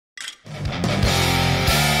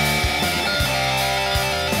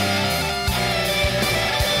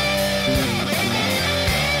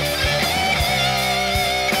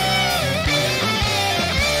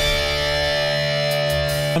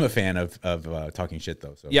fan of talking shit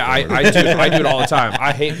though. So yeah, I do it all the time.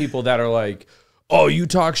 I hate people that are like, oh, you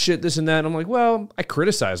talk shit, this and that. And I'm like, well, I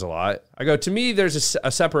criticize a lot. I go, to me, there's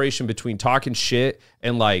a separation between talking shit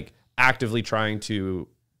and like actively trying to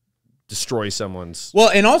destroy someone's. Well,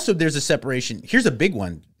 and also there's a separation. Here's a big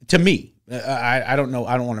one to me. I don't know.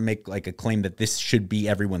 I don't want to make like a claim that this should be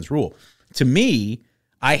everyone's rule. To me,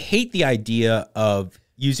 I hate the idea of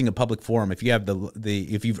using a public forum. If you have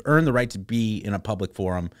if you've earned the right to be in a public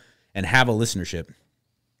forum and have a listenership,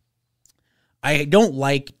 I don't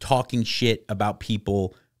like talking shit about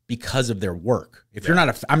people because of their work. If you're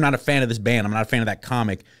not I'm not a fan of this band. I'm not a fan of that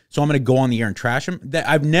comic. So I'm going to go on the air and trash them.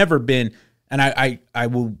 I've never been, and I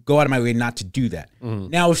will go out of my way not to do that.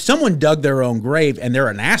 Now, if someone dug their own grave and they're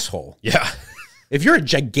an asshole, if you're a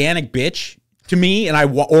gigantic bitch to me, and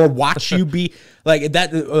or watch you be like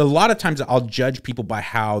that, a lot of times I'll judge people by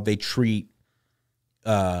how they treat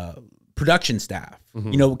production staff.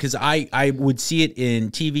 You know, because I would see it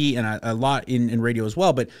in TV and a lot in radio as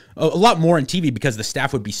well, but a lot more in TV because the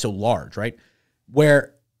staff would be so large, right?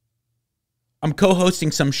 Where I'm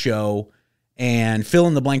co-hosting some show and fill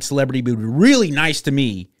in the blank celebrity would be really nice to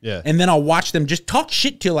me. Yeah. And then I'll watch them just talk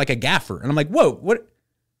shit to like a gaffer. And I'm like, whoa, what?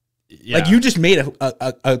 Yeah. Like you just made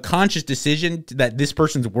a conscious decision that this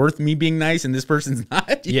person's worth me being nice and this person's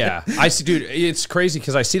not. Yeah. I see, dude, it's crazy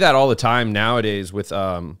because I see that all the time nowadays with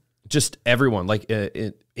just everyone, like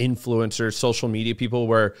influencers, social media people,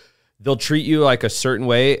 where they'll treat you like a certain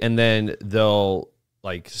way and then they'll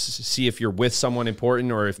like see if you're with someone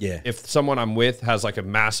important or if someone I'm with has like a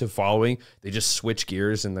massive following, they just switch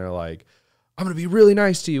gears and they're like, I'm going to be really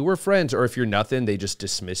nice to you. We're friends. Or if you're nothing, they just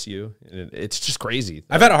dismiss you. It's just crazy.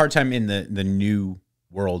 I've had a hard time in the new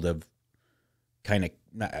world of kind of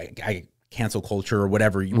cancel culture or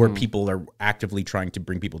whatever, where people are actively trying to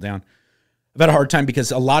bring people down. I've had a hard time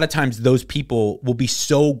because a lot of times those people will be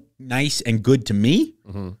so nice and good to me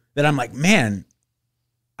that I'm like, man,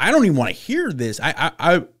 I don't even want to hear this. Dalia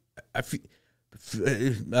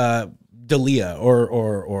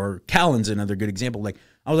or Callan's another good example. Like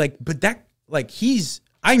I was like, but that like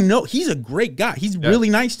I know he's a great guy. He's really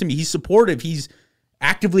nice to me. He's supportive. He's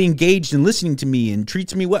actively engaged in listening to me and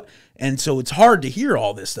treats me well. And so it's hard to hear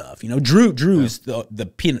all this stuff. You know, Drew's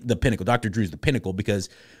the pinnacle. Dr. Drew's the pinnacle because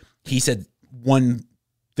he said one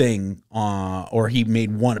thing or he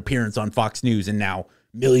made one appearance on Fox News and now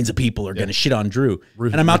millions of people are going to shit on Drew.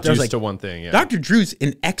 And I'm out there like, to one thing. Dr. Drew's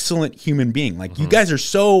an excellent human being. Like you guys are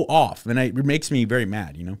so off and it makes me very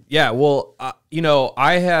mad, you know? Yeah. Well, you know,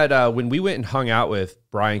 I had, when we went and hung out with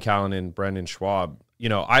Brian Callen and Brendan Schwab, you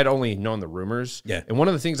know, I'd only known the rumors. Yeah. And one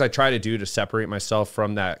of the things I try to do to separate myself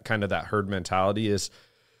from that kind of that herd mentality is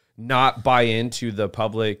not buy into the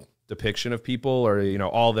public depiction of people or, you know,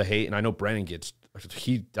 all the hate. And I know Brendan gets,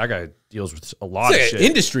 that guy deals with a lot of shit.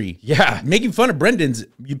 Industry. Yeah. Making fun of Brendan's,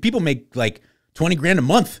 people make like 20 grand a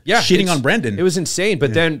month shitting on Brendan. It was insane.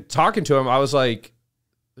 But then talking to him, I was like,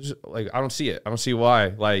 I don't see it. I don't see why.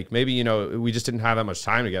 Like maybe, you know, we just didn't have that much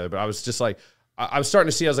time together, but I was just like, I was starting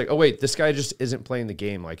to see, I was like, oh wait, this guy just isn't playing the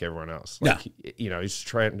game like everyone else. Like, you know, he's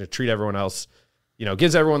trying to treat everyone else, you know,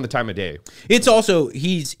 gives everyone the time of day. It's also,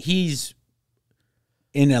 he's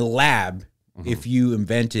in a lab. If you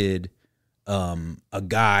invented a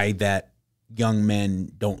guy that young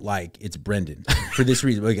men don't like, it's Brendan. For this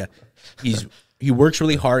reason, he works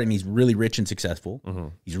really hard and he's really rich and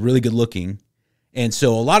successful. He's really good looking. And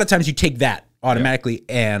so a lot of times you take that automatically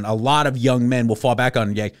and a lot of young men will fall back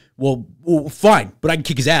on it. Well, fine, but I can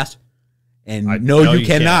kick his ass. And no, you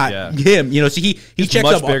cannot. Him, you know, so he checks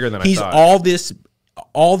much up. Bigger than he's I thought.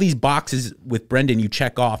 all these boxes with Brendan you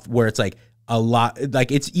check off where it's like, a lot,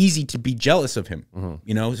 like it's easy to be jealous of him,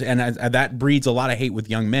 you know, and that breeds a lot of hate with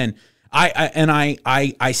young men.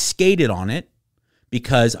 I skated on it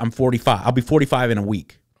because I'm 45. I'll be 45 in a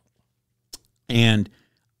week, and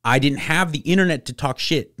I didn't have the internet to talk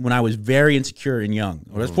shit when I was very insecure and young.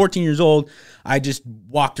 When I was 14 years old, I just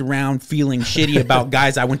walked around feeling shitty about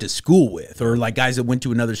guys I went to school with, or like guys that went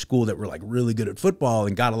to another school that were like really good at football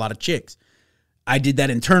and got a lot of chicks. I did that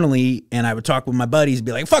internally, and I would talk with my buddies and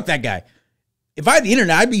be like, "Fuck that guy." If I had the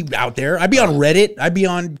internet, I'd be out there. I'd be on Reddit. I'd be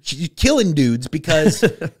on killing dudes because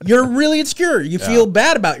you're really insecure. You feel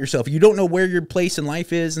bad about yourself. You don't know where your place in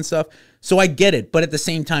life is and stuff. So I get it. But at the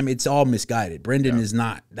same time, it's all misguided. Brendan is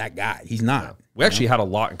not that guy. He's not. Yeah. We actually had a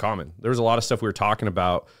lot in common. There was a lot of stuff we were talking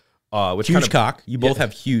about. Which huge kind of, cock. You both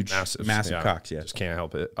have huge, massive cocks. Yeah. Just can't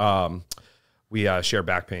help it. We share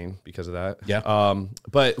back pain because of that. Yeah.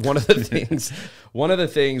 But one of the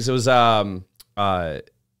things was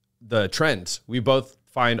the trends. We both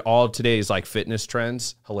find all today's like fitness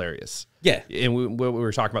trends hilarious. Yeah. And we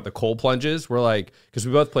were talking about the cold plunges. We're like, because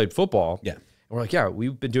we both played football. Yeah. And we're like, yeah,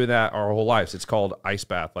 we've been doing that our whole lives. It's called ice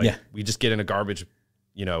bath. Like we just get in a garbage,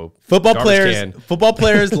 football garbage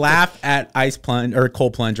players laugh at ice plunge or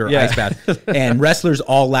cold plunge or ice bath, and wrestlers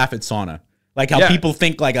all laugh at sauna. Like how people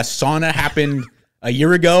think like a sauna happened a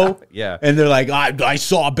year ago. And they're like, I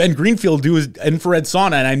saw Ben Greenfield do his infrared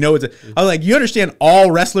sauna, and I know I was like, you understand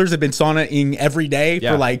all wrestlers have been saunaing every day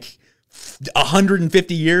for like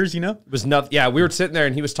 150 years, It was nothing. Yeah, we were sitting there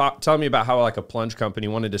and he was telling me about how like a plunge company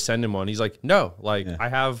wanted to send him one. He's like, no, like I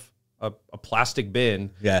have a plastic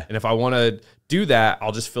bin. Yeah. And if I want to do that,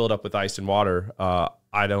 I'll just fill it up with ice and water.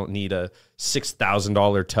 I don't need a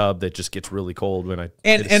 $6,000 tub that just gets really cold when I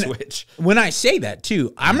hit a switch. When I say that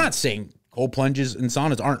too, I'm not saying cold plunges and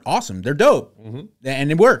saunas aren't awesome. They're dope and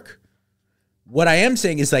they work. What I am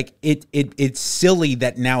saying is like it's silly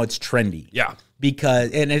that now it's trendy. Yeah. Because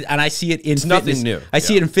and I see it in it's fitness. Nothing new. I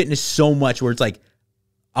see it in fitness so much where it's like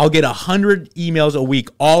I'll get 100 emails a week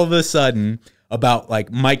all of a sudden about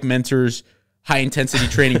like Mike Mentor's high intensity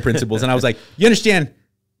training principles, and I was like, you understand?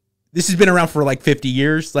 This has been around for like 50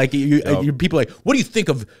 years. Like people are like, what do you think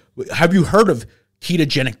of? Have you heard of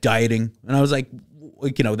ketogenic dieting? And I was like,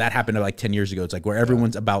 that happened like 10 years ago. It's like where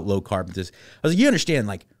everyone's about low carb. I was like, you understand?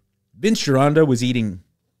 Like Vince Gironda was eating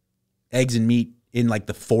eggs and meat in like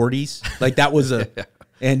the 40s. Like that was and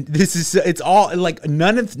it's all like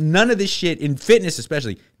none of this shit in fitness,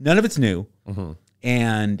 especially none of it's new.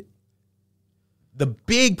 And the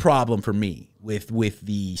big problem for me with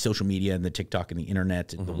the social media and the TikTok and the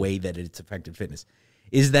internet and the way that it's affected fitness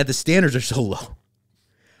is that the standards are so low.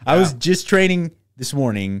 I was just training this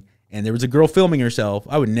morning and there was a girl filming herself.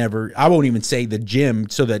 I won't even say the gym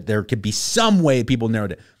so that there could be some way people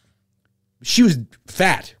narrowed it. She was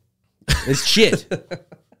fat as shit.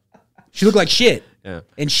 She looked like shit. Yeah.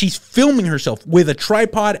 And she's filming herself with a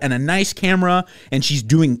tripod and a nice camera, and she's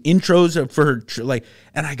doing intros for her.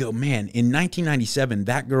 And I go, man, in 1997,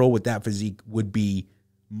 that girl with that physique would be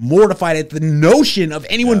mortified at the notion of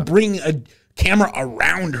anyone bringing a camera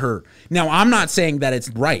around her. Now, I'm not saying that it's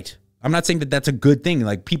right. I'm not saying that that's a good thing.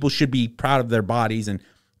 Like, people should be proud of their bodies and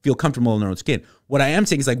feel comfortable in their own skin. What I am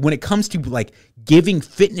saying is, like, when it comes to like giving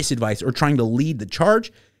fitness advice or trying to lead the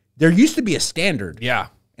charge, there used to be a standard. Yeah.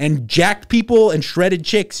 And jacked people and shredded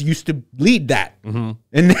chicks used to lead that. And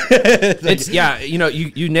it's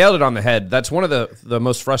you nailed it on the head. That's one of the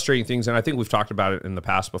most frustrating things, and I think we've talked about it in the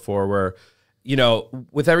past before, where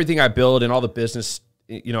with everything I build and all the business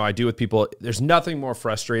I do with people, there's nothing more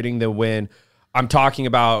frustrating than when I'm talking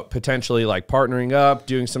about potentially like partnering up,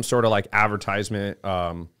 doing some sort of like advertisement,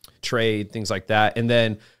 trade, things like that, and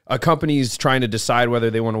then a company's trying to decide whether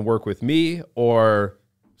they want to work with me or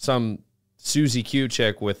some Susie Q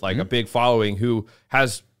chick with like a big following who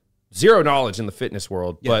has zero knowledge in the fitness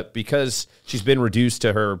world, but because she's been reduced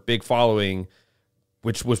to her big following,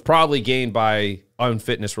 which was probably gained by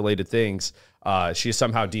unfitness related things, she is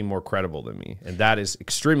somehow deemed more credible than me. And that is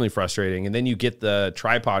extremely frustrating. And then you get the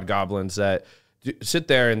tripod goblins that sit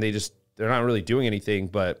there and they're not really doing anything,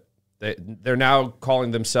 but they're now calling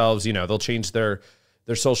themselves, they'll change their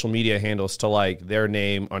social media handles to like their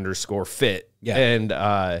name _fit. Yeah.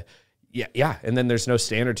 And, yeah. And then there's no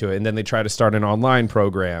standard to it. And then they try to start an online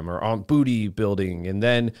program or on booty building. And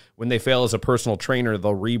then when they fail as a personal trainer,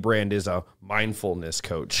 they'll rebrand as a mindfulness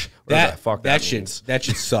coach. That shit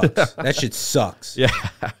sucks. That shit sucks. Yeah.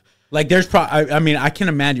 Like there's probably, I mean, I can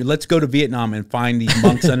imagine. Let's go to Vietnam and find these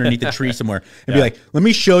monks underneath a tree somewhere and be like, "Let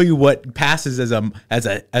me show you what passes as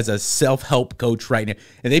a self-help coach right now."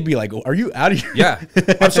 And they'd be like, "Are you out of here?" Yeah,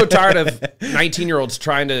 I'm so tired of 19-year-olds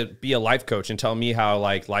trying to be a life coach and tell me how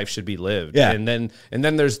like life should be lived. Yeah, and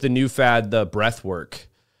then there's the new fad, the breath work,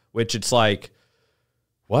 which it's like,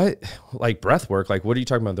 what? Like breath work? Like what are you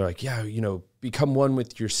talking about? They're like, yeah, become one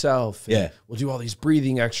with yourself. And we'll do all these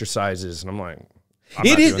breathing exercises, and I'm like.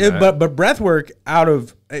 It is, but breath work out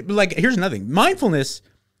of like here's another thing: mindfulness,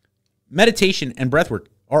 meditation, and breath work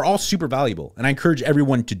are all super valuable, and I encourage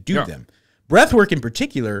everyone to do them. Breath work in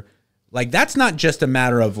particular, like that's not just a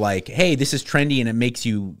matter of like, hey, this is trendy and it makes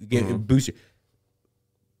you get boosted.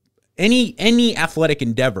 Any athletic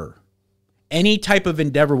endeavor, any type of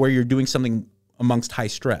endeavor where you're doing something amongst high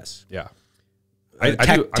stress,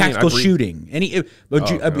 tactical shooting,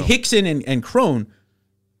 Hickson and Crone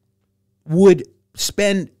would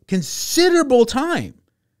spend considerable time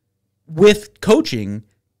with coaching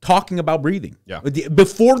talking about breathing. Yeah.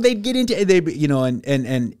 Before they'd get into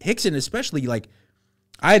and Hickson especially, like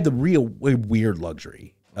I had the real weird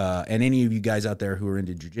luxury. And any of you guys out there who are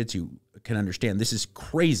into jiu-jitsu can understand this is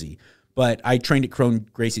crazy. But I trained at Crone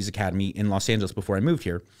Gracie's Academy in Los Angeles before I moved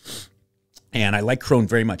here. And I like Crone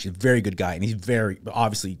very much. He's a very good guy. And he's very,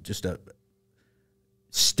 obviously, just a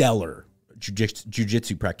stellar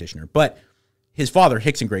jiu-jitsu practitioner. But his father,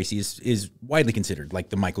 Rickson Gracie, is widely considered like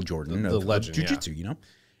the Michael Jordan the legend, of jiu-jitsu, you know?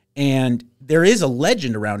 And there is a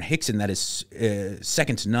legend around Rickson that is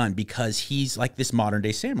second to none because he's like this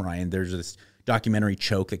modern-day samurai. And there's this documentary,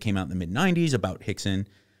 Choke, that came out in the mid-'90s about Rickson.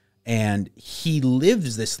 And he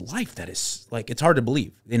lives this life that is like, it's hard to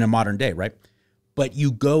believe in a modern day, right? But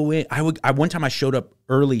you go in, one time I showed up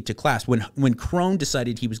early to class when Crone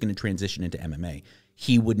decided he was going to transition into MMA,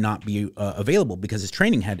 he would not be available because his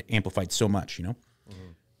training had amplified so much, you know?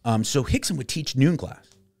 Mm-hmm. So Rickson would teach noon class.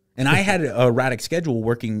 And I had a erratic schedule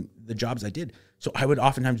working the jobs I did. So I would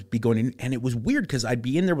oftentimes be going in, and it was weird because I'd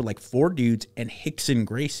be in there with like 4 dudes and Rickson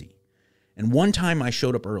Gracie. And one time I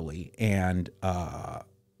showed up early and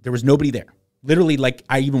there was nobody there. Literally, like,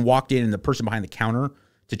 I even walked in and the person behind the counter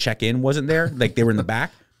to check in wasn't there. Like, they were in the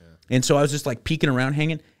back. Yeah. And so I was just, like, peeking around,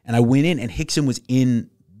 hanging. And I went in, and Rickson was in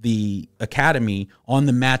the academy on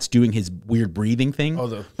the mats doing his weird breathing thing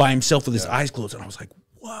by himself with his eyes closed. And I was like,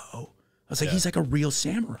 whoa. I was like, he's like a real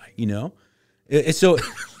samurai, you know? So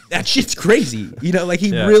that shit's crazy. You know, like,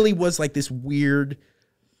 he really was, like, this weird,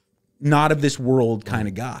 not of this world kind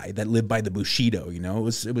of guy that lived by the Bushido, you know?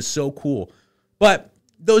 It was so cool. But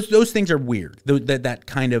those things are weird. That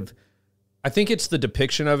kind of, I think it's the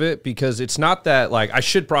depiction of it because it's not that, like, I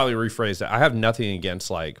should probably rephrase that. I have nothing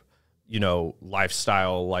against, like, you know,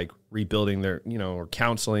 lifestyle, like rebuilding their, you know, or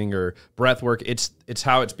counseling or breath work. It's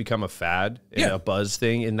how it's become a fad and a buzz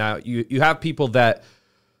thing. And now you have people that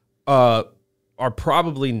are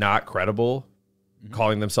probably not credible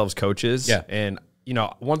calling themselves coaches. Yeah. And, you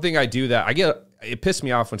know, one thing I do that it pissed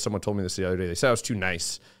me off when someone told me this the other day. They said I was too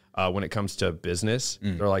nice. When it comes to business,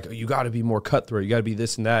 they're like, oh, you got to be more cutthroat. You got to be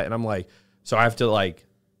this and that. And I'm like, so I have to like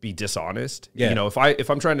be dishonest. Yeah. You know, if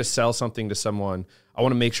I'm trying to sell something to someone, I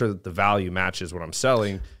want to make sure that the value matches what I'm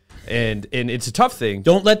selling. And it's a tough thing.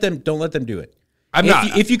 Don't let them do it.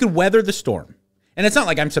 If you could weather the storm, and it's not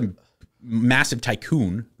like I'm some massive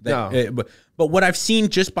tycoon. But what I've seen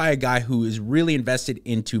just by a guy who is really invested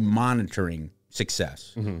into monitoring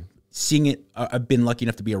success, seeing it, I've been lucky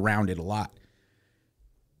enough to be around it a lot.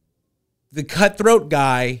 The cutthroat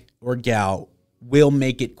guy or gal will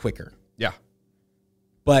make it quicker. Yeah.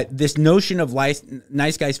 But this notion of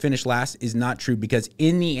nice guys finish last is not true because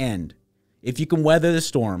in the end, if you can weather the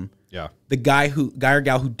storm, the guy or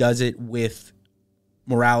gal who does it with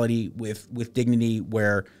morality, with dignity,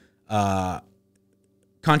 where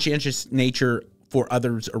conscientious nature for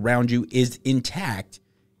others around you is intact,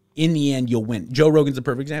 in the end, you'll win. Joe Rogan's a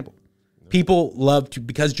perfect example. People love to,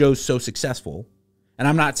 because Joe's so successful, and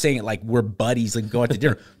I'm not saying it like we're buddies, like go out to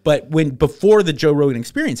dinner. But before the Joe Rogan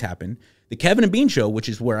Experience happened, the Kevin and Bean Show, which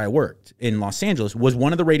is where I worked in Los Angeles, was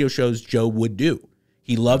one of the radio shows Joe would do.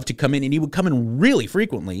 He loved to come in, and he would come in really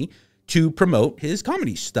frequently to promote his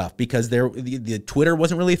comedy stuff because the Twitter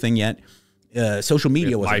wasn't really a thing yet. Social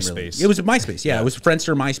media wasn't really. It was MySpace. Yeah, it was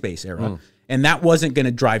Friendster, MySpace era, and that wasn't going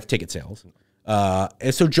to drive ticket sales.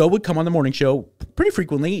 And so Joe would come on the morning show pretty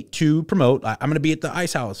frequently to promote. I'm going to be at the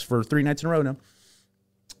Ice House for 3 nights in a row now.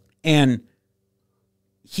 And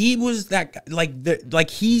he was that guy, like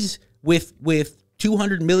he's with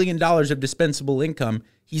 $200 million of dispensable income.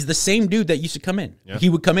 He's the same dude that used to come in. Yeah. He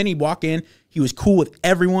would come in, he'd walk in. He was cool with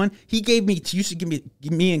everyone. He used to give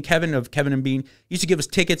me and Kevin of Kevin and Bean, he used to give us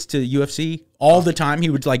tickets to UFC all the time.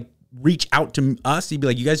 He would like reach out to us. He'd be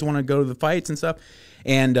like, you guys want to go to the fights and stuff?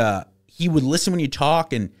 And he would listen when you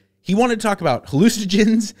talk, and he wanted to talk about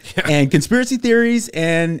hallucinogens and conspiracy theories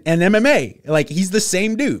and MMA. Like, he's the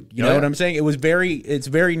same dude. You know what I'm saying? It's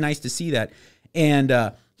very nice to see that.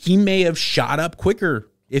 And he may have shot up quicker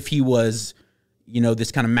if he was, you know,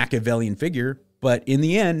 this kind of Machiavellian figure. But in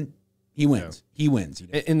the end, he wins. Yeah. He wins. You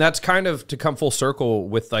know? And that's kind of to come full circle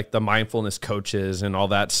with like the mindfulness coaches and all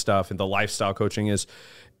that stuff, and the lifestyle coaching is,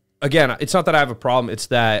 again, it's not that I have a problem. It's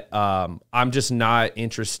that I'm just not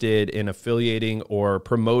interested in affiliating or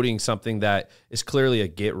promoting something that is clearly a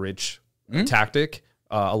get-rich tactic.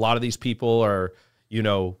 A lot of these people are, you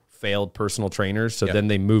know, failed personal trainers. So then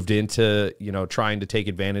they moved into, you know, trying to take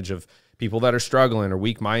advantage of people that are struggling or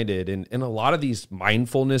weak-minded. And a lot of these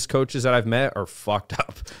mindfulness coaches that I've met are fucked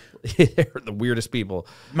up. They're the weirdest people.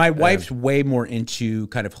 My wife's way more into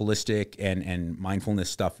kind of holistic and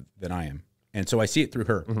mindfulness stuff than I am. And so I see it through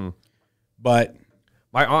her. Mm-hmm. But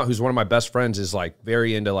my aunt, who's one of my best friends, is like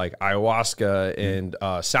very into like ayahuasca and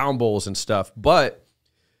sound bowls and stuff. But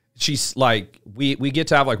she's like, we get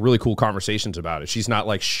to have like really cool conversations about it. She's not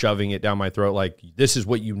like shoving it down my throat like, this is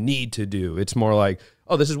what you need to do. It's more like,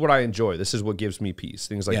 oh, this is what I enjoy. This is what gives me peace.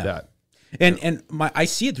 Things like that. And I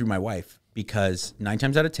see it through my wife, because 9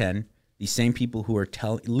 times out of 10, these same people who are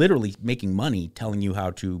literally making money telling you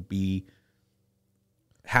how to be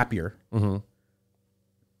happier,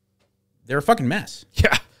 they're a fucking mess.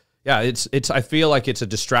 Yeah. Yeah, it's. I feel like it's a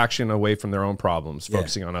distraction away from their own problems,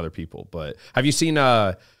 focusing on other people. But have you seen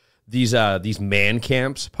these man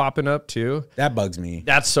camps popping up too? That bugs me.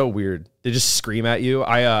 That's so weird. They just scream at you.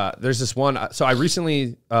 There's this one. So I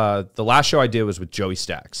recently, the last show I did was with Joey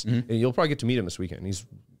Stacks, and you'll probably get to meet him this weekend. He's a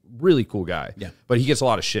really cool guy. Yeah, but he gets a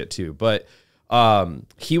lot of shit too. But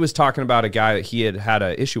he was talking about a guy that he had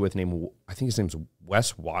an issue with named, I think his name's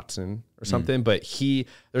Wes Watson or something, but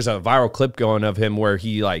there's a viral clip going of him where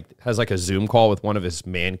he like has like a Zoom call with one of his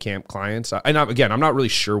man camp clients. And I'm not really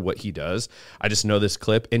sure what he does. I just know this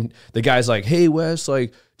clip, and the guy's like, "Hey Wes,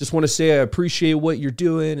 like, just want to say I appreciate what you're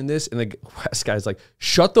doing and this." And the Wes guy's like,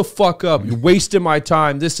 "Shut the fuck up. You're wasting my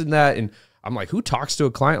time, this and that." And I'm like, who talks to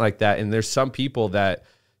a client like that? And there's some people that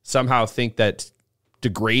somehow think that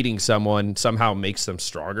degrading someone somehow makes them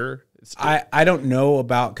stronger. I don't know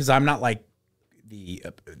about, because I'm not like the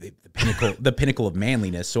pinnacle of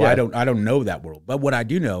manliness, so I don't know that world. But what I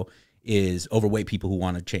do know is overweight people who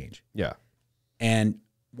want to change. Yeah. And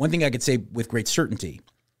one thing I could say with great certainty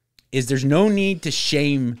is there's no need to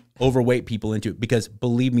shame overweight people into it, because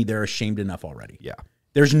believe me, they're ashamed enough already. Yeah.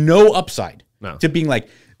 There's no upside to being like,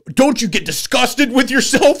 don't you get disgusted with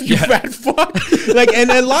yourself, you fat fuck? Like, and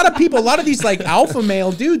a lot of these like alpha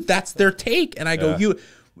male dude, that's their take. And I go,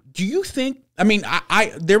 do you think, I mean,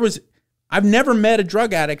 I've never met a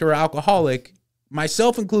drug addict or alcoholic,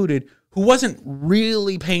 myself included, who wasn't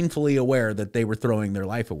really painfully aware that they were throwing their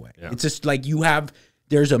life away. Yeah. It's just like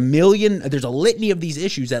there's a litany of these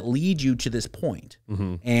issues that lead you to this point.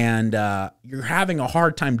 And you're having a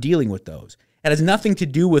hard time dealing with those. It has nothing to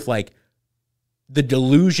do with like the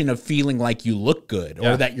delusion of feeling like you look good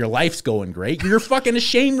or that your life's going great. You're fucking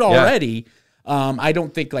ashamed already. I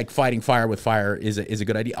don't think like fighting fire with fire is a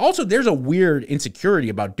good idea. Also, there's a weird insecurity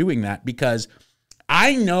about doing that, because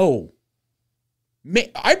I know,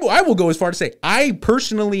 I will go as far to say, I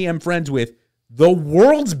personally am friends with the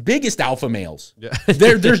world's biggest alpha males. Yeah.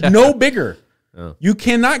 There's no bigger. Oh. You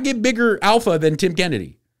cannot get bigger alpha than Tim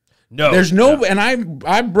Kennedy. No. There's no, and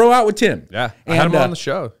I bro out with Tim. Yeah, I had him on the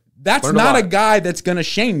show. That's not a guy that's going to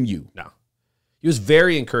shame you. No. He was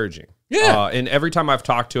very encouraging. Yeah. And every time I've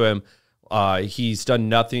talked to him, he's done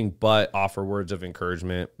nothing but offer words of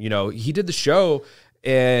encouragement. You know, he did the show,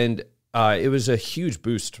 and it was a huge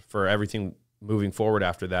boost for everything moving forward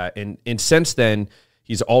after that. And since then,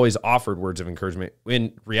 he's always offered words of encouragement.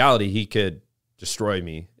 In reality, he could destroy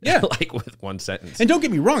me, like with one sentence. And don't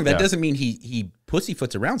get me wrong, that doesn't mean he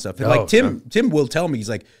pussyfoots around stuff. No, like Tim will tell me, he's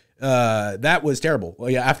like, that was terrible.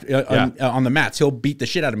 Well, on the mats, he'll beat the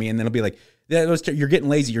shit out of me, and then he'll be like, you're getting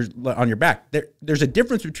lazy, you're on your back. There's a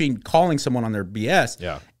difference between calling someone on their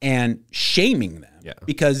BS and shaming them. Yeah.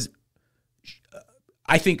 Because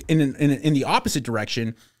I think in the opposite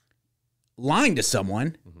direction, lying to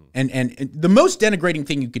someone, and the most denigrating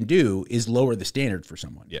thing you can do is lower the standard for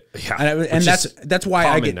someone. Yeah. And that's why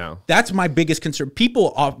I get now. That's my biggest concern.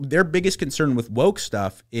 People, their biggest concern with woke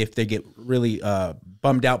stuff, if they get really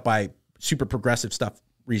bummed out by super progressive stuff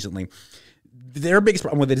recently, their biggest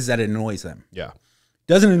problem with it is that it annoys them. Yeah.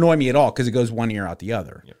 Doesn't annoy me at all, because it goes one ear out the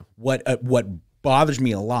other. Yeah. What bothers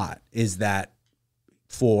me a lot is that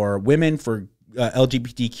for women, for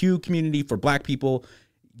LGBTQ community, for black people,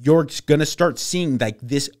 you're going to start seeing like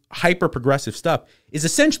this hyper progressive stuff is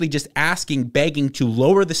essentially just begging to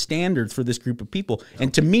lower the standards for this group of people. Yeah.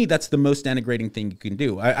 And to me, that's the most denigrating thing you can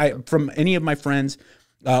do. I from any of my friends,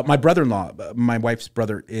 my brother-in-law, my wife's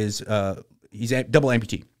brother, is he's a double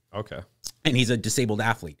amputee. Okay. And he's a disabled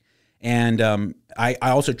athlete. And I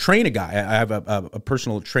also train a guy. I have a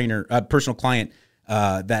personal trainer, a personal client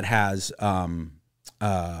that has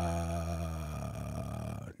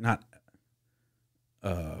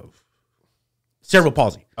cerebral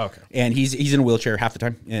palsy. Okay. And he's in a wheelchair half the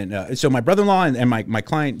time. And so my brother-in-law and my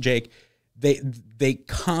client Jake, they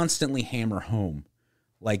constantly hammer home,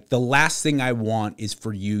 like, the last thing I want is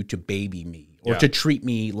for you to baby me or to treat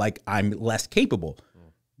me like I'm less capable.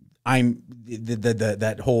 I'm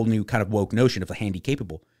that whole new kind of woke notion of the handy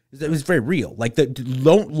capable. It was very real. Like,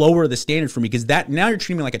 don't lower the standard for me, because now you're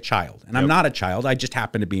treating me like a child, and I'm not a child. I just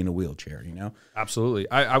happen to be in a wheelchair. You know. Absolutely.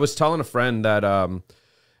 I was telling a friend that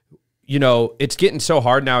you know, it's getting so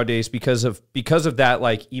hard nowadays because of that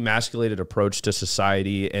like emasculated approach to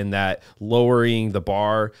society and that lowering the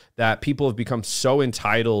bar, that people have become so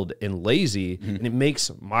entitled and lazy, and it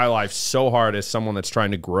makes my life so hard as someone that's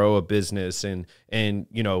trying to grow a business and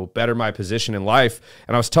you know, better my position in life.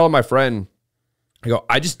 And I was telling my friend, I go,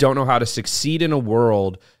 I just don't know how to succeed in a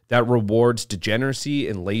world that rewards degeneracy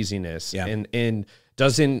and laziness and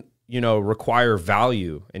doesn't, you know, require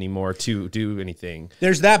value anymore to do anything.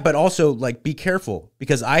 There's that, but also like be careful,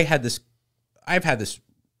 because I've had this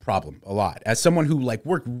problem a lot as someone who like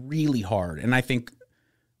worked really hard and I think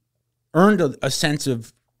earned a sense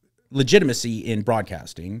of legitimacy in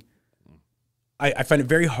broadcasting. I find it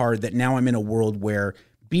very hard that now I'm in a world where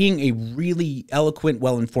being a really eloquent,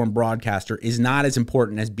 well-informed broadcaster is not as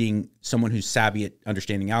important as being someone who's savvy at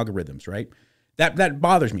understanding algorithms, right? That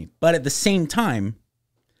bothers me. But at the same time,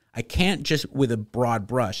 I can't just with a broad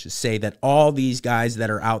brush say that all these guys that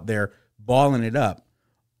are out there balling it up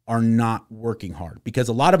are not working hard, because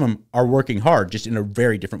a lot of them are working hard just in a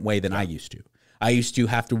very different way than I used to. I used to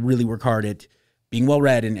have to really work hard at being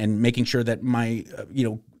well-read and making sure that my, you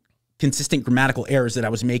know, consistent grammatical errors that I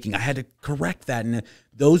was making, I had to correct that. And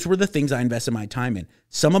those were the things I invested my time in.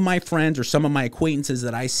 Some of my friends or some of my acquaintances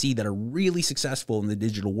that I see that are really successful in the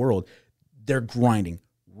digital world, they're grinding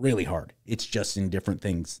really hard. It's just in different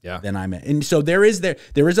things than I'm at. And so there is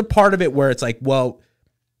a part of it where it's like, well,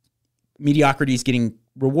 mediocrity is getting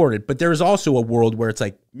rewarded, but there is also a world where it's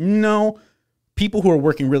like, no, people who are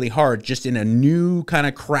working really hard just in a new kind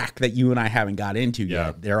of crack that you and I haven't got into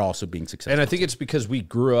yet, they're also being successful. And I think it's because we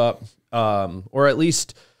grew up, or at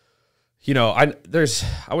least, you know, I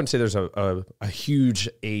wouldn't say there's a huge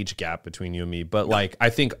age gap between you and me, but like, I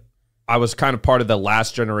think I was kind of part of the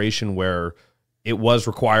last generation where it was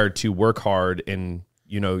required to work hard. And,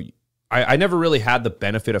 you know, I never really had the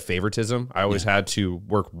benefit of favoritism. I always had to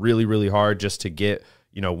work really, really hard just to get,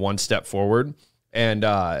 you know, one step forward. And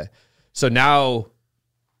so now,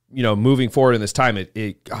 you know, moving forward in this time, it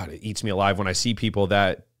eats me alive when I see people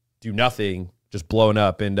that do nothing, just blowing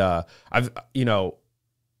up. And but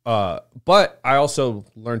I also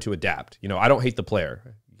learned to adapt. You know, I don't hate the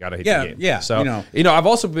player. You got to hate the game. Yeah. So, you know, I've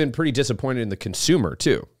also been pretty disappointed in the consumer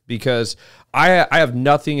too, because I have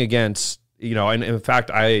nothing against, you know, and in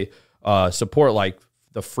fact, I support like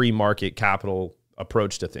the free market capital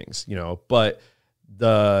approach to things, you know, but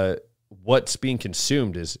what's being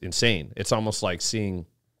consumed is insane. It's almost like seeing,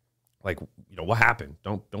 like, you know, what happened?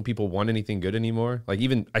 Don't people want anything good anymore? Like,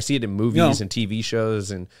 even I see it in movies and TV shows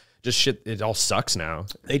and just shit. It all sucks now.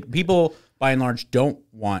 People, by and large, don't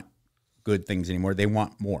want good things anymore. They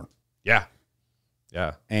want more. Yeah.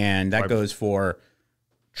 And that goes for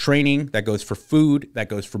training. That goes for food. That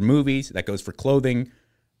goes for movies. That goes for clothing.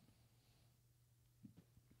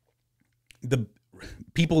 The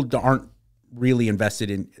people aren't really invested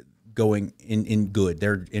in going in good.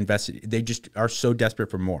 They're invested. They just are so desperate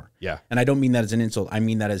for more. Yeah. And I don't mean that as an insult. I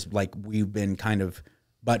mean that as like we've been kind of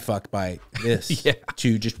butt fucked by this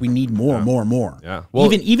to just, we need more. Yeah.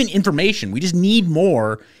 Well, even information, we just need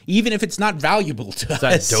more, even if it's not valuable to us.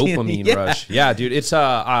 That dopamine rush. Yeah, dude. It's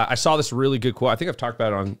I saw this really good quote. I think I've talked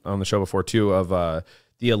about it on the show before too, of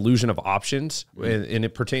the illusion of options, and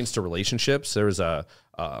it pertains to relationships. There was I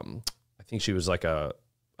think she was like a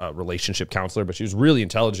relationship counselor, but she was really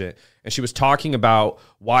intelligent, and she was talking about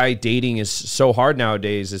why dating is so hard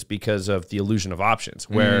nowadays is because of the illusion of options,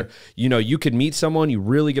 where you know, you could meet someone you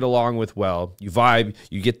really get along with, well, you vibe,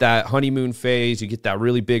 you get that honeymoon phase, you get that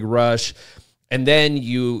really big rush, and then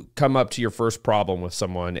you come up to your first problem with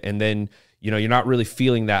someone, and then, you know, you're not really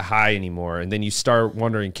feeling that high anymore, and then you start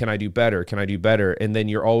wondering, can I do better, and then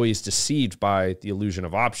you're always deceived by the illusion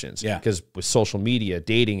of options, because with social media,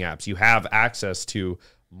 dating apps, you have access to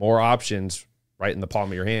more options right in the palm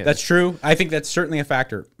of your hand. That's true. I think that's certainly a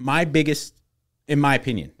factor. My biggest, in my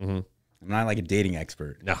opinion, I'm not like a dating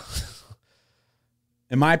expert. No.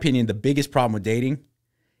 In my opinion, the biggest problem with dating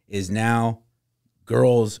is now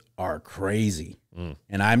girls are crazy.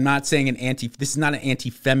 And I'm not saying this is not an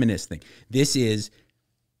anti-feminist thing. This is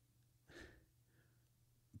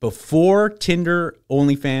before Tinder,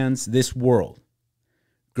 OnlyFans, this world.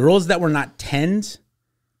 Girls that were not 10s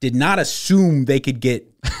did not assume they could get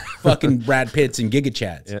fucking Brad Pitts and Giga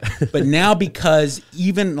Chads. But now, because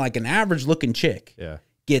even like an average looking chick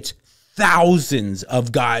gets thousands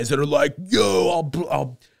of guys that are like,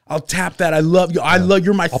 yo, I'll tap that. I love you.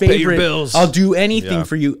 You're my favorite. Pay your bills. I'll do anything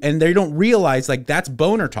for you. And they don't realize like that's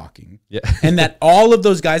boner talking. And that all of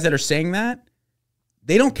those guys that are saying that,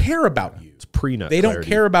 they don't care about you. It's pre-nut They clarity. don't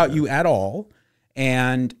care about you at all.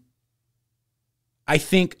 And I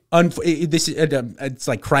think this is it's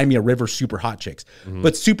like Crimea River super hot chicks,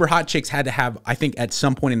 but super hot chicks had to have, I think, at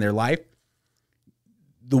some point in their life,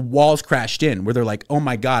 the walls crashed in where they're like, oh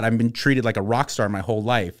my God, I've been treated like a rock star my whole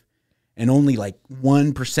life. And only like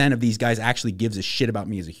 1% of these guys actually gives a shit about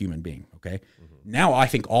me as a human being. Okay. Now I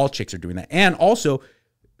think all chicks are doing that. And also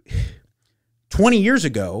 20 years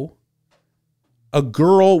ago, a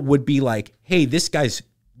girl would be like, hey, this guy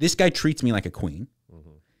treats me like a queen.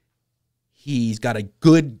 He's got a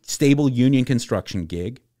good, stable union construction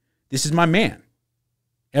gig. This is my man.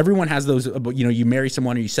 Everyone has those, you know, you marry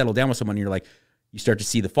someone or you settle down with someone and you're like, you start to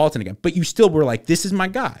see the faults in it again. But you still were like, this is my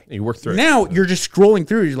guy. You work through now it. You're just scrolling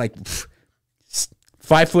through. You're like,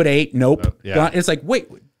 5'8", nope. Yeah. It's like, wait,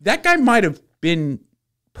 that guy might have been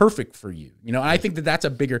perfect for you. You know, and I think that that's a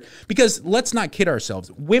bigger, because let's not kid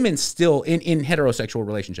ourselves. Women still, in heterosexual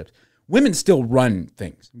relationships, women still run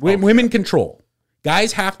things. Women control.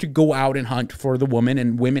 Guys have to go out and hunt for the woman,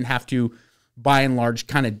 and women have to, by and large,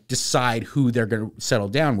 kind of decide who they're going to settle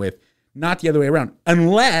down with, not the other way around.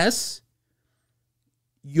 Unless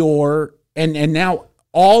you're, and now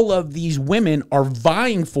all of these women are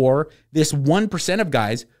vying for this 1% of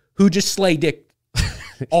guys who just slay dick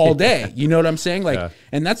all day. You know what I'm saying? Like,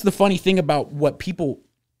 and that's the funny thing about what people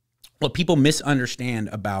misunderstand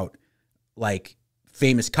about like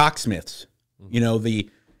famous cocksmiths, you know,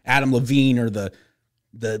 the Adam Levine or the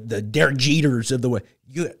Derek Jeters of the way.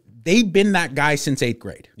 They've been that guy since 8th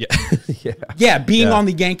grade. Yeah. Being on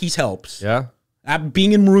the Yankees helps. Yeah.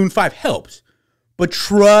 Being in Maroon 5 helps. But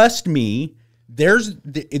trust me, there's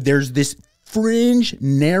this fringe,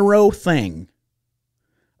 narrow thing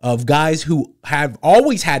of guys who have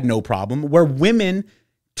always had no problem, where women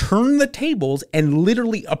turn the tables and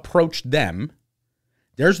literally approach them.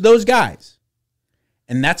 There's those guys.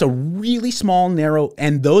 And that's a really small, narrow,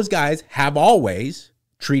 and those guys have always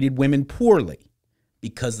treated women poorly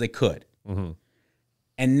because they could.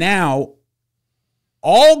 And now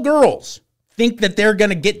all girls think that they're going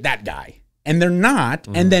to get that guy, and they're not.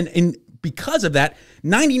 And then because of that,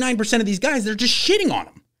 99% of these guys, they're just shitting on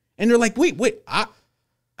them. And they're like, wait,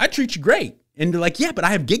 I treat you great. And they're like, yeah, but I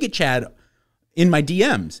have Giga Chad in my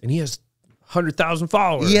DMs. And he has 100,000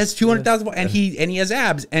 followers. He has 200,000 and he has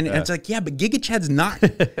abs. And it's like, yeah, but Giga Chad's not,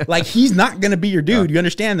 like, he's not going to be your dude. You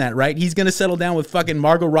understand that, right? He's going to settle down with fucking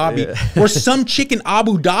Margot Robbie or some chick in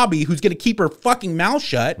Abu Dhabi who's going to keep her fucking mouth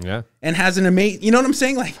shut and has an amazing, you know what I'm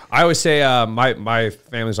saying? Like, I always say, my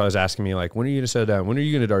family's always asking me, like, when are you going to settle down? When are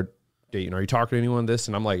you going to start dating? Are you talking to anyone this?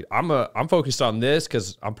 And I'm like, I'm focused on this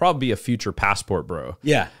because I'll probably be a future passport bro.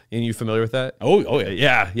 Yeah. And you familiar with that? Oh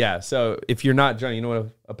yeah. Yeah. So if you're not, Johnny, you know what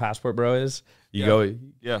a passport bro is? You go.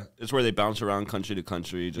 Yeah. It's where they bounce around country to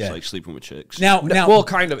country, just like sleeping with chicks. Now, well,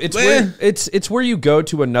 kind of. It's where you go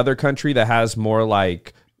to another country that has more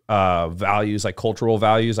like values, like cultural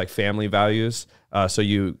values, like family values. So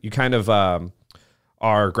you kind of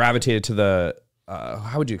are gravitated to the.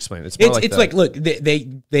 How would you explain it? It's like look,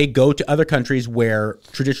 they go to other countries where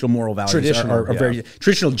traditional moral values are very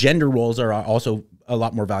traditional gender roles are also a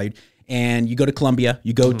lot more valued. And you go to Colombia,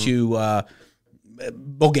 you go to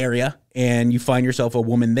Bulgaria, and you find yourself a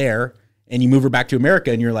woman there, and you move her back to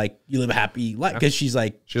America, and you're like, you live a happy life because she's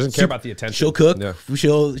like, she doesn't care about the attention. She'll cook,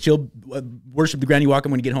 she'll worship the ground you walk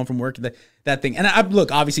on when you get home from work. That thing, and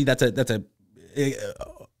look, obviously that's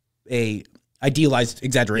a idealized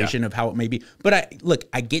exaggeration of how it may be, but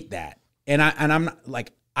I get that, and I'm not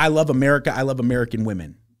like, I love America, I love American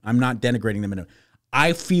women. I'm not denigrating them.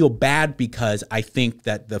 I feel bad because I think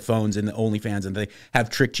that the phones and the OnlyFans and they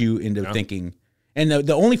have tricked you into thinking. And the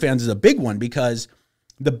OnlyFans is a big one because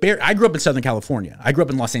I grew up in Southern California. I grew up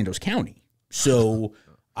in Los Angeles County. So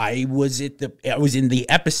I was in the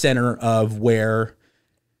epicenter of where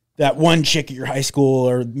that one chick at your high school,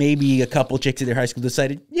 or maybe a couple chicks at their high school,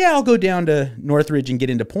 decided, yeah, I'll go down to Northridge and get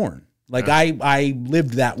into porn. Like I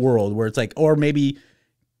lived that world where it's like, or maybe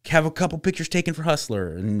have a couple pictures taken for Hustler.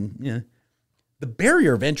 And the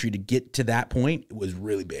barrier of entry to get to that point was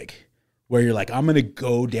really big. Where you're like, I'm going to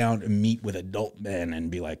go down and meet with adult men and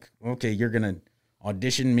be like, okay, you're going to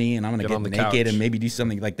audition me and I'm going to get naked and maybe do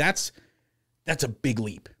something. Like that's a big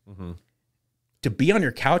leap. To be on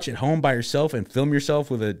your couch at home by yourself and film yourself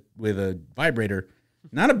with a vibrator,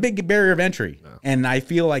 not a big barrier of entry. No. And I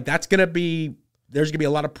feel like there's going to be a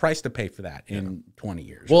lot of price to pay for that in 20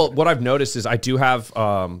 years. Well, what I've noticed is I do have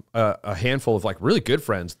a handful of like really good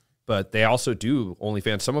friends, but they also do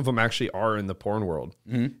OnlyFans. Some of them actually are in the porn world.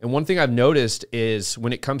 And one thing I've noticed is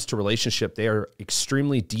when it comes to relationship, they are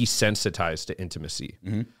extremely desensitized to intimacy.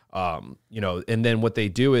 You know, and then what they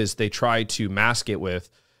do is they try to mask it with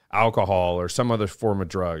alcohol or some other form of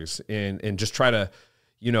drugs and just try to,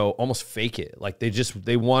 you know, almost fake it. Like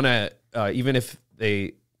they want to, even if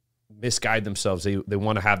they misguide themselves, they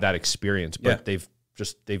want to have that experience, but they've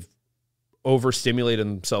overstimulated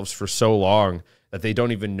themselves for so long that they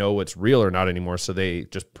don't even know what's real or not anymore. So they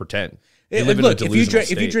just pretend. They live in a delusional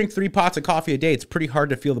state. If you drink 3 pots of coffee a day, it's pretty hard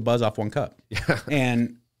to feel the buzz off 1 cup. Yeah.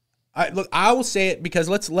 And I will say it because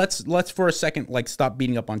let's for a second, like, stop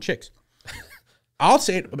beating up on chicks. I'll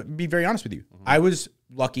say it, be very honest with you. I was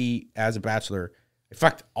lucky as a bachelor. I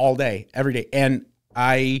fucked all day, every day. And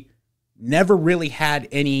I never really had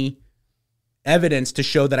any evidence to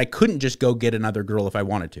show that I couldn't just go get another girl if I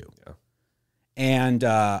wanted to. Yeah. And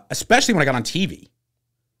especially when I got on TV,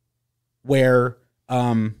 where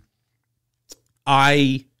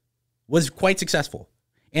I was quite successful.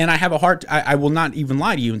 And I have a heart. I will not even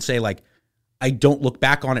lie to you and say, like, I don't look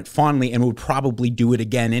back on it fondly and would probably do it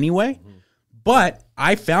again anyway. Mm-hmm. But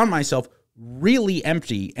I found myself really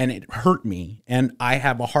empty and it hurt me. And I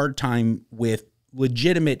have a hard time with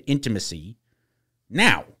legitimate intimacy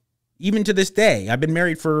now, even to this day. I've been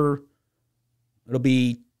married for, it'll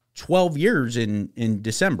be 12 years in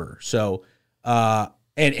December. So,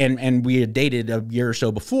 and we had dated a year or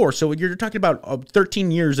so before. So you're talking about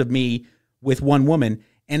 13 years of me with one woman.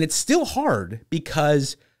 And it's still hard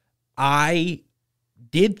because I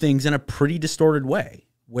did things in a pretty distorted way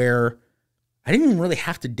where I didn't even really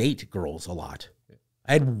have to date girls a lot.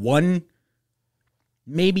 I had 1,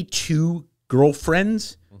 maybe 2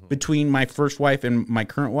 girlfriends between my first wife and my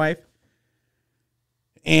current wife.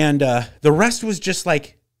 And the rest was just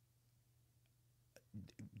like,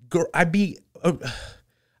 I'd be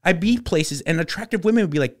places and attractive women would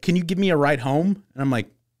be like, "Can you give me a ride home?" And I'm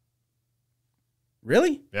like,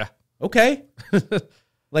 "Really? Yeah. Okay."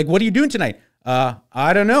 Like, "What are you doing tonight?"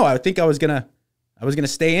 I don't know. I think I was gonna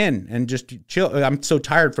stay in and just chill. I'm so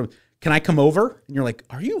tired from. Can I come over? And you're like,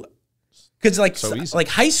 "Are you?" Because like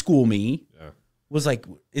high school me was like,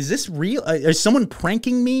 "Is this real? Is someone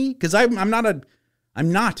pranking me?" Because I'm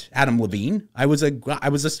not Adam Levine. I was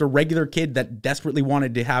just a regular kid that desperately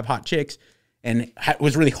wanted to have hot chicks, and it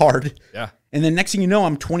was really hard. Yeah. And then next thing you know,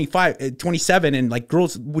 I'm 25, 27, and like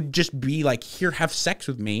girls would just be like, "Here, have sex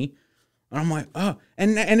with me," and I'm like, "Oh,"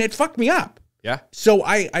 and it fucked me up. Yeah. So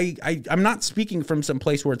I'm not speaking from some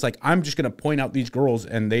place where it's like I'm just gonna point out these girls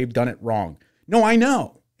and they've done it wrong. No, I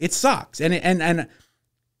know it sucks, and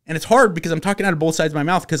it's hard because I'm talking out of both sides of my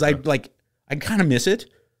mouth because I kind of miss it.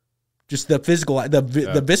 Just the physical,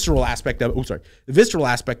 the visceral aspect of it. Oh, sorry. The visceral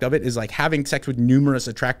aspect of it is like having sex with numerous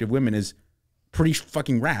attractive women is pretty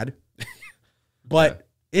fucking rad. But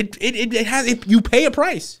it has, you pay a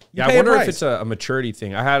price. I wonder if it's a maturity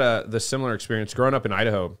thing. I had the similar experience growing up in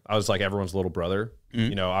Idaho. I was like everyone's little brother. Mm-hmm.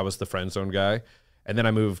 You know, I was the friend zone guy. And then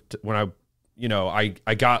I moved when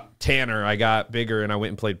I got tanner, I got bigger, and I went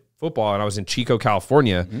and played football. And I was in Chico,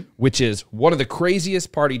 California, which is one of the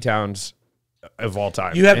craziest party towns of all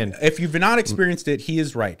time. If you've not experienced it, he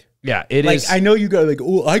is right. Yeah, it is. I know you go like,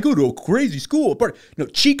 "Oh, I go to a crazy school." But no,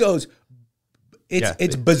 Chico's,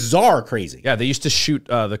 it's bizarre crazy. Yeah, they used to shoot.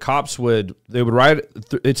 The cops would ride.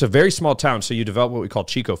 It's a very small town, so you develop what we call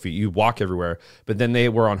Chico feet. You walk everywhere. But then they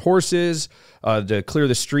were on horses to clear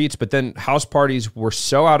the streets. But then house parties were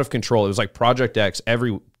so out of control. It was like Project X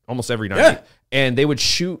almost every night. Yeah. And they would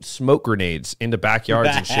shoot smoke grenades into backyards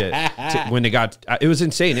and shit when it was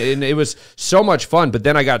insane. And it was so much fun. But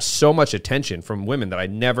then I got so much attention from women that I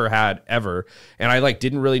never had ever. And I like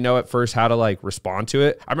didn't really know at first how to like respond to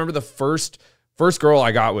it. I remember the first girl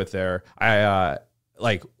I got with there, it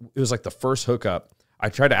was like the first hookup. I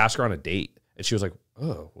tried to ask her on a date and she was like,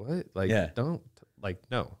 "Oh, what? Like, don't, like,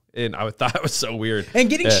 no." And I thought it was so weird. And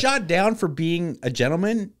getting shot down for being a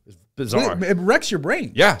gentleman, bizarre. It wrecks your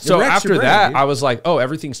brain. Yeah. So after that, dude, I was like, "Oh,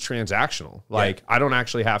 everything's transactional. Like, I don't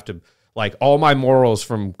actually have to, like, all my morals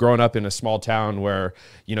from growing up in a small town where,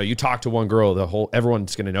 you know, you talk to one girl,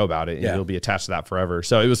 everyone's going to know about it and you'll be attached to that forever."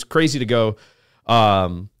 So it was crazy to go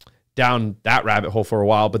down that rabbit hole for a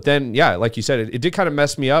while. But then, yeah, like you said, it did kind of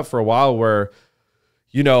mess me up for a while where,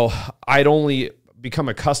 you know, I'd only become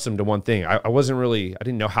accustomed to one thing. I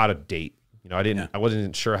didn't know how to date. You know, I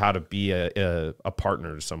wasn't sure how to be a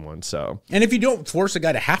partner to someone. So, and if you don't force a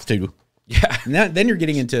guy to have to, then you're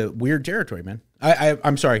getting into weird territory, man.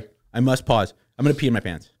 I'm sorry. I must pause. I'm going to pee in my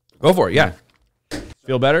pants. Go for it. Yeah.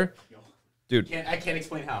 Feel better? Dude. I can't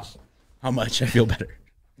explain how much I feel better.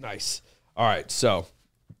 Nice. All right. So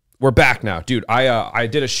we're back now. Dude, I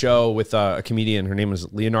did a show with a comedian. Her name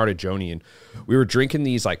was Leonardo Joni, and we were drinking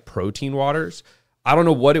these like protein waters. I don't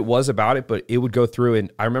know what it was about it, but it would go through.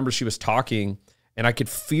 And I remember she was talking and I could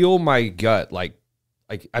feel my gut. Like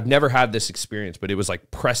like I've never had this experience, but it was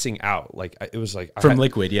like pressing out. Like it was like from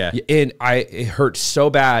liquid. Yeah. And it hurt so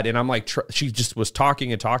bad. And I'm like, she just was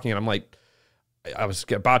talking and talking. And I'm like, I was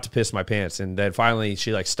about to piss my pants. And then finally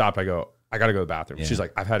she like stopped. I go, I got to go to the bathroom. Yeah. She's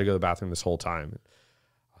like, I've had to go to the bathroom this whole time.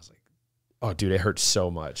 I was like, oh dude, it hurts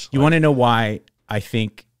so much. You want to know why I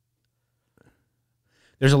think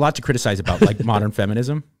there's a lot to criticize about like modern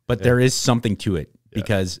feminism, but there is something to it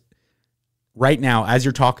because right now, as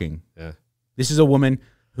you're talking, this is a woman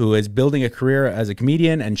who is building a career as a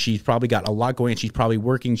comedian, and she's probably got a lot going, and she's probably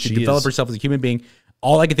working to develop herself as a human being.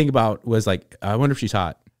 All I could think about was like, I wonder if she's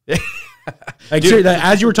hot. Like, dude,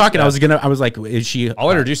 as you were talking, I was like, is she?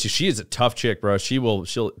 I'll introduce you. She is a tough chick, bro.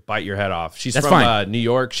 She'll bite your head off. She's from New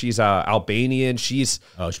York. She's Albanian. She's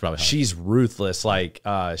probably hot. She's ruthless. Like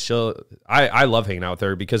I love hanging out with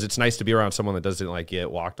her because it's nice to be around someone that doesn't like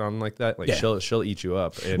get walked on like that. Like she'll eat you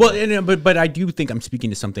up. And, but I do think I'm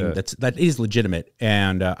speaking to something that is legitimate.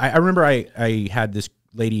 And I remember I had this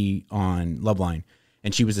lady on Loveline.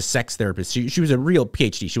 And she was a sex therapist. She was a real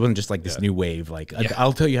PhD. She wasn't just like this new wave. Like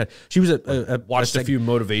I'll tell you how. She was watched a few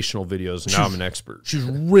motivational videos. And now I'm an expert. She's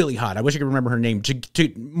really hot. I wish I could remember her name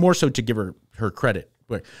to more so to give her credit.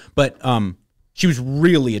 But she was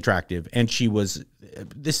really attractive, and she was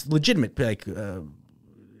this legitimate like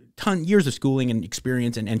years of schooling and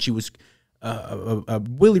experience, and she was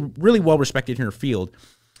really well respected in her field.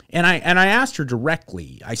 And I asked her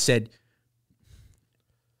directly. I said,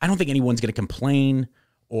 I don't think anyone's going to complain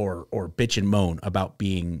or bitch and moan about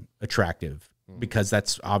being attractive because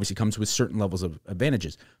that's obviously comes with certain levels of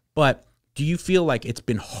advantages. But do you feel like it's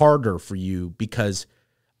been harder for you because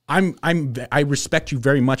I respect you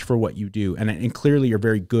very much for what you do, and clearly you're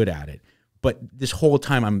very good at it. But this whole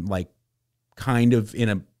time I'm like kind of in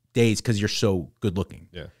a daze because you're so good looking.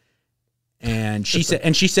 Yeah. And she said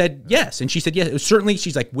yes, and she said yes. Certainly,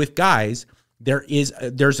 she's like with guys. There's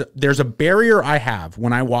a barrier I have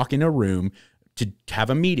when I walk in a room to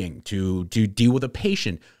have a meeting, to deal with a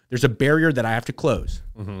patient. There's a barrier that I have to close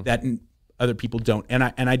that other people don't. And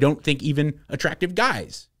I don't think even attractive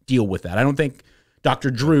guys deal with that. I don't think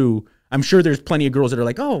Dr. Drew, I'm sure there's plenty of girls that are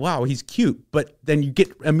like, oh, wow, he's cute. But then you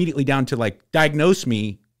get immediately down to like, diagnose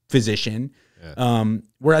me, physician. Yeah.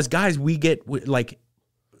 Whereas guys, we get like,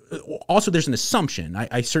 also there's an assumption.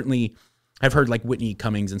 I certainly... I've heard like Whitney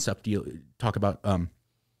Cummings and stuff talk about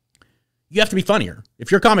you have to be funnier. If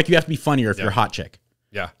you're a comic, you have to be funnier if you're a hot chick.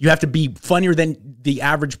 Yeah. You have to be funnier than the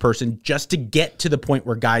average person just to get to the point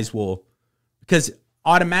where guys will, because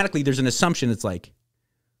automatically there's an assumption it's like,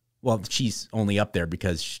 well, she's only up there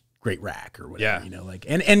because she's great rack or whatever, you know, like,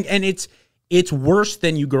 and it's worse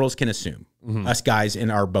than you girls can assume, us guys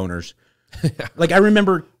and our boners. Like I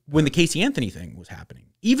remember when the Casey Anthony thing was happening.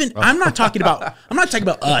 Even I'm not talking about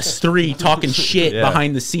us three talking shit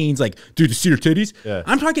behind the scenes like, dude, you see her titties? Yeah.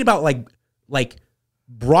 I'm talking about like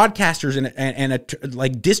broadcasters and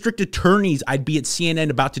like district attorneys. I'd be at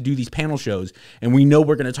CNN about to do these panel shows, and we know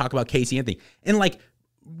we're going to talk about Casey Anthony, and like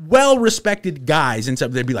well-respected guys and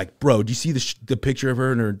stuff. They'd be like, bro, do you see the picture of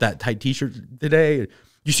her in her that tight T-shirt today? Do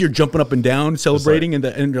you see her jumping up and down celebrating?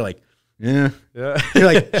 Like, and they're like, yeah. You're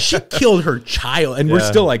like, she killed her child, and we're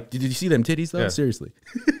still like, did you see them titties though? Yeah. Seriously.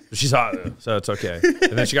 She's hot, so it's okay.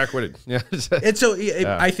 And then she got quitted. Yeah. And so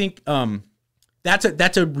I think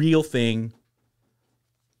that's a real thing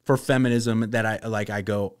for feminism that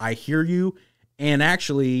I hear you, and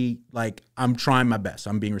actually like I'm trying my best.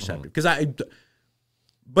 I'm being receptive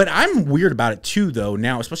but I'm weird about it too though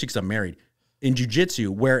now, especially because I'm married in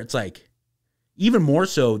jiu-jitsu, where it's like even more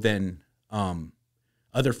so than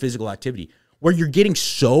other physical activity, where you're getting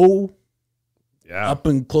so up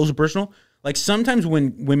and close and personal. Like sometimes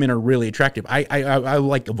when women are really attractive, I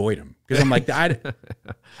like avoid them because I'm like I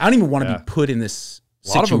don't even want to be put in this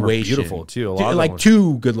situation. A lot of them are beautiful too. A lot of like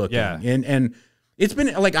too good looking. Yeah. And it's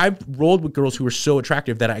been like I've rolled with girls who are so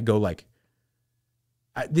attractive that I go like,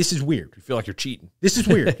 this is weird. You feel like you're cheating. This is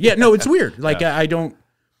weird. Yeah, no, it's weird. Like I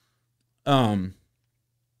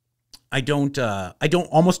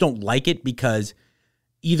almost don't like it because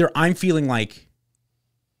either I'm feeling like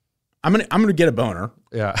I'm gonna get a boner,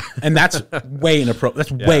 and that's way inappropriate.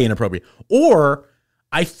 That's way inappropriate. Or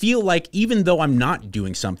I feel like even though I'm not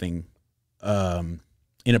doing something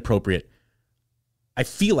inappropriate, I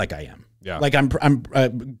feel like I am. Yeah, like I'm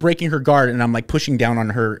breaking her guard, and I'm like pushing down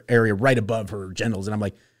on her area right above her genitals, and I'm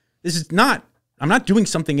like, this is not. I'm not doing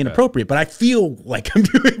something inappropriate, but I feel like I'm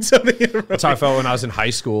doing something inappropriate. That's how I felt when I was in high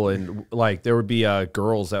school, and like there would be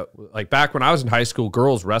girls that like back when I was in high school,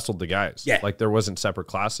 girls wrestled the guys. Yeah, like there wasn't separate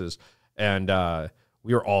classes, and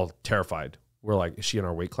we were all terrified. We're like, is she in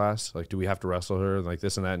our weight class? Like, do we have to wrestle her? And like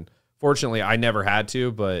this and that. And fortunately, I never had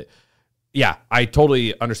to, but Yeah, I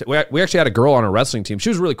totally understand. We actually had a girl on our wrestling team. She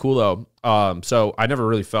was really cool though. So I never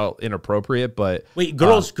really felt inappropriate. But wait,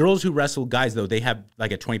 girls who wrestle guys though, they have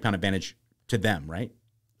like a 20-pound advantage to them, right?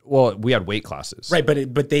 Well, we had weight classes, right?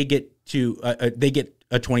 But they get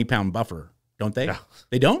a 20-pound buffer, don't they? No.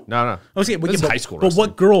 They don't. No. Okay, this is high school. But wrestling.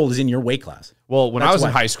 what girl is in your weight class? Well, when I was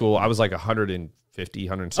in high school, I was like 150,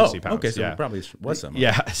 160 pounds. Okay, so yeah. it probably was some.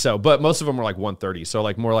 Yeah. So, but most of them were like 130. So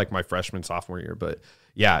like more like my freshman, sophomore year. But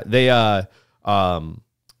yeah, they were, I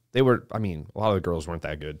mean, a lot of the girls weren't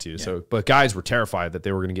that good too. Yeah. So, but guys were terrified that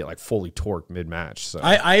they were going to get like fully torqued mid-match. So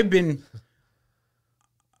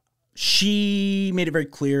she made it very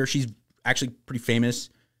clear. She's actually pretty famous.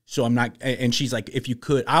 So I'm not, and she's like, if you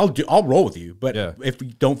could, I'll roll with you. But if we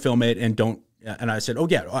don't film it and don't, and I said, oh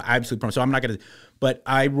yeah, I absolutely promise. So I'm not going to, but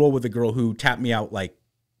I roll with a girl who tapped me out like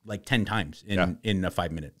 10 times in a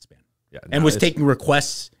 5-minute span. Yeah. And was taking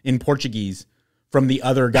requests in Portuguese from the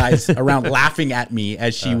other guys around laughing at me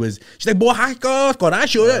as she's like, boy,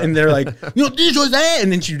 and they're like, you know, this was that.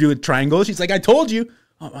 And then she'd do a triangle. She's like, I told you.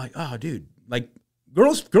 I'm like, oh, dude, like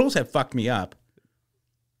girls have fucked me up.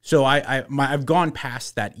 So I've gone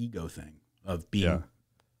past that ego thing of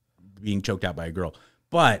being choked out by a girl,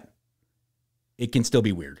 but it can still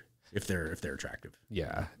be weird if they're attractive.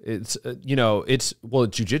 Yeah. It's,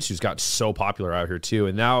 jiu-jitsu's got so popular out here too.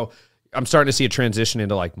 And now I'm starting to see a transition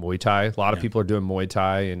into like Muay Thai. A lot of people are doing Muay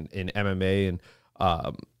Thai and MMA. And,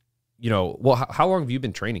 how long have you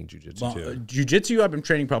been training jiu-jitsu too? Jiu-jitsu, I've been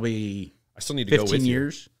training probably I still need to 15 go with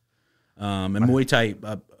years. And Muay Thai,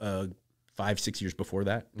 5-6 years before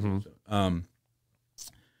that. Mm-hmm.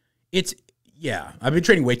 So, I've been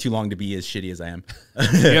training way too long to be as shitty as I am.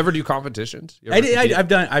 Do you ever do competitions? I've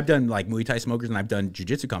done like Muay Thai smokers, and I've done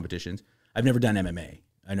jiu-jitsu competitions. I've never done MMA.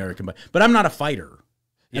 I never combined, but I'm not a fighter.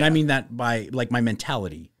 And I mean that by like my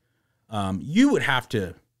mentality. You would have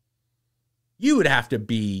to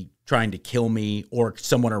be trying to kill me or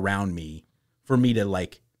someone around me for me to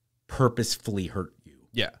like purposefully hurt you.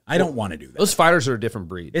 Yeah. I don't want to do that. Those fighters are a different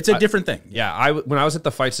breed. It's a different thing. Yeah. When I was at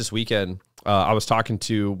the fights this weekend, I was talking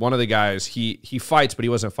to one of the guys. He fights, but he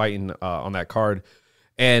wasn't fighting on that card.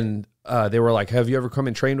 And they were like, have you ever come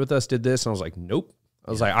and trained with us, did this? And I was like, nope.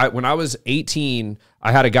 I was like, when I was 18,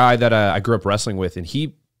 I had a guy that I grew up wrestling with, and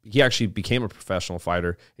he actually became a professional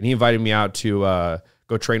fighter, and he invited me out to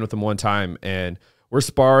go train with him one time, and we're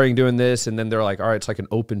sparring doing this, and then they're like, all right, it's like an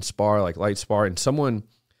open spar, like light spar, and someone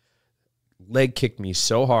leg kicked me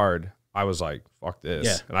so hard, I was like, fuck this.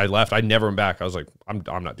 Yeah. And I left. I never went back. I was like, I'm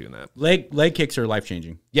not doing that. Leg kicks are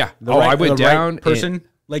life-changing. Yeah. I went down. Right person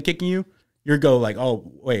leg kicking you, you're like, oh,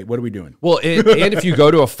 wait, what are we doing? Well, and if you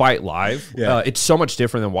go to a fight live, it's so much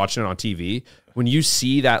different than watching it on TV. When you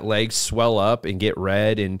see that leg swell up and get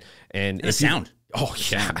red and the sound.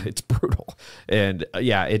 It's brutal. And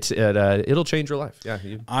it'll change your life. Yeah.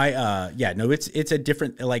 It's a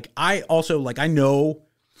different, like, I also, like, I know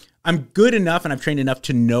I'm good enough and I've trained enough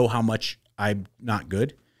to know how much I'm not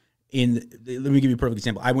good. Let me give you a perfect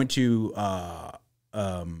example. I went to a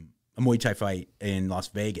Muay Thai fight in Las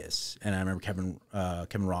Vegas, and I remember Kevin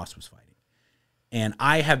Ross was fighting, and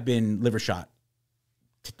I have been liver shot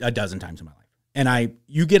a dozen times in my life. And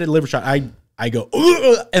you get a liver shot, I go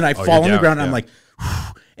and I fall on the ground. And I'm like,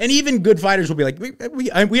 and even good fighters will be like,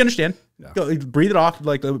 we understand. Yeah. Go, breathe it off,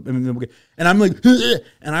 like, and I'm like,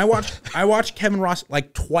 and I watch Kevin Ross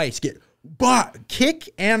like twice get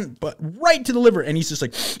kick but right to the liver, and he's just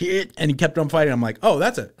like, and he kept on fighting. I'm like, oh,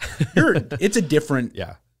 it's a different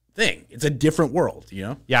thing. It's a different world, you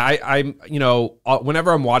know? Yeah, I'm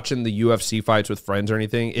whenever I'm watching the UFC fights with friends or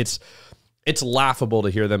anything, it's laughable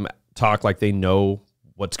to hear them talk like they know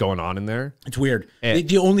what's going on in there. It's weird.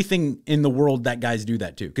 The only thing in the world that guys do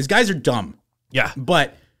that too, because guys are dumb. Yeah.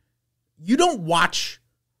 But you don't watch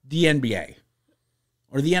the NBA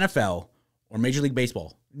or the NFL or Major League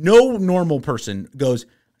Baseball. No normal person goes,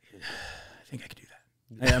 I think I could do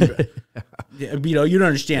that. You don't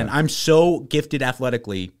understand. Yeah. I'm so gifted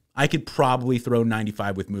athletically. I could probably throw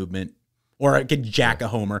 95 with movement, or I could jack a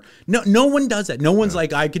homer. No one does that. No one's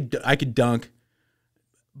like, I could dunk.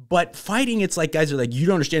 But fighting, it's like guys are like, you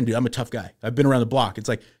don't understand, dude. I'm a tough guy. I've been around the block. It's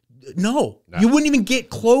like, no. You wouldn't even get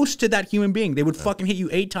close to that human being. They would fucking hit you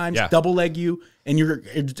 8 times, double leg you, and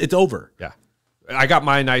it's over. Yeah. I got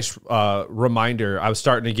my nice reminder. I was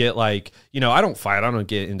starting to get like, I don't fight. I don't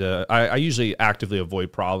get into, I usually actively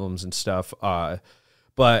avoid problems and stuff.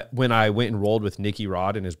 But when I went and rolled with Nicky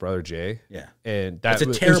Rod and his brother Jay, and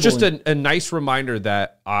it was just a nice reminder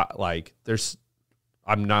that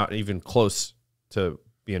I'm not even close to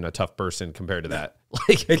being a tough person compared to that.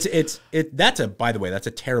 Like by the way, that's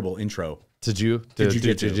a terrible intro to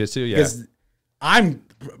jiu-jitsu. Yeah. Because I'm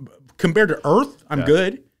compared to Earth, I'm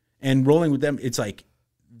good. And rolling with them, it's like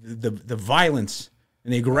the violence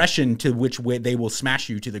and the aggression to which way they will smash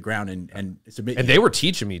you to the ground and submit. And they were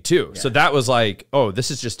teaching me too. Yeah. So that was like, oh,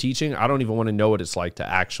 this is just teaching. I don't even want to know what it's like to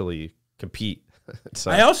actually compete.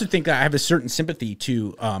 So. I also think that I have a certain sympathy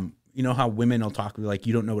to, you know how women will talk like,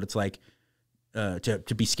 you don't know what it's like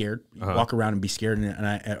to be scared. You walk around and be scared,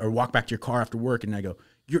 or walk back to your car after work, and I go,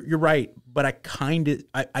 you're right, but I can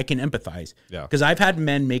empathize. Yeah. Because I've had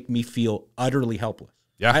men make me feel utterly helpless.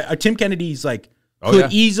 Yeah. Tim Kennedy's like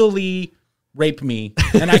could easily rape me,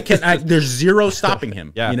 and there's zero stopping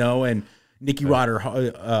him. You know, and Nicky Rotter.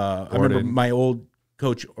 I remember my old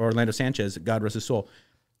coach Orlando Sanchez, God rest his soul.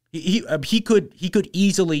 He could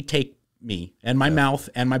easily take me and my mouth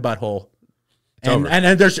and my butthole, and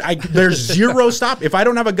there's zero stop. If I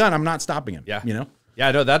don't have a gun, I'm not stopping him. Yeah, you know.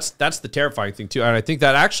 Yeah, no, that's the terrifying thing too, and I think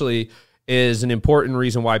that actually is an important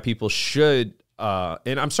reason why people should.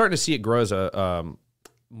 And I'm starting to see it grow as a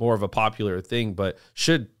more of a popular thing, but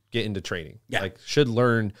should get into training. Yeah, like should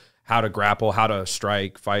learn how to grapple, how to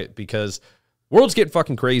strike, fight, because world's getting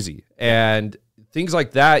fucking crazy, and things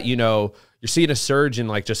like that. You know, you're seeing a surge in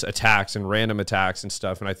like just attacks and random attacks and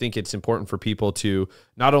stuff, and I think it's important for people to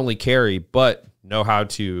not only carry but know how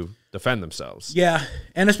to defend themselves. Yeah,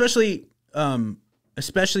 and especially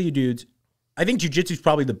you dudes, I think jiu-jitsu is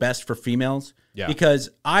probably the best for females. Yeah. Because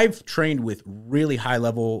I've trained with really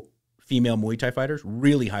high-level female Muay Thai fighters,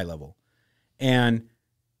 really high level. And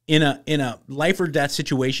in a life or death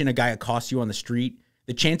situation, a guy accosts you on the street,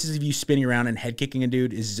 the chances of you spinning around and head kicking a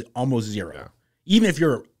dude is almost zero. Yeah. Even if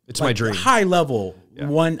you're my dream. High level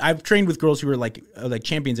one. I've trained with girls who are like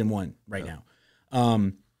champions in one right now.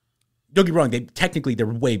 Don't get me wrong, they're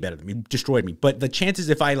way better than me, destroyed me. But the chances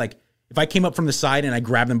if I came up from the side and I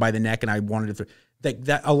grabbed them by the neck and I wanted to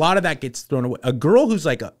that a lot of that gets thrown away. A girl who's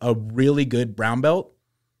like a really good brown belt,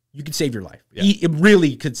 you could save your life. Yeah. It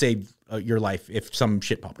really could save your life if some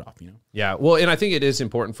shit popped off, you know? Yeah. Well, and I think it is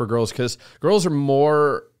important for girls because girls are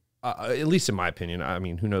more, at least in my opinion, I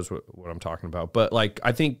mean, who knows what I'm talking about, but like,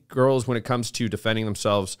 I think girls, when it comes to defending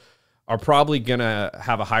themselves, are probably going to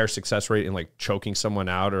have a higher success rate in like choking someone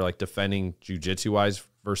out or like defending jiu-jitsu wise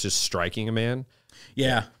versus striking a man.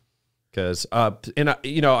 Yeah. Because, and I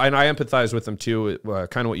empathize with them too.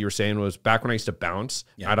 Kind of what you were saying was back when I used to bounce,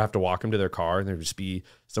 I'd have to walk them to their car and there'd just be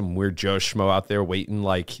some weird Joe Schmo out there waiting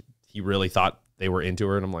like he really thought they were into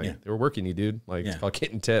her. And I'm like, they were working you, dude. Like, it's called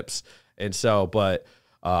getting tips. And so, but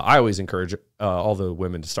I always encourage all the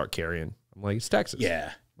women to start carrying. I'm like, it's Texas.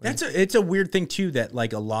 Yeah. It's a weird thing too that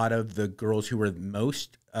like a lot of the girls who are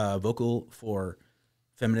most vocal for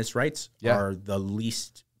feminist rights are the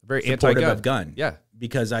least very supportive of gun. Yeah.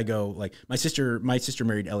 Because I go like my sister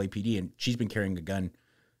married LAPD and she's been carrying a gun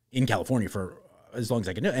in California for as long as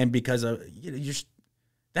I can know. And because of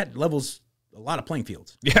that levels a lot of playing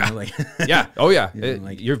fields. Yeah. You know, like, yeah. Oh yeah.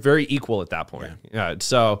 You're very equal at that point. Yeah.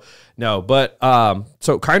 So no, but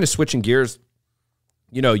so kind of switching gears,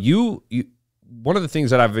 you one of the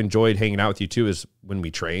things that I've enjoyed hanging out with you too is when we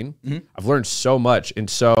train. Mm-hmm. I've learned so much. And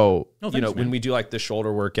so, when we do like the shoulder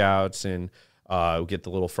workouts and we get the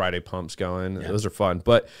little Friday pumps going. Yeah. Those are fun.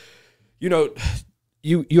 But,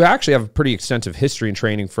 you actually have a pretty extensive history in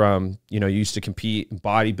training from, you used to compete in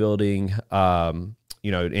bodybuilding,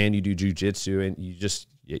 and you do jujitsu and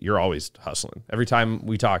you're always hustling. Every time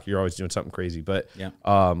we talk, you're always doing something crazy. But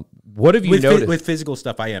what have you noticed? With physical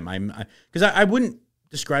stuff, I am. Because I wouldn't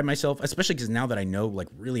describe myself, especially because now that I know, like,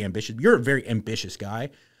 really ambitious. You're a very ambitious guy.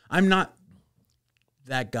 I'm not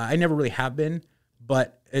that guy. I never really have been.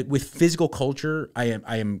 But with physical culture,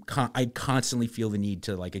 I constantly feel the need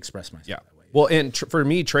to like express myself. Yeah. That way. Well, and for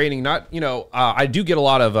me, training, not I do get a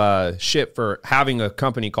lot of shit for having a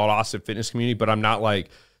company called Austin Fitness Community, but I'm not like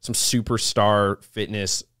some superstar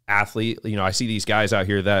fitness athlete. I see these guys out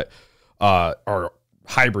here that are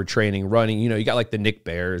hybrid training, running. You got like the Nick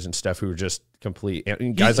Bears and stuff who are just complete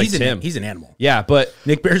guys like Tim. He's an animal. Yeah, but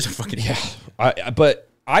Nick Bears are fucking but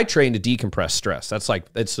I train to decompress stress. That's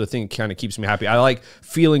the thing that kind of keeps me happy. I like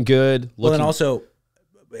feeling good. Well, and also,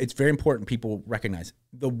 it's very important people recognize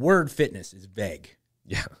the word fitness is vague.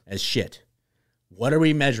 Yeah. As shit. What are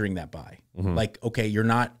we measuring that by? Mm-hmm. Like, okay, you're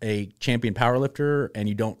not a champion powerlifter and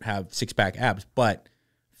you don't have six-pack abs, but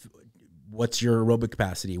what's your aerobic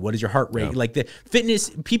capacity? What is your heart rate? Yeah. Like the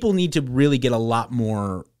fitness, people need to really get a lot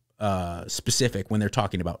more specific when they're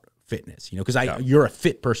talking about fitness, because you're a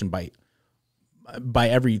fit person by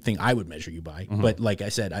everything I would measure you by. Mm-hmm. But like I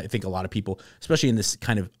said, I think a lot of people, especially in this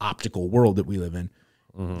kind of optical world that we live in,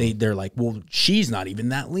 They're like, well, she's not even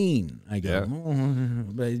that lean. I go,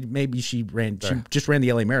 but maybe she just ran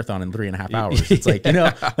the LA Marathon in 3.5 hours. It's like,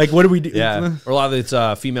 like, what do we do? Yeah. Or a lot of it's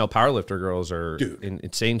female powerlifter girls are in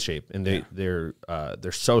insane shape, and they're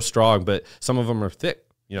so strong, but some of them are thick.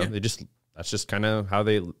 That's just kind of how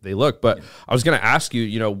they look. But I was going to ask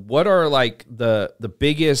you, what are like the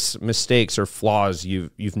biggest mistakes or flaws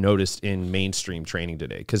you've noticed in mainstream training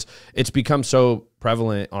today? Because it's become so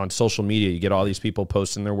prevalent on social media. You get all these people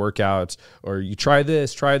posting their workouts, or you try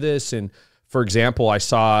this. And for example, I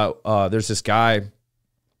saw there's this guy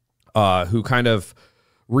who kind of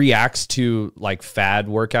reacts to like fad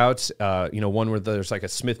workouts. One where there's like a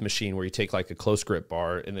Smith machine where you take like a close grip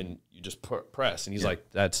bar and then you just press. And he's like,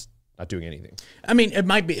 that's not doing anything. I mean, it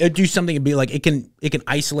might be do something and be like it can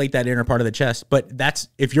isolate that inner part of the chest, but that's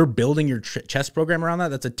if you're building your chest program around that,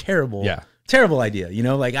 that's a terrible idea.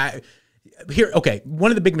 One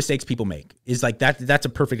of the big mistakes people make is like that's a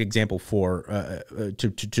perfect example for to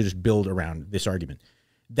just build around this argument.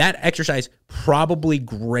 That exercise probably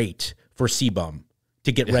great for C-Bum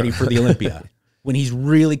to get ready for the Olympia when he's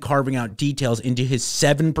really carving out details into his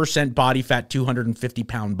 7% body fat,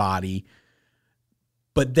 250-pound body.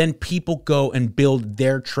 But then people go and build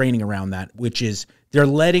their training around that, which is they're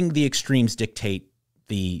letting the extremes dictate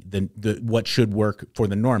the what should work for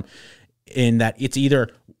the norm. In that it's either,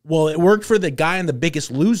 well, it worked for the guy in The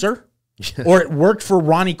Biggest Loser, or it worked for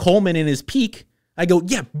Ronnie Coleman in his peak. I go,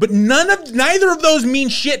 yeah, but neither of those mean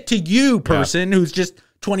shit to you, person who's just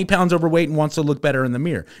 20 pounds overweight and wants to look better in the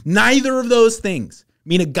mirror. Neither of those things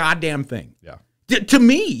mean a goddamn thing. Yeah. To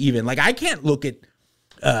me, even like I can't look at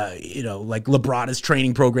like Labrada's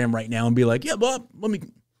training program right now and be like, yeah, well, let me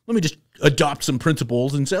just adopt some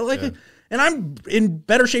principles and say and I'm in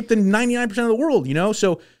better shape than 99% of the world,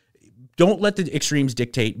 So don't let the extremes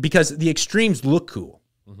dictate, because the extremes look cool.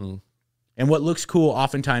 And what looks cool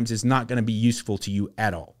oftentimes is not going to be useful to you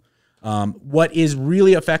at all. What is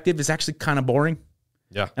really effective is actually kind of boring.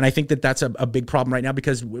 Yeah. And I think that's a big problem right now,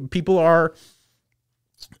 because people are,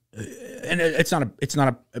 and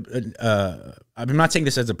I'm not saying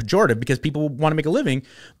this as a pejorative, because people want to make a living,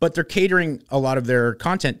 but they're catering a lot of their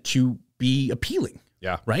content to be appealing.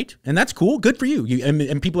 Yeah. Right. And that's cool. Good for you.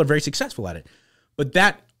 And people are very successful at it. But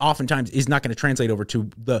that oftentimes is not going to translate over to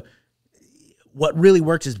what really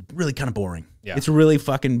works is really kind of boring. Yeah. It's really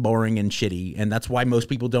fucking boring and shitty. And that's why most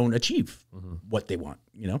people don't achieve what they want,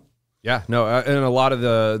 Yeah, no. And a lot of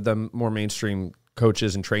the more mainstream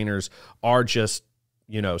coaches and trainers are just,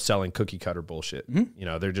 selling cookie cutter bullshit.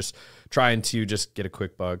 They're just trying to just get a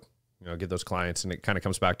quick buck, get those clients. And it kind of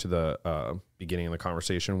comes back to the beginning of the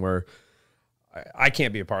conversation where I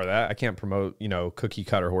can't be a part of that. I can't promote, cookie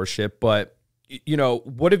cutter horse shit. But,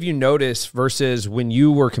 what have you noticed versus when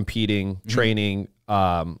you were competing, training,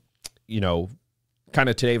 kind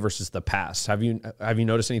of today versus the past? Have you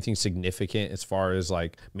noticed anything significant as far as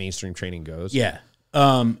like mainstream training goes? Yeah.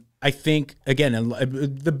 I think, again,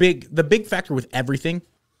 the big factor with everything,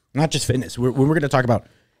 not just fitness, when we're going to talk about,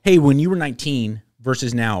 hey, when you were 19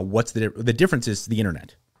 versus now, what's the difference is the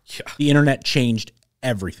internet. Yeah. The internet changed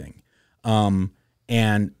everything.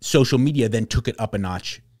 And social media then took it up a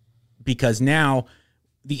notch, because now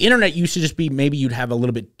the internet used to just be, maybe you'd have a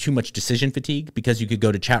little bit too much decision fatigue because you could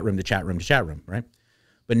go to chat room to chat room to chat room, right?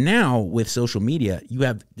 But now with social media, you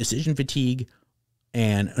have decision fatigue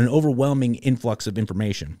and an overwhelming influx of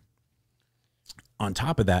information. On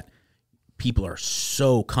top of that, people are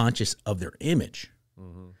so conscious of their image.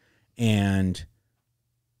 And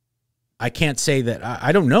I can't say that,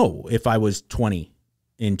 I don't know if I was 20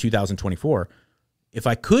 in 2024, if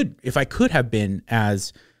I could have been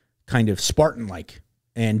as kind of Spartan-like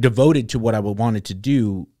and devoted to what I wanted to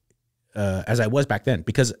do as I was back then,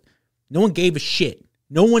 because no one gave a shit.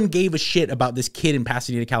 No one gave a shit about this kid in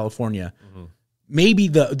Pasadena, California. Maybe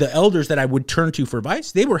the elders that I would turn to for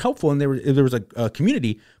advice, they were helpful, and there was a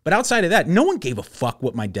community. But outside of that, no one gave a fuck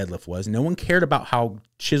what my deadlift was. No one cared about how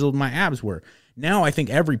chiseled my abs were. Now I think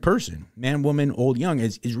every person, man, woman, old, young,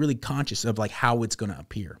 is really conscious of like how it's going to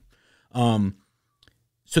appear. So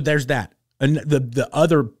there's that. And the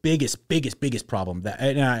other biggest problem that,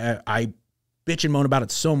 and I bitch and moan about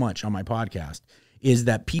it so much on my podcast, is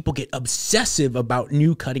that people get obsessive about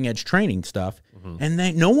new cutting edge training stuff, and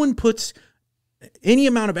then no one puts any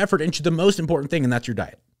amount of effort into the most important thing, and that's your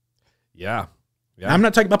diet. Yeah. I'm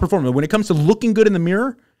not talking about performance. When it comes to looking good in the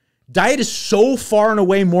mirror, diet is so far and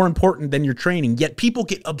away more important than your training, yet people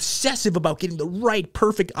get obsessive about getting the right,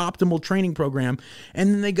 perfect, optimal training program,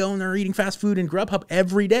 and then they go and they're eating fast food and Grubhub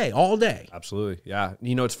every day, all day. Absolutely, yeah.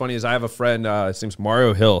 What's funny is I have a friend, his name's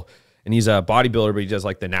Mario Hill, and he's a bodybuilder, but he does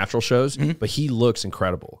like the natural shows, but he looks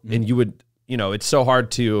incredible. And you would, you know, it's so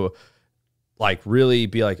hard to like really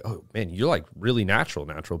be like, oh man, you're like really natural.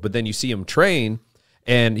 But then you see him train,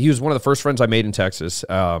 and he was one of the first friends I made in Texas.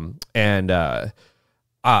 I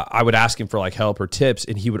would ask him for like help or tips,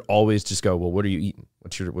 and he would always just go, well, what are you eating?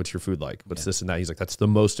 What's your food like? What's this and that? He's like, that's the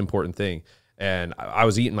most important thing. And I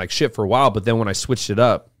was eating like shit for a while, but then when I switched it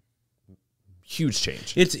up, huge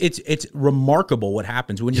change. It's remarkable what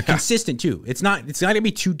happens when you're consistent too. It's not gonna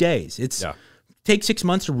be 2 days. Take 6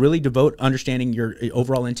 months to really devote understanding your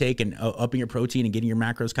overall intake and upping your protein and getting your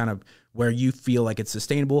macros kind of where you feel like it's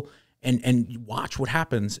sustainable, and watch what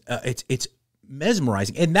happens. It's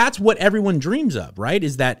mesmerizing, and that's what everyone dreams of, right?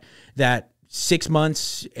 Is that 6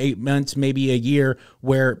 months, 8 months, maybe a year,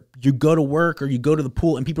 where you go to work or you go to the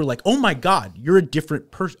pool and people are like, oh my God, you're a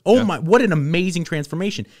different person. Oh my, what an amazing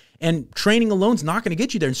transformation. And training alone is not going to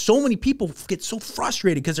get you there. And so many people get so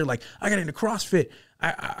frustrated because they're like, I got into CrossFit.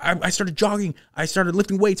 I started jogging. I started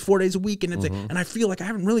lifting weights 4 days a week. And it's like, and I feel like I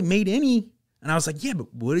haven't really made any. And I was like, yeah,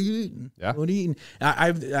 but what are you eating? Yeah. What are you eating? I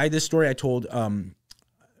had this story I told,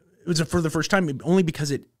 it was for the first time, only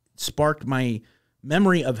because it sparked my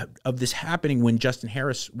memory of this happening when Justin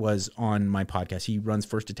Harris was on my podcast. He runs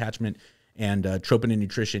First Attachment and Troponin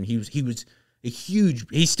Nutrition. He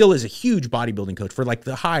still is a huge bodybuilding coach for like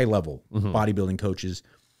the high level bodybuilding coaches.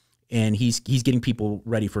 And he's getting people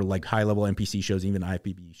ready for like high level NPC shows, even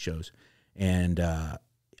IFBB shows. And I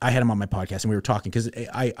had him on my podcast, and we were talking because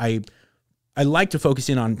I like to focus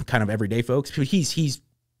in on kind of everyday folks. But he's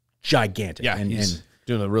gigantic. Yeah, he's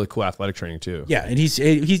doing a really cool athletic training too. Yeah, and he's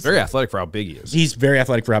very athletic for how big he is. He's very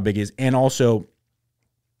athletic for how big he is, and also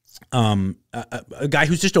a guy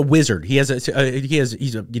who's just a wizard. He's a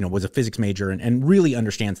was a physics major and really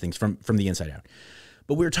understands things from the inside out.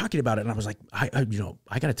 But we were talking about it, and I was like, I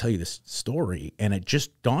got to tell you this story, and it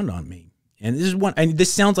just dawned on me. And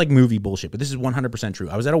this sounds like movie bullshit, but this is 100% true.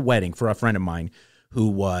 I was at a wedding for a friend of mine who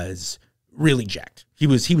was really jacked. He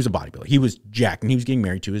was a bodybuilder. He was jacked, and he was getting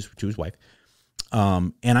married to his wife.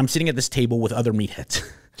 And I'm sitting at this table with other meatheads.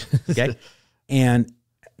 Okay. And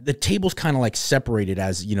the table's kind of like separated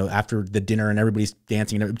as, after the dinner and everybody's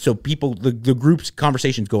dancing. So the group's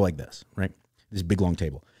conversations go like this, right? This big long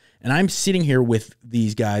table. And I'm sitting here with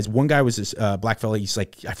these guys. One guy was this black fella. He's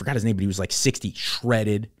like, I forgot his name, but he was like 60,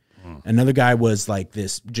 shredded. Another guy was like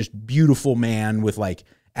this just beautiful man with like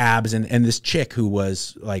abs, and this chick who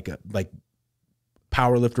was like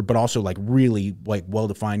power lifter, but also like really like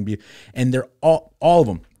well-defined. And they're all of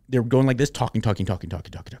them, they're going like this, talking.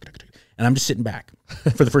 And I'm just sitting back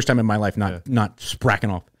for the first time in my life, not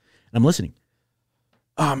spracking off. And I'm listening.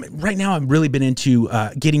 Right now I've really been into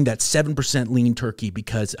getting that 7% lean turkey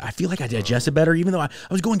because I feel like I digested better, even though I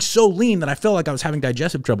was going so lean that I felt like I was having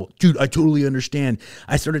digestive trouble. Dude, I totally understand.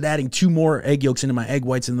 I started adding 2 more egg yolks into my egg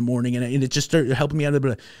whites in the morning, and it just started helping me out a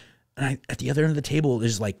bit. And at the other end of the table,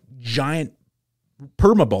 there's like giant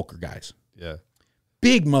perma-bulker guys. Yeah.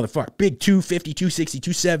 Big motherfucker. Big 250, 260,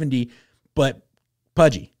 270, but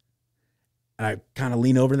pudgy. And I kind of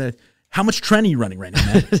lean over there. How much tren are you running right now,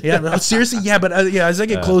 man? Yeah, seriously? Yeah, but as I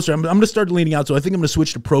get closer, I'm going to start leaning out, so I think I'm going to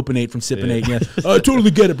switch to propionate from Cypionate. Yeah. I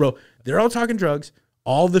totally get it, bro. They're all talking drugs.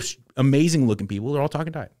 All the amazing-looking people, they're all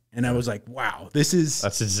talking diet. And I was like, wow, that's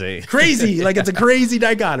insane. Crazy. Like, it's a crazy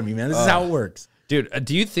dichotomy, man. This is how it works. Dude,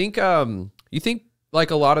 do you think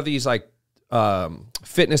like a lot of these like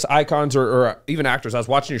fitness icons or even actors, I was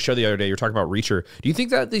watching your show the other day, you're talking about Reacher. Do you think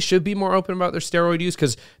that they should be more open about their steroid use?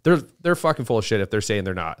 Because they're fucking full of shit if they're saying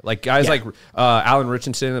they're not. Like guys like Alan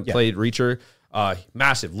Richardson that played Reacher,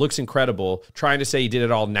 massive, looks incredible, trying to say he did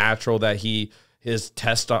it all natural, that his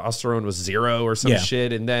testosterone was 0 or some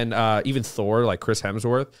shit. And then even Thor, like Chris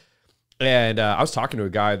Hemsworth. And I was talking to a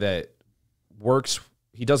guy that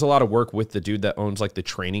he does a lot of work with the dude that owns like the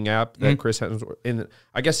training app that Chris has. And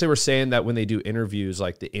I guess they were saying that when they do interviews,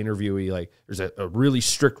 like the interviewee, like there's a really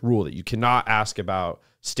strict rule that you cannot ask about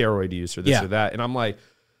steroid use or this or that. And I'm like,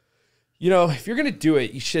 if you're going to do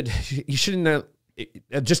it, you shouldn't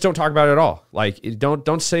just don't talk about it at all. Like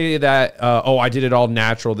don't say that, I did it all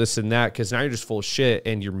natural, this and that. Cause now you're just full of shit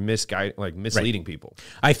and you're misleading people.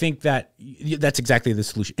 I think that's exactly the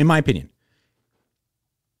solution, in my opinion.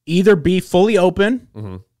 Either be fully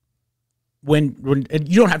open when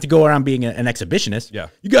you don't have to go around being an exhibitionist. Yeah.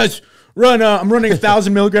 You guys run, I'm running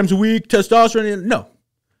 1,000 milligrams a week, testosterone. No.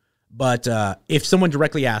 But if someone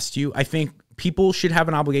directly asks you, I think people should have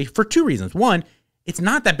an obligation for 2 reasons. One, it's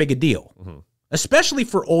not that big a deal, especially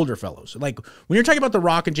for older fellows. Like when you're talking about The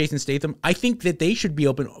Rock and Jason Statham, I think that they should be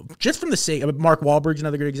open just from the sake of Mark Wahlberg's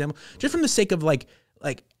another good example, just from the sake of like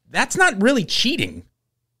that's not really cheating.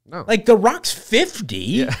 No. Like The Rock's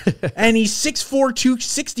 50 and he's 6'4",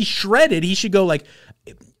 260 shredded. He should go like,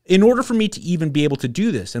 in order for me to even be able to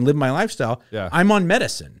do this and live my lifestyle, I'm on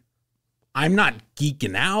medicine. I'm not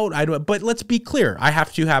geeking out. But let's be clear. I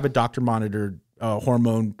have to have a doctor monitored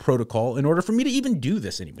hormone protocol in order for me to even do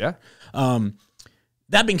this anymore. Yeah.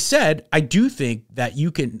 That being said, I do think that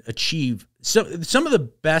you can achieve some of the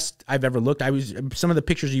best I've ever looked. Some of the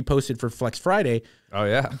pictures you posted for Flex Friday. Oh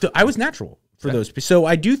yeah, I was natural for those. So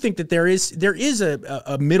I do think that there is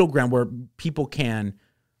a middle ground where people can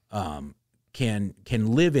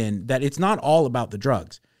live in, that it's not all about the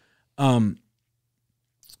drugs.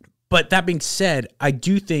 But that being said, I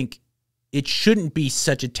do think it shouldn't be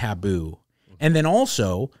such a taboo. And then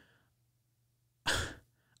also,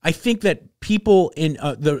 I think that people in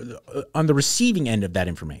on the receiving end of that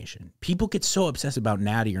information, people get so obsessed about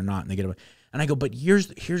natty or not, and they get, and I go, but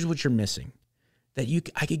here's what you're missing, that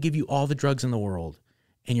I could give you all the drugs in the world,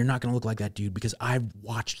 and you're not going to look like that dude, because I've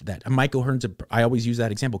watched that. Mike O'Hearn's I always use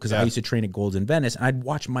that example because I used to train at Gold's in Venice, and I'd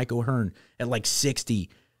watch Mike O'Hearn at like 60,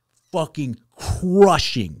 fucking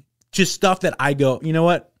crushing just stuff that I go, you know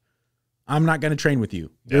what? I'm not going to train with you.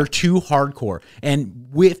 You're too hardcore. And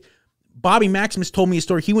with Bobby Maximus told me a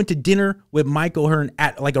story. He went to dinner with Mike O'Hearn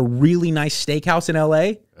at like a really nice steakhouse in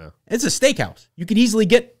LA. Yeah. It's a steakhouse. You could easily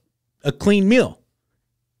get a clean meal.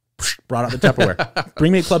 Brought out the Tupperware.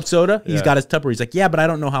 Bring me a club soda. He's got his Tupperware. He's like, yeah, but I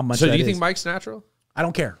don't know how much. So do you think Mike's natural? I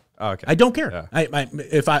don't care. Oh, okay. I don't care. Yeah.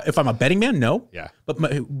 If I'm a betting man, no. Yeah. But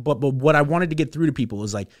what I wanted to get through to people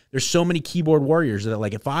is like, there's so many keyboard warriors that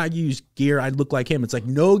like, if I use gear, I'd look like him. It's like,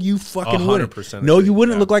 no, you fucking wouldn't. No, you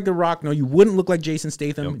wouldn't look like The Rock. No, you wouldn't look like Jason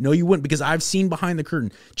Statham. Yep. No, you wouldn't, because I've seen behind the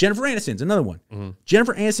curtain. Jennifer Aniston's another one. Mm-hmm.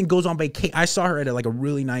 Jennifer Aniston goes on vacation. I saw her at like a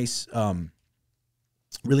really nice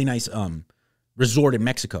resort in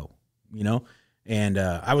Mexico, you know? And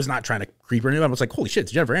I was not trying to creep her in. I was like, holy shit,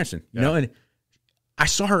 it's Jennifer Aniston, you know? And I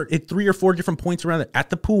saw her at 3 or 4 different points around it, at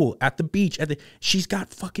the pool, at the beach, she's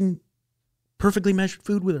got fucking perfectly measured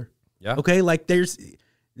food with her. Yeah. Okay. Like there's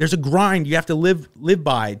a grind you have to live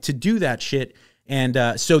by to do that shit.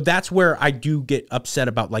 And so that's where I do get upset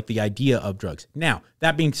about like the idea of drugs. Now,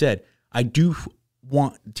 that being said, I do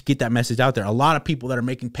want to get that message out there. A lot of people that are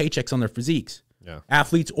making paychecks on their physiques,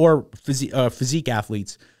 athletes or physique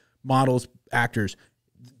athletes, models, actors,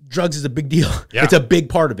 drugs is a big deal. Yeah. It's a big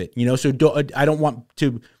part of it, you know? So I don't want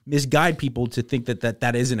to misguide people to think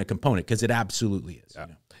that isn't a component, because it absolutely is. Yeah. You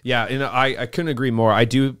know? Yeah, and I couldn't agree more. I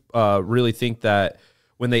do really think that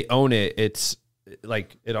when they own it, it's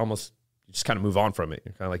like it almost, you just kind of move on from it.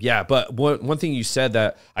 You're kind of like, yeah. But one thing you said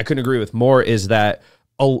that I couldn't agree with more is that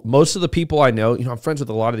most of the people I know, you know, I'm friends with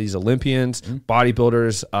a lot of these Olympians,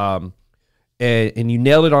 bodybuilders, and you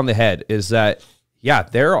nailed it on the head, is that yeah,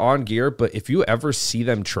 they're on gear, but if you ever see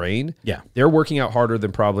them train, they're working out harder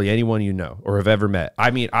than probably anyone you know or have ever met.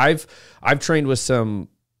 I mean, I've trained with some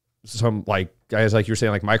like guys like you were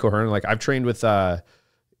saying, like Michael Hearn. Like I've trained with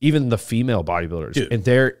even the female bodybuilders, and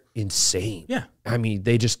they're insane. Yeah, I mean,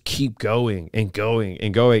 they just keep going and going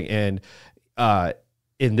and going. And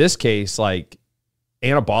in this case, like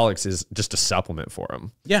anabolics is just a supplement for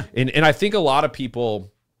them. Yeah, and I think a lot of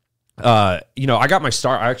people. You know, I got my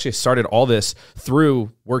start. I actually started all this through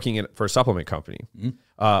working for a supplement company,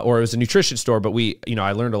 or it was a nutrition store. But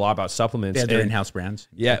I learned a lot about supplements. Yeah, they're in-house brands.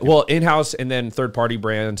 Yeah, well, in-house and then third-party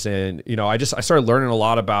brands, and you know, I started learning a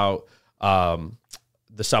lot about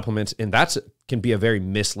the supplements, and can be a very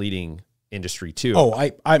misleading industry too. Oh,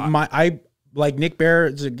 I like Nick Bear,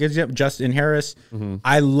 Justin Harris.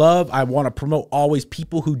 I want to promote always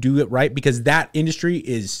people who do it right, because that industry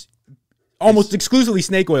is almost exclusively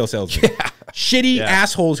snake oil salesmen. Shitty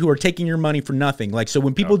assholes who are taking your money for nothing. Like, so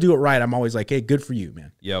when people do it right, I'm always like, hey, good for you,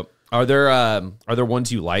 man. Yep. Are there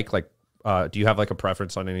ones you like? Like, do you have like a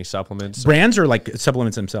preference on any supplements? Brands or like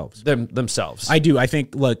supplements themselves? Themselves. I do. I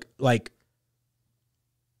think, look, like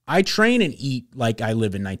I train and eat like I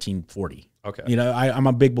live in 1940. Okay. You know, I'm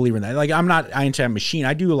a big believer in that. Like, I ain't a machine.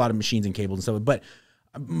 I do a lot of machines and cables and stuff, but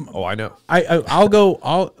I know.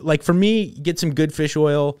 I'll like, for me, get some good fish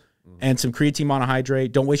oil and some creatine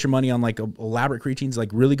monohydrate. Don't waste your money on like elaborate creatines, like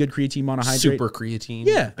really good creatine monohydrate. Super creatine.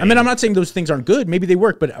 Yeah. Bam. I mean, I'm not saying those things aren't good. Maybe they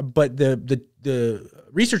work, but the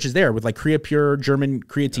research is there with like Creapure, German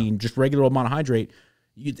creatine, just regular old monohydrate.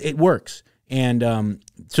 It works. And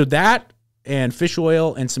so that and fish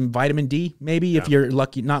oil and some vitamin D, maybe if you're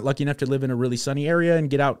not lucky enough to live in a really sunny area and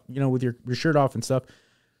get out, you know, with your shirt off and stuff.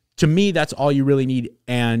 To me, that's all you really need.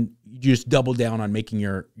 And you just double down on making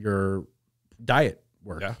your diet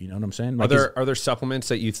work. You know what I'm saying? Like, are there supplements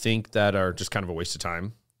that you think that are just kind of a waste of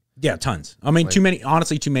time? Yeah, tons. I mean, too many.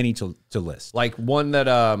 Honestly, too many to list. Like one that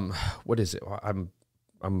what is it? I'm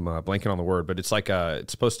blanking on the word, but it's like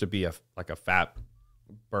it's supposed to be a fat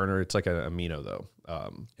burner. It's like an amino though.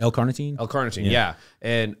 L-carnitine. L-carnitine, yeah.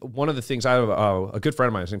 And one of the things I have a good friend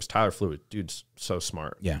of mine, his name's Tyler Fluid. Dude's so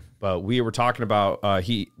smart. Yeah. But we were talking about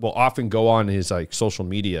he will often go on his like social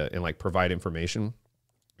media and like provide information.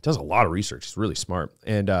 He does a lot of research. He's really smart.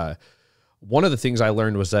 And one of the things I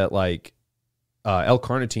learned was that like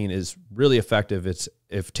L-carnitine is really effective. It's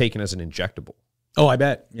if taken as an injectable. Oh, I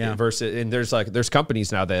bet. Yeah. Versus, and there's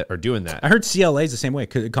companies now that are doing that. I heard CLA is the same way,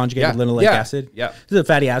 conjugated linoleic acid. Yeah. This is a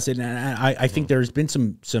fatty acid, and I think there's been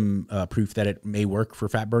some proof that it may work for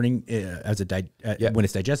fat burning as when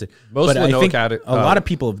it's digested. But I think a lot of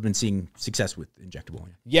people have been seeing success with injectable.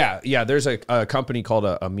 Yeah. There's a company called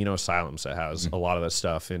Aminoasylums that has a lot of that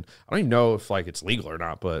stuff, and I don't even know if like it's legal or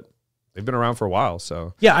not, but they've been around for a while.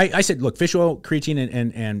 So yeah, I said, look, fish oil, creatine,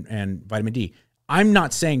 and vitamin D. I'm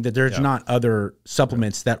not saying that there's not other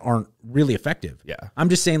supplements that aren't really effective. Yeah. I'm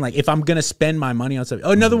just saying, like, if I'm going to spend my money on something.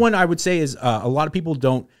 Another one I would say is a lot of people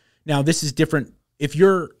don't. Now, this is different. If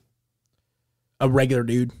you're a regular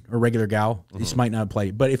dude or regular gal, this might not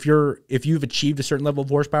apply. But if you've achieved a certain level of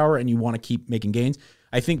horsepower and you want to keep making gains,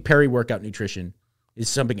 I think peri-workout nutrition is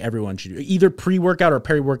something everyone should do. Either pre-workout or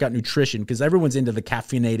peri-workout nutrition, because everyone's into the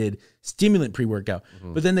caffeinated stimulant pre-workout.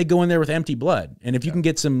 But then they go in there with empty blood. And if you can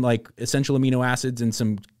get some like essential amino acids and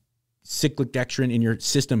some cyclic dextrin in your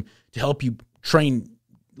system to help you train,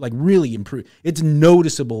 like really improve, it's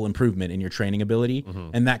noticeable improvement in your training ability.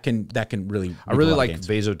 And that can really, I really like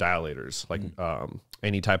vasodilators, like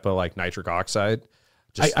any type of like nitric oxide.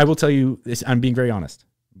 I will tell you this, I'm being very honest,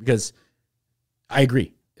 because I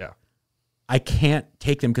agree. I can't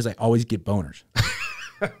take them because I always get boners.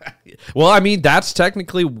 Well, I mean, that's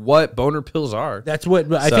technically what boner pills are. That's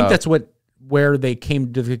what I think. That's where they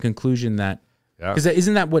came to the conclusion that, because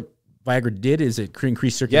isn't that what Viagra did? Is it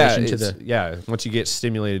increase circulation to the once you get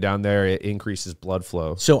stimulated down there, it increases blood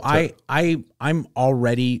flow. So I'm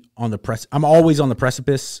already on the I'm always on the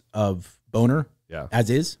precipice of boner. Yeah, as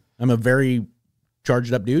is. I'm a very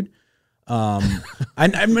charged up dude. I'm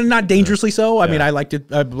not dangerously so. I mean, I like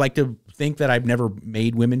to think that I've never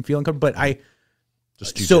made women feel uncomfortable, but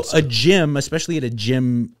a gym, especially at a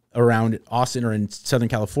gym around Austin or in Southern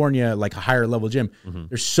California, like a higher level gym,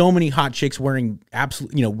 there's so many hot chicks wearing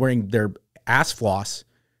wearing their ass floss,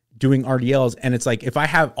 doing RDLs, and it's like if I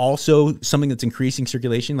have also something that's increasing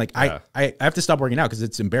circulation, like I have to stop working out because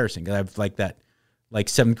it's embarrassing. I have like that, like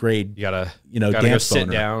 7th grade, you gotta dance go sit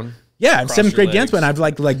boner. down. Yeah, I'm 7th grade dance band. I have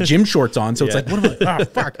like gym shorts on, so it's like, what am I? Oh,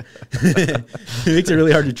 fuck! It makes it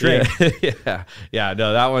really hard to train. Yeah.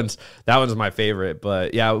 No, that one's my favorite.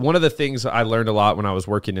 But yeah, one of the things I learned a lot when I was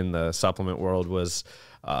working in the supplement world was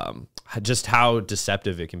just how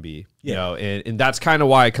deceptive it can be. You know, and that's kind of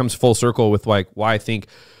why it comes full circle with like why I think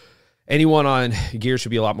anyone on gear should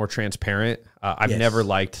be a lot more transparent. I've never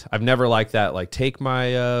liked that. Like, take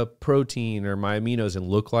my protein or my aminos and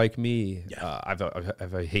look like me.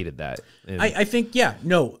 I've hated that. And I think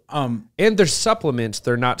and there's supplements;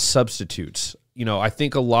 they're not substitutes. You know, I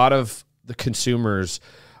think a lot of the consumers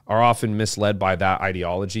are often misled by that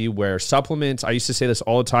ideology. Where supplements, I used to say this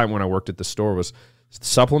all the time when I worked at the store, was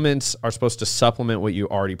supplements are supposed to supplement what you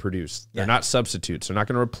already produce. They're not substitutes. They're not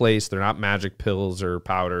going to replace. They're not magic pills or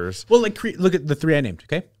powders. Well, like look at the 3 I named,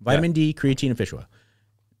 okay? Vitamin D, creatine, and fish oil.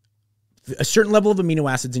 A certain level of amino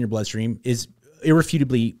acids in your bloodstream is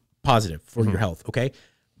irrefutably positive for your health, okay?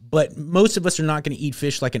 But most of us are not going to eat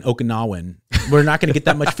fish like an Okinawan. We're not going to get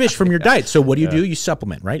that much fish from your diet. So what do? You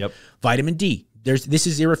supplement, right? Yep. Vitamin D. This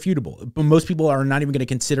is irrefutable. But most people are not even going to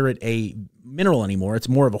consider it a mineral anymore. It's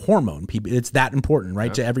more of a hormone. It's that important,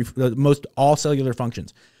 right? To most all cellular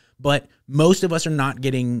functions. But most of us are not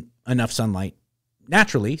getting enough sunlight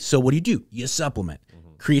naturally. So what do? You supplement.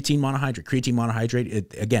 Creatine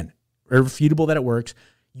monohydrate. Again, irrefutable that it works.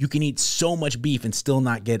 You can eat so much beef and still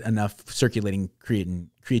not get enough circulating creatine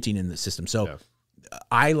in the system. So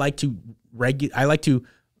I like to relegate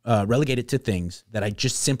it to things that I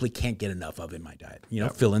just simply can't get enough of in my diet.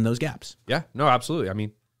 Fill in those gaps. Yeah, no, absolutely. I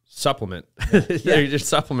mean, supplement. You're just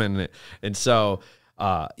supplementing it. And so,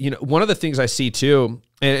 one of the things I see too,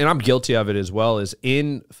 and I'm guilty of it as well, is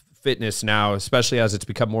in fitness now, especially as it's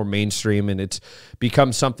become more mainstream and it's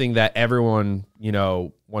become something that everyone,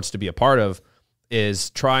 wants to be a part of, is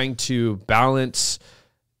trying to balance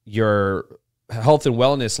your health and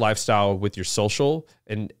wellness lifestyle with your social.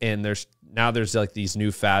 And there's like these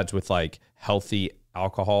new fads with like healthy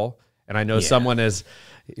alcohol. And I know someone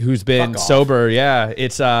who's been sober. Yeah.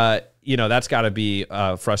 It's, that's gotta be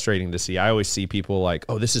frustrating to see. I always see people like,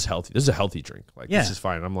 oh, this is healthy. This is a healthy drink. Like, this is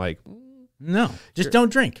fine. I'm like, no, just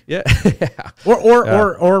don't drink. Yeah.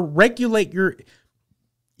 Or regulate your,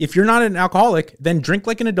 if you're not an alcoholic, then drink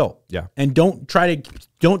like an adult. Yeah. And don't try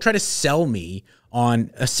to sell me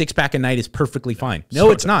on a 6-pack a night is perfectly fine. No,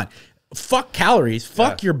 it's not. Fuck calories.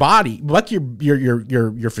 Fuck your body. Fuck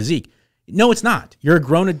your physique. No, it's not. You're a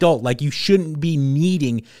grown adult. Like, you shouldn't be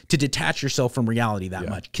needing to detach yourself from reality that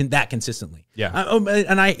much, that consistently. Yeah.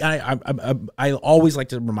 And I always like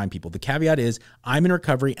to remind people, the caveat is I'm in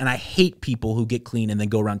recovery and I hate people who get clean and then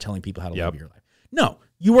go around telling people how to live your life. No,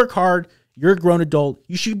 you work hard. You're a grown adult.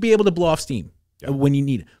 You should be able to blow off steam when you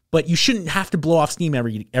need it. But you shouldn't have to blow off steam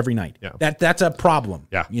every night. Yeah. That's a problem.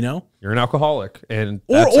 Yeah. You know? You're an alcoholic. And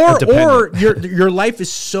or your life is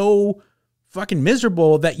so fucking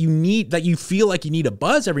miserable that you feel like you need a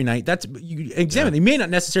buzz every night. That's you examine. You may not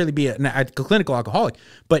necessarily be a clinical alcoholic,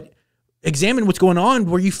 but examine what's going on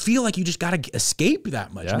where you feel like you just got to escape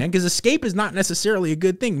that much, man. Because escape is not necessarily a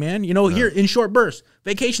good thing, man. You know, here in short bursts,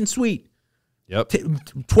 vacation sweet. Yep.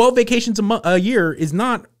 12 vacations a year is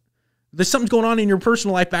not. There's something's going on in your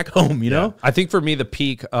personal life back home. You know. I think for me the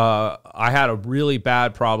peak. I had a really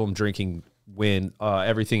bad problem drinking when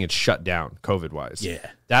everything had shut down COVID wise. Yeah.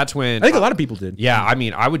 That's when I think a lot of people did. Yeah. I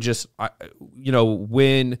mean, I would just,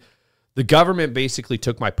 when the government basically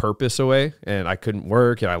took my purpose away and I couldn't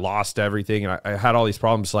work and I lost everything and I had all these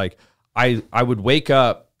problems, like I would wake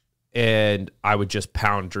up and I would just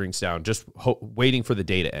pound drinks down, just waiting for the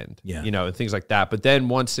day to end, and things like that. But then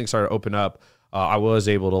once things started to open up, I was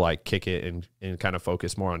able to like kick it and kind of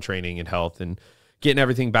focus more on training and health and getting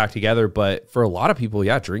everything back together. But for a lot of people,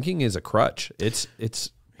 drinking is a crutch. It's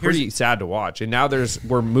pretty sad to watch. And now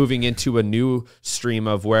we're moving into a new stream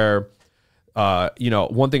of where,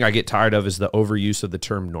 one thing I get tired of is the overuse of the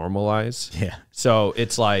term normalize. Yeah. So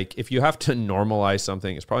it's like, if you have to normalize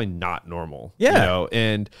something, it's probably not normal. Yeah.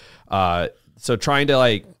 And so trying to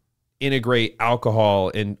like integrate alcohol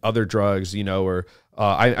and other drugs, or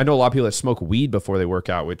I know a lot of people that smoke weed before they work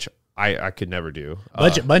out, which I could never do.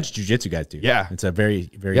 Bunch of jiu-jitsu guys do. Yeah. It's a very,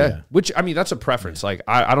 very... Yeah. Which, I mean, that's a preference. Like,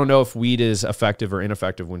 I don't know if weed is effective or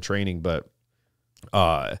ineffective when training, but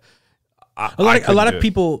a lot of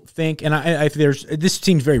people think, and this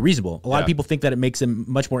seems very reasonable. A lot of people think that it makes them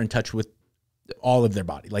much more in touch with all of their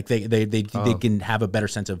body. Like they can have a better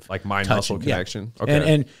sense of like mind-muscle connection.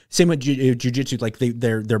 Okay. And same with jiu-jitsu, like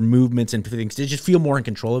their movements and things, they just feel more in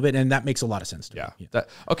control of it. And that makes a lot of sense to me.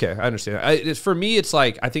 Okay. I understand. For me, it's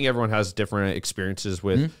like, I think everyone has different experiences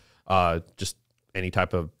with just any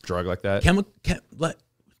type of drug like that.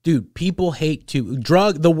 Dude, people hate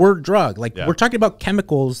the word drug. Like we're talking about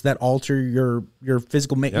chemicals that alter your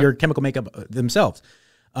physical, your chemical makeup themselves.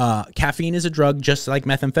 Caffeine is a drug, just like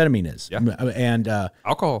methamphetamine is. Yeah. And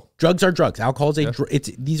alcohol. Drugs are drugs. Alcohol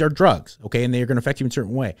is these are drugs, okay, and they are going to affect you in a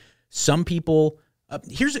certain way. Some people.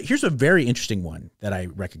 Here's a very interesting one that I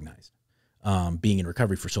recognized, being in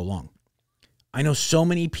recovery for so long. I know so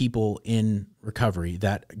many people in recovery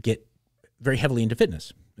that get very heavily into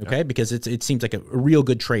fitness, okay, because it seems like a real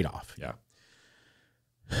good trade off. Yeah.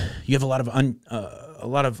 You have a lot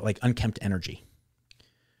of like unkempt energy.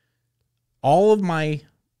 All of my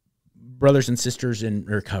brothers and sisters in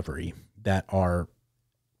recovery that are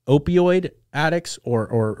opioid addicts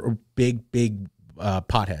or big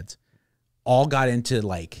potheads all got into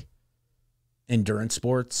like endurance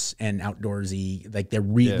sports and outdoorsy. Like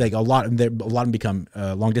like a lot of them become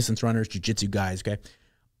long distance runners, jiu-jitsu guys. Okay,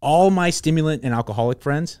 all my stimulant and alcoholic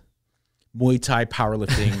friends, Muay Thai,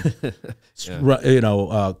 powerlifting,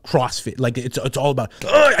 CrossFit. Like it's all about,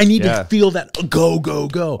 I need to feel that go.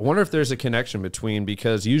 I wonder if there's a connection between,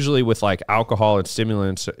 because usually with like alcohol and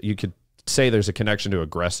stimulants, you could say there's a connection to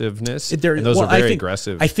aggressiveness. And those are very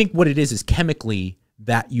aggressive. I think what it is chemically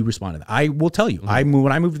that you respond to that. I will tell you,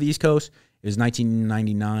 when I moved to the East Coast, it was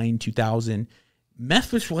 1999, 2000. Meth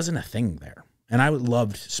just wasn't a thing there. And I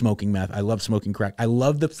loved smoking meth. I loved smoking crack. I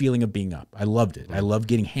loved the feeling of being up. I loved it. I loved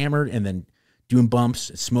getting hammered and then doing bumps,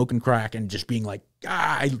 smoking crack, and just being like,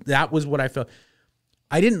 that was what I felt.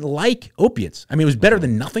 I didn't like opiates. I mean, it was better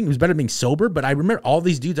than nothing. It was better than being sober. But I remember all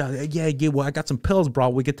these dudes, I got some pills, bro.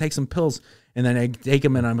 We could take some pills. And then I take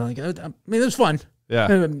them, and I'm like, I mean, it was fun.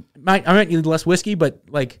 Yeah. I might need less whiskey, but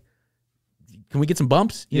like, can we get some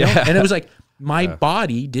bumps? You know? And it was like, my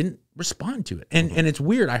body didn't respond to it. And it's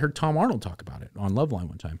weird. I heard Tom Arnold talk about it on Loveline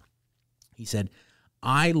one time. He said,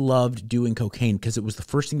 I loved doing cocaine because it was the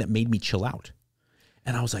first thing that made me chill out.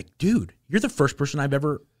 And I was like, dude, you're the first person I've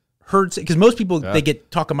ever heard say, because most people, they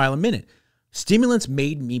get talk a mile a minute. Stimulants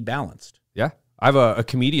made me balanced. Yeah. I have a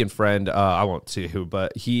comedian friend, I won't say who,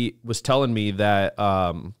 but he was telling me that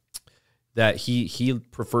that he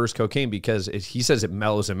prefers cocaine because he says it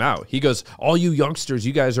mellows him out. He goes, all you youngsters,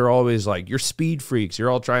 you guys are always like, you're speed freaks. You're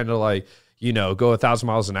all trying to like, go 1,000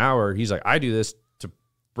 miles an hour. He's like, I do this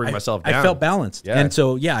bring myself down. I felt balanced. Yeah. And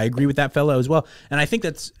so, yeah, I agree with that fellow as well. And I think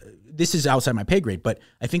this is outside my pay grade, but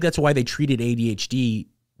I think that's why they treated ADHD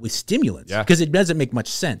with stimulants. Yeah. Because it doesn't make much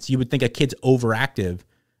sense. You would think a kid's overactive,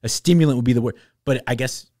 a stimulant would be the word. But I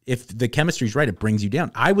guess if the chemistry's right, it brings you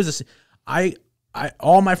down.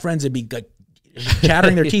 All my friends would be like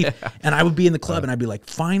chattering their teeth, and I would be in the club, and I'd be like,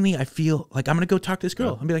 finally, I feel like I'm gonna go talk to this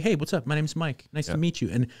girl. I'd be like, hey, what's up? My name's Mike. Nice to meet you.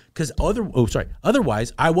 And because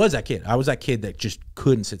otherwise, I was that kid. I was that kid that just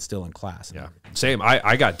couldn't sit still in class. Yeah, same.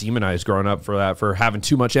 I got demonized growing up for that, for having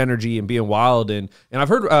too much energy and being wild. And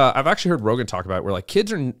I've actually heard Rogan talk about it, where like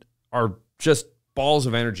kids are just balls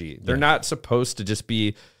of energy. They're not supposed to just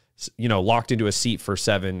be, locked into a seat for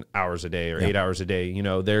 7 hours a day or 8 hours a day.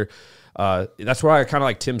 That's why I kind of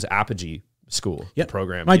like Tim's Apogee school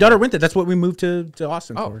program. My daughter went there. That's what we moved to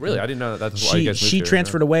Austin for. Oh, really? I didn't know that's why you guys moved She here.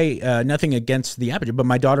 transferred away, nothing against the Apogee, but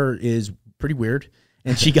my daughter is pretty weird,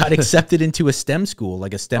 and she got accepted into a STEM school,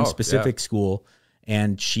 like a STEM specific school,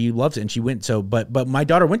 and she loves it, and she went. So, but my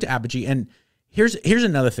daughter went to Apogee, and here's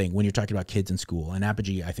another thing when you're talking about kids in school, and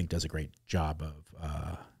Apogee I think does a great job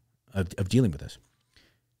of dealing with this.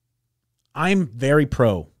 I'm very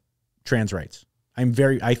pro trans rights.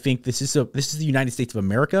 I think this is the United States of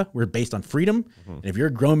America. We're based on freedom. And if you're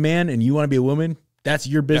a grown man and you want to be a woman, that's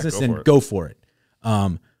your business, and go for it.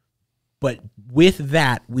 But with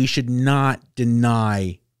that, we should not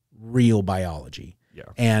deny real biology. Yeah.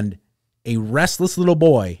 And a restless little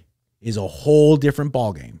boy is a whole different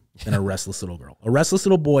ballgame than a restless little girl. A restless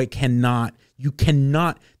little boy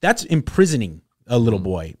that's imprisoning a little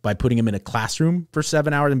boy by putting him in a classroom for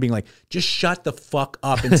 7 hours and being like, just shut the fuck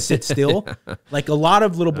up and sit still. Like a lot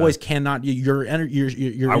of little boys cannot. Your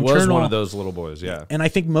I was one of those little boys, yeah. And I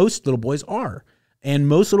think most little boys are, and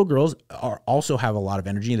most little girls also have a lot of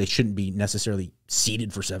energy, and they shouldn't be necessarily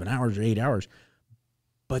seated for 7 hours or 8 hours.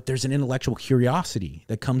 But there's an intellectual curiosity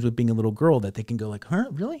that comes with being a little girl that they can go like, huh,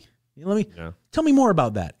 really? Tell me more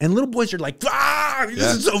about that. And little boys are like,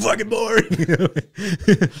 this is so fucking boring.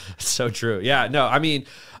 So true. Yeah. No, I mean,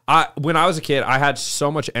 when I was a kid, I had so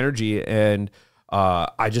much energy, and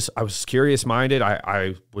I was curious minded.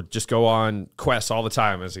 I would just go on quests all the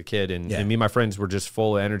time as a kid, and me and my friends were just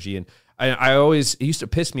full of energy. And it used to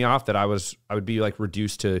piss me off that I would be like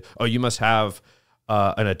reduced to, oh, you must have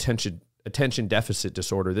an attention deficit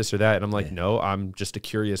disorder, this or that. And I'm like, no, I'm just a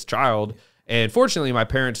curious child. And fortunately, my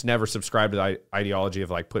parents never subscribed to the ideology of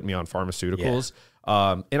like putting me on pharmaceuticals.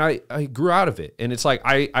 Yeah. And I grew out of it. And it's like,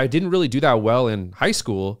 I didn't really do that well in high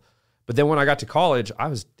school. But then when I got to college, I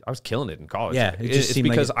was killing it in college. Yeah, it's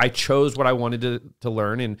because I chose what I wanted to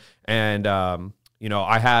learn. And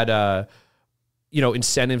I had,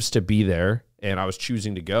 incentives to be there, and I was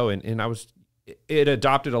choosing to go. And I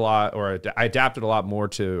adapted a lot more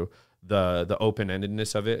to the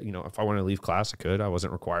open-endedness of it. If I wanted to leave class, I could. I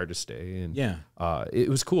wasn't required to stay, and it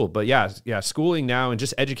was cool. But yeah, schooling now and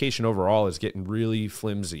just education overall is getting really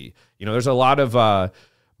flimsy. There's a lot of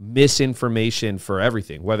misinformation for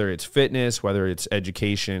everything, whether it's fitness, whether it's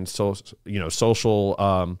education,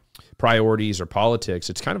 social priorities or politics.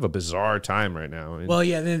 It's kind of a bizarre time right now. Well,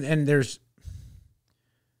 yeah, and there's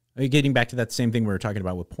getting back to that same thing we were talking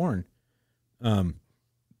about with porn.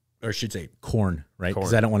 Or I should say corn, right?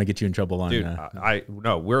 Because I don't want to get you in trouble on. Dude,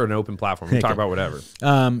 no, we're an open platform. We talk about whatever.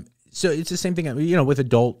 So it's the same thing, with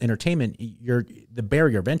adult entertainment, the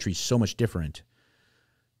barrier of entry is so much different.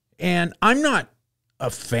 And I'm not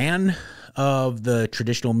a fan of the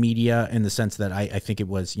traditional media in the sense that I think it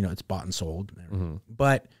was, it's bought and sold. Mm-hmm.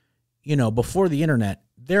 But, before the internet,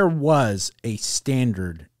 there was a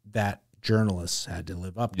standard that journalists had to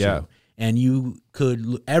live up to. And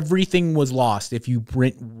everything was lost if you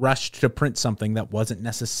rushed to print something that wasn't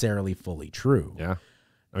necessarily fully true. Yeah.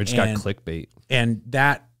 We just got clickbait. And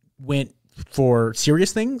that went for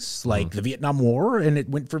serious things like the Vietnam War, and it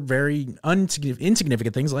went for very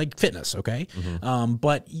insignificant things like fitness, okay?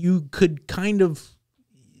 But you could kind of,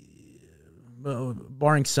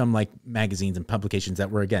 barring some like magazines and publications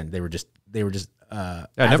that were, again, they were just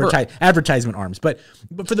advertisement arms. But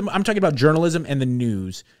for them, I'm talking about journalism and the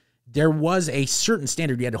news. There was a certain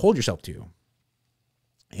standard you had to hold yourself to.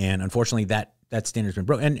 And unfortunately that standard's been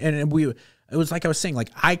broken. And it was like I was saying, like,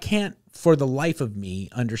 I can't for the life of me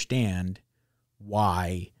understand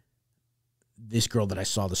why this girl that I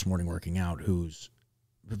saw this morning working out, who's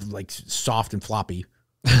like soft and floppy,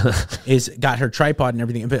 got her tripod and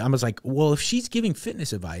everything. But I was like, well, if she's giving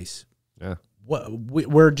fitness advice,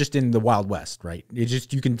 we're just in the Wild West, right? It's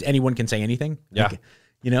just, anyone can say anything. Yeah. Like,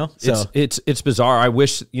 so it's bizarre. I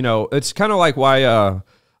wish, it's kind of like why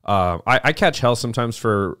I catch hell sometimes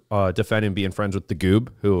for defending being friends with the Goob,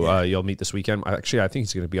 who you'll meet this weekend. Actually, I think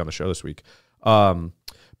he's going to be on the show this week.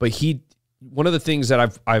 But one of the things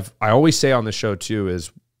that I always say on the show too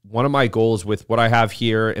is one of my goals with what I have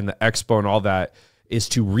here and the expo and all that is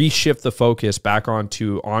to reshift the focus back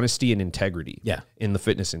onto honesty and integrity in the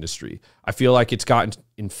fitness industry. I feel like it's gotten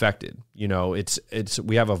infected. You know,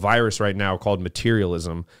 we have a virus right now called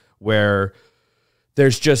materialism where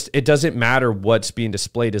it doesn't matter what's being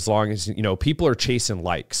displayed as long as, you know, people are chasing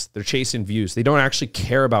likes. They're chasing views. They don't actually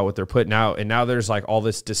care about what they're putting out. And now there's like all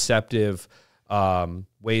this deceptive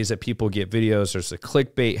ways that people get videos. There's the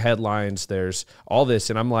clickbait headlines. There's all this.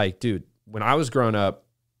 And I'm like, dude, when I was growing up,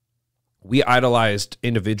 we idolized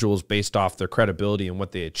individuals based off their credibility and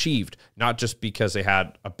what they achieved, not just because they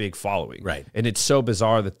had a big following. Right. And it's so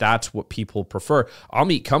bizarre that that's what people prefer. I'll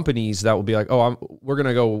meet companies that will be like, oh, we're going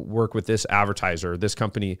to go work with this advertiser, this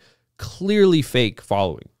company, clearly fake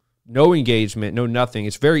following, no engagement, no nothing.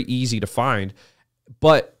 It's very easy to find,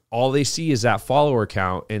 but all they see is that follower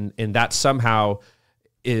count, and that somehow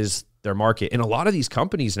is their market. And a lot of these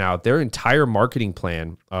companies now, their entire marketing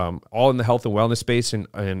plan, all in the health and wellness space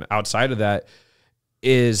and outside of that,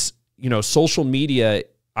 is, you know, social media.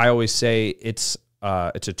 I always say it's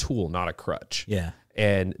a tool, not a crutch. Yeah.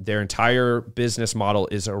 And their entire business model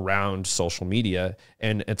is around social media.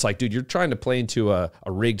 And it's like, dude, you're trying to play into a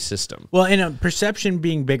rigged system. Well, and perception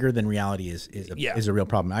being bigger than reality is a real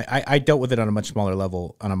problem. I dealt with it on a much smaller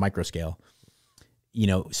level, on a micro scale. You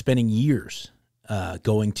know, spending years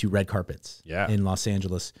going to red carpets in Los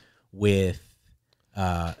Angeles with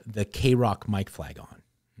the KROQ mic flag on,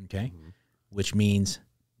 okay? Mm-hmm. Which means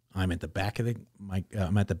I'm at the back of the mic,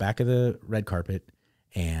 I'm at the back of the red carpet,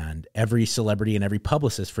 and every celebrity and every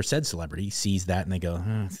publicist for said celebrity sees that and they go,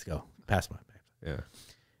 let's go, pass my back. Yeah.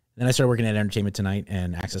 Then I started working at Entertainment Tonight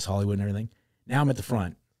and Access Hollywood and everything. Now I'm at the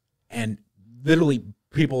front, and literally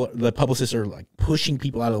the publicists are like pushing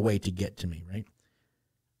people out of the way to get to me, right?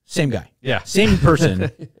 Same guy. Yeah. Same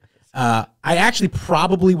person. I actually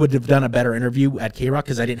probably would have done a better interview at KROQ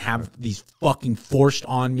because I didn't have these fucking forced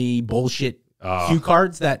on me bullshit cue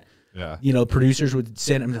cards that, you know, producers would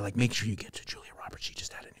send them. They're like, make sure you get to Julia Roberts. She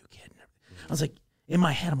just had a new kid. I was like, in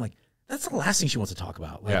my head, I'm like, that's the last thing she wants to talk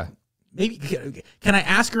about. Like, maybe, can I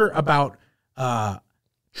ask her about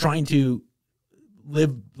trying to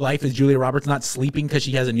live life as Julia Roberts, not sleeping because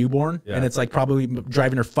she has a newborn, and it's like probably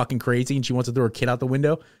driving her fucking crazy, and she wants to throw her kid out the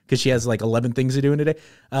window because she has like 11 things to do in a day.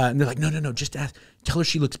 And they're like, no, just tell her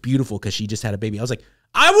she looks beautiful because she just had a baby. I was like,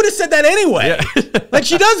 I would have said that anyway. Like,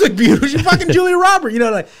 she does look beautiful. She's fucking Julia Roberts, you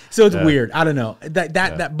know. Like, so it's weird. I don't know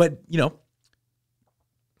that, but you know,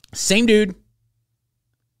 same dude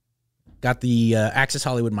got the Access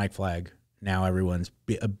Hollywood mic flag. Now everyone's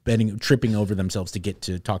tripping over themselves to get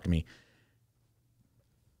to talk to me.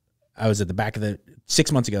 I was at the back of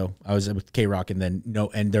 6 months ago. I was with KROQ, and then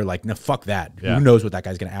and they're like, no, fuck that. Who knows what that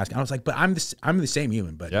guy's gonna ask? And I was like, but I'm the same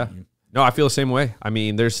human. But no, I feel the same way. I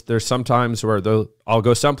mean, there's some times where I'll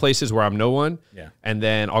go some places where I'm no one, and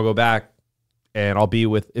then I'll go back and I'll be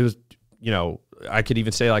with. It was, you know, I could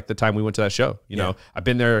even say like the time we went to that show. You know, I've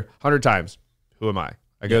been there 100 times. Who am I?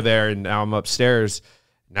 I go there, and now I'm upstairs.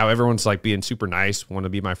 Now everyone's like being super nice, want to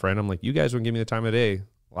be my friend. I'm like, you guys wouldn't give me the time of day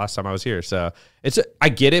last time I was here. So I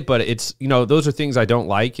get it, but it's, you know, those are things I don't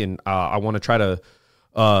like. And I want to try to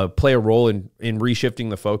play a role in reshifting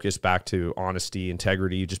the focus back to honesty,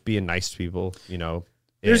 integrity, just being nice to people, you know.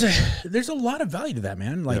 There's a lot of value to that,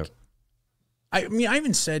 man. Like, I mean, I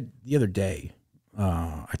even said the other day,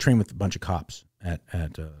 I trained with a bunch of cops at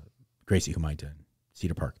Gracie Humaita in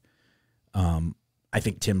Cedar Park. I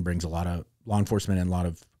think Tim brings a lot of law enforcement and a lot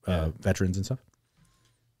of veterans and stuff.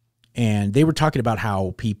 And they were talking about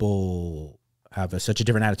how people have such a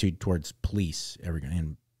different attitude towards police.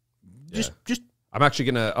 And just I'm actually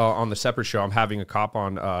gonna on the separate show. I'm having a cop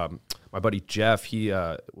on. My buddy Jeff. He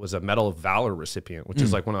was a Medal of Valor recipient, which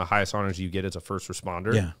is like one of the highest honors you get as a first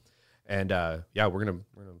responder. Yeah, and we're gonna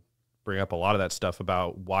bring up a lot of that stuff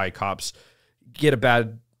about why cops get a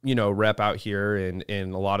bad, you know, rep out here and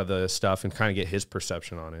a lot of the stuff, and kind of get his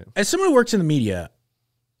perception on it. As someone who works in the media,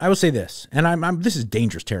 I will say this, and this is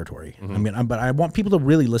dangerous territory. I mean, but I want people to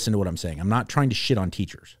really listen to what I'm saying. I'm not trying to shit on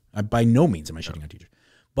teachers. By no means am I shitting on teachers.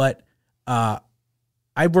 But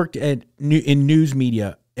I've worked in news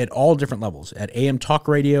media at all different levels. At AM talk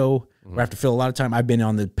radio, where I have to fill a lot of time. I've been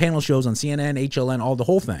on the panel shows on CNN, HLN, all the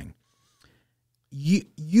whole thing.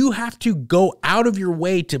 You have to go out of your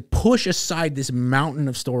way to push aside this mountain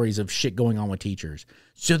of stories of shit going on with teachers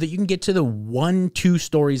so that you can get to the 1-2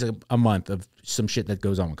 stories a month of some shit that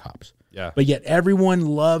goes on with cops. Yeah. But yet everyone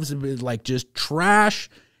loves like just trash.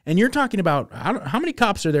 And you're talking about how many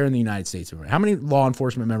cops are there in the United States? How many law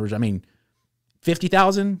enforcement members? I mean,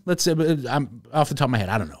 50,000. Let's say, I'm off the top of my head.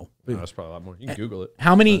 I don't know. No, that's probably a lot more. You can Google it.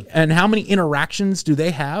 How many interactions do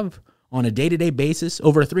they have on a day-to-day basis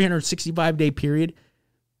over a 365-day period?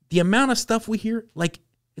 The amount of stuff we hear, like,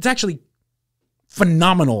 it's actually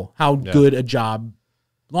phenomenal how good a job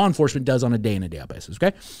law enforcement does on a day-in and day-out basis,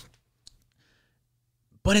 okay?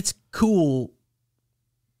 But it's cool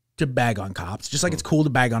to bag on cops, just like it's cool to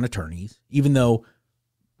bag on attorneys, even though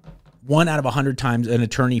 1 out of 100 times an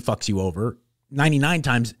attorney fucks you over, 99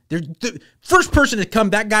 times, the first person to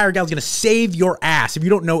come, that guy or gal is going to save your ass if you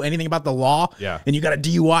don't know anything about the law and you got a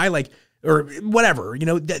DUI, like, or whatever, you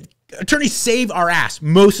know, that attorneys save our ass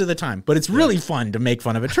most of the time, but it's really fun to make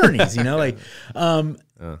fun of attorneys, you know, like, and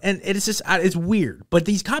it's just, it's weird. But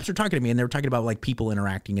these cops are talking to me and they were talking about like people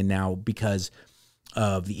interacting, and now because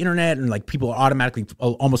of the internet and like people are automatically,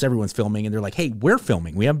 almost everyone's filming, and they're like, hey, we're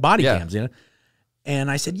filming, we have body cams, you know? And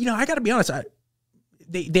I said, you know, I got to be honest,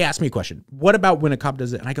 they asked me a question. What about when a cop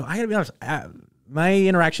does it? And I go, I got to be honest, my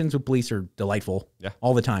interactions with police are delightful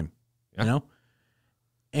all the time, you know?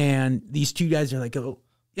 And these two guys are like, oh,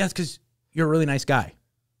 yeah, it's because you're a really nice guy.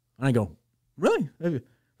 And I go, really?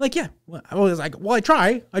 Like, yeah. Well, I was like, well, I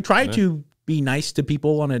try. I try to be nice to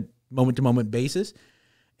people on a moment-to-moment basis.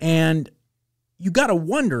 And you got to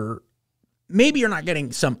wonder, maybe you're not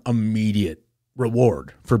getting some immediate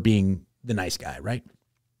reward for being the nice guy, right?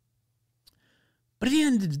 But at the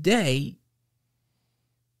end of the day,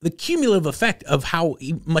 the cumulative effect of how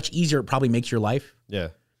much easier it probably makes your life. Yeah.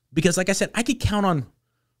 Because like I said, I could count on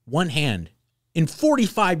one hand in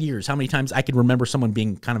 45 years how many times I can remember someone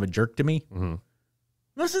being kind of a jerk to me.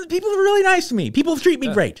 Most of the people are really nice to me. People treat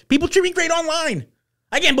me great. People treat me great online.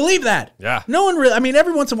 I can't believe that. Yeah. No one really, I mean,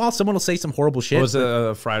 every once in a while someone will say some horrible shit. What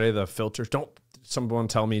was Friday, the filters? Don't someone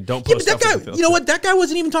tell me don't post stuff with the filter. You know what? That guy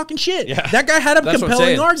wasn't even talking shit. Yeah. That guy had a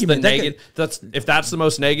compelling argument. If that's the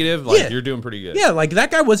most negative, like you're doing pretty good. Yeah, like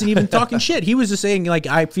that guy wasn't even talking shit. He was just saying, like,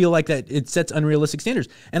 I feel like that it sets unrealistic standards.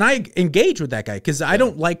 And I engage with that guy because I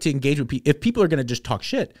don't like to engage with people. If people are going to just talk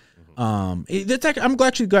shit. I'm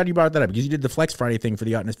actually glad you brought that up, because you did the Flex Friday thing for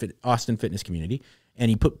the Austin fitness community, and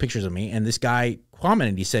he put pictures of me, and this guy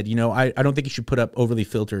commented, he said, you know, I don't think you should put up overly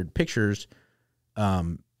filtered pictures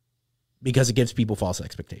because it gives people false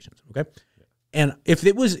expectations. Okay. And if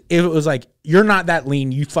it was like, you're not that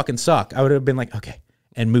lean, you fucking suck, I would have been like, okay,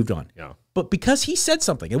 and moved on. Yeah. But because he said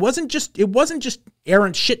something, it wasn't just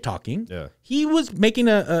errant shit talking. Yeah. He was making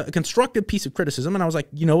a constructive piece of criticism, and I was like,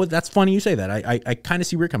 you know what, that's funny you say that. I kind of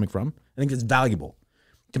see where you're coming from. I think it's valuable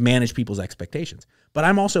to manage people's expectations. But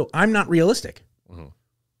I'm not realistic.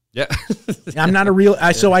 Yeah. I'm not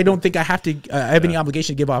so I don't think I have any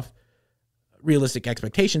obligation to give off realistic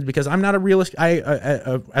expectations, because I'm not a realist.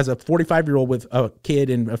 As a 45-year-old with a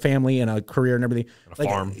kid and a family and a career and everything, and a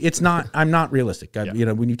farm, I'm not realistic. You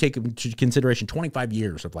know, when you take into consideration 25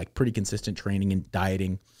 years of like pretty consistent training and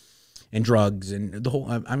dieting and drugs and the whole,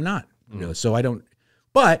 I'm not. So I don't,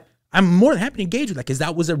 but I'm more than happy to engage with that, because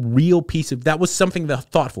that was a real that was something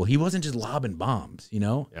thoughtful. He wasn't just lobbing bombs, you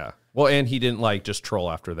know? Yeah. Well, and he didn't like just troll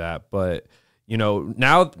after that, but you know,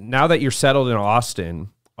 now that you're settled in Austin,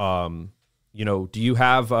 you know, do you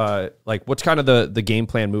have like, what's kind of the game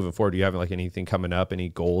plan moving forward? Do you have like anything coming up, any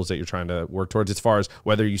goals that you're trying to work towards, as far as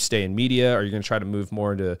whether you stay in media, or are you going to try to move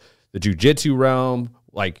more into the jiu-jitsu realm,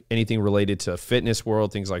 like anything related to fitness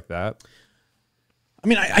world, things like that? I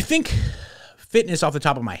mean, I think fitness off the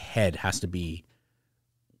top of my head has to be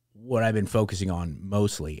what I've been focusing on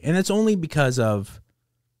mostly. And it's only because of,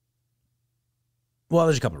 well,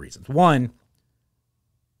 there's a couple of reasons. One,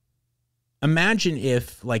 imagine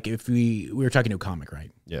if we were talking to a comic, right?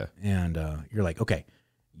 Yeah. And you're like, okay,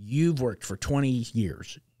 you've worked for 20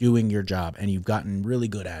 years doing your job, and you've gotten really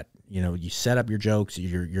good at, you know, you set up your jokes,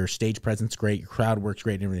 your stage presence great, your crowd works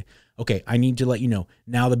great and everything. Okay, I need to let you know,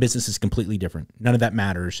 now the business is completely different. None of that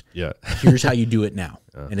matters. Yeah. Here's how you do it now.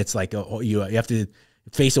 And it's like, you have to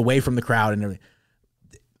face away from the crowd and everything.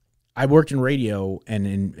 I worked in radio and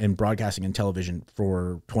in broadcasting and television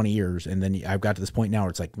for 20 years. And then I've got to this point now where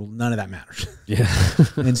it's like, well, none of that matters. Yeah.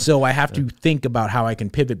 And so I have to think about how I can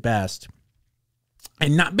pivot best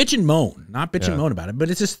and not bitch and moan, moan about it, but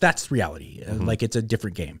it's just, that's reality. Like, it's a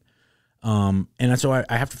different game. And so I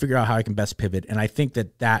have to figure out how I can best pivot. And I think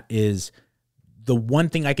that is the one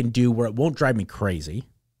thing I can do where it won't drive me crazy,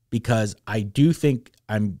 because I do think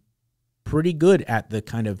I'm pretty good at the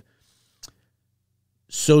kind of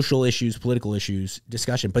social issues, political issues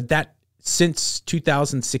discussion, but that since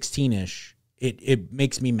 2016-ish, it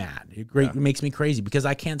makes me mad. It makes me crazy, because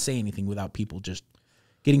I can't say anything without people just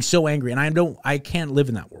getting so angry, and I can't live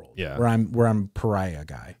in that world where I'm pariah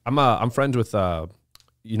guy. I'm friends with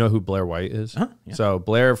you know who Blair White is? Yeah. So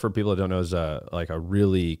Blair, for people that don't know, is like a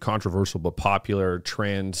really controversial but popular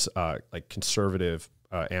trans like conservative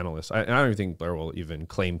analyst. And I don't even think Blair will even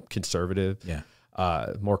claim conservative. Yeah.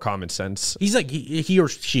 More common sense. He's like he or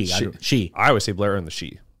she. She. I always say Blair and the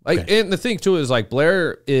she. Like, Okay. and the thing too is like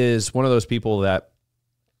Blair is one of those people that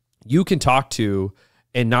you can talk to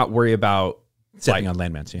and not worry about Stepping on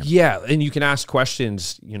landmines. Yeah. Yeah, and you can ask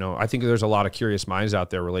questions. You know, I think there's a lot of curious minds out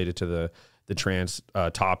there related to the trans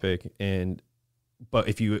topic, but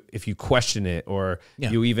if you question it, or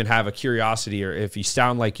you even have a curiosity, or if you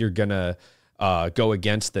sound like you're gonna go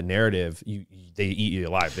against the narrative, they eat you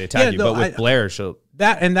alive. They attack you. But with Blair,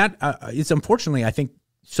 it's unfortunately, I think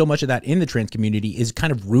so much of that in the trans community is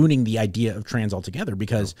kind of ruining the idea of trans altogether,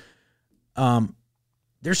 because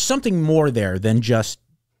there's something more there than just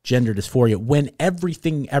gender dysphoria when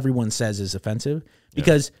everything everyone says is offensive.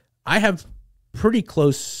 Because I have pretty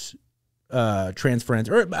close trans friends,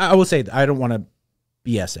 or I will say, I don't want to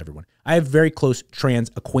BS everyone. I have very close trans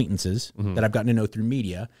acquaintances that I've gotten to know through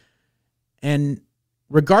media. And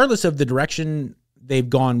regardless of the direction they've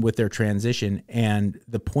gone with their transition and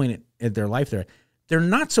the point in their life they're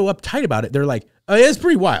not so uptight about it. They're like, oh, yeah, it's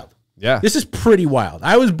pretty wild. Yeah. This is pretty wild.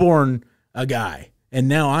 I was born a guy, and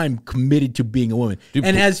now I'm committed to being a woman. Dude,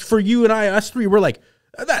 and as for you and us three, we're like,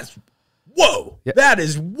 whoa, that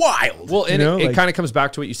is wild. Well, and it kind of comes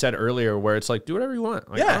back to what you said earlier, where it's like, do whatever you want.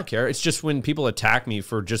 Like, I don't care. It's just when people attack me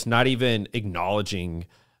for just not even acknowledging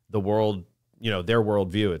the world, their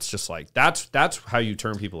worldview, it's just like, that's how you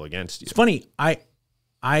turn people against you. It's funny.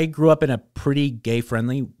 I grew up in a pretty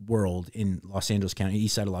gay-friendly world in Los Angeles County,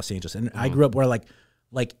 east side of Los Angeles. And I grew up where,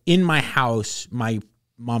 like in my house, my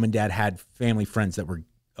mom and dad had family friends that were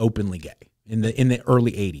openly gay in the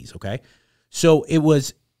early 80s, okay? So it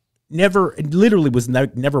was never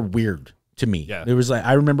weird to me. Yeah. It was like,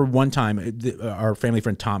 I remember one time, our family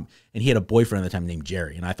friend Tom, and he had a boyfriend at the time named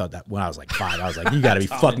Jerry. And I thought that when I was like 5, I was like, you got to be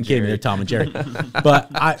fucking kidding me, they're Tom and Jerry.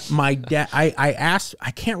 But my dad, I asked,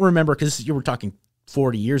 I can't remember, because you were talking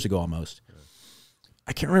 40 years ago almost.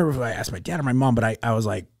 I can't remember if I asked my dad or my mom, but I was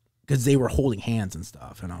like, because they were holding hands and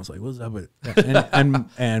stuff, and I was like, what's up with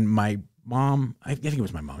and my mom, I think it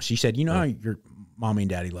was my mom, she said, you know how your mommy and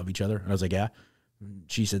daddy love each other? And I was like, yeah. And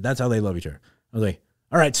she said, that's how they love each other. I was like,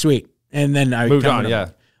 all right, sweet. And then I moved on.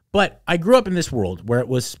 Yeah. But I grew up in this world where it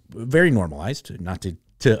was very normalized, not to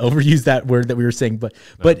overuse that word that we were saying, but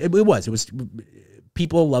it was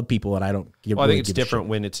people love people, and I don't give. Well, I think it's different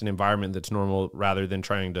when it's an environment that's normal rather than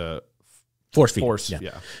trying to force feed.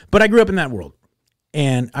 Yeah. But I grew up in that world,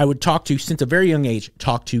 and I would since a very young age,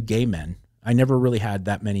 talk to gay men. I never really had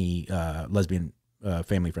that many lesbian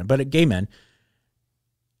family friends, but gay men,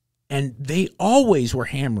 and they always were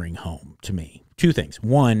hammering home to me 2 things.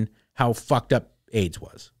 One, how fucked up AIDS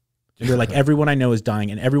was. They're like, everyone I know is dying,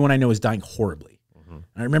 and everyone I know is dying horribly. And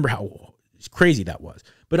I remember how crazy that was.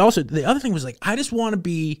 But also, the other thing was like, I just want to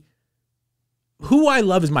be, who I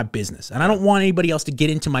love is my business. And I don't want anybody else to get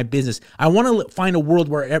into my business. I want to find a world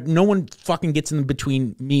where no one fucking gets in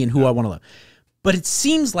between me and who I want to love. But it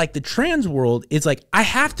seems like the trans world is like, I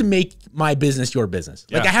have to make my business your business.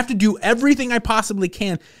 Like, I have to do everything I possibly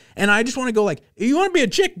can. And I just want to go like, if you want to be a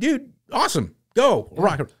chick, dude, awesome. Go.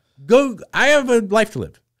 Rock it. Go. I have a life to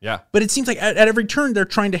live. Yeah. But it seems like at every turn they're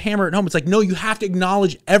trying to hammer it home. It's like, no, you have to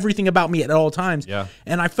acknowledge everything about me at all times. Yeah.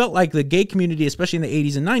 And I felt like the gay community, especially in the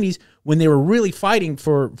 80s and 90s, when they were really fighting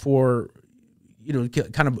for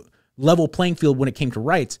kind of level playing field when it came to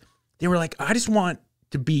rights, they were like, I just want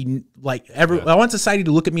to be like I want society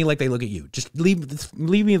to look at me like they look at you. Just leave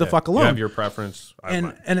me the fuck alone. You have your preference.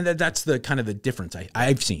 And that's the kind of the difference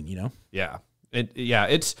I've seen, Yeah.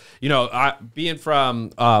 It's, being from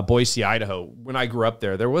Boise, Idaho, when I grew up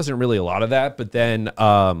there wasn't really a lot of that. But then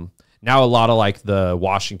now a lot of like the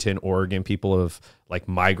Washington, Oregon people have like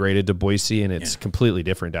migrated to Boise, and it's completely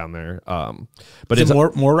different down there. But it's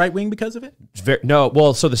more right wing because of it?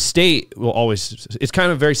 So the state will always, it's kind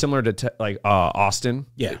of very similar to like Austin,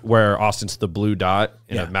 where Austin's the blue dot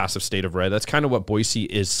in a massive state of red. That's kind of what Boise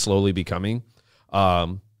is slowly becoming.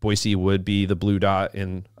 Boise would be the blue dot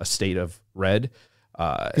in a state of red.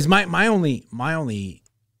 Because my only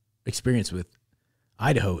experience with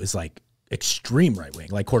Idaho is like extreme right wing,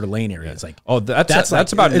 like Coeur d'Alene area. It's like, that's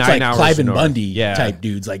about 9 hours. Clive and Bundy type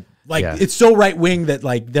dudes. Like it's so right wing that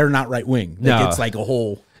like they're not right wing. Like it's like a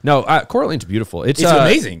whole. No, Coeur d'Alene's beautiful. It's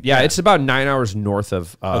amazing. Yeah, it's about 9 hours north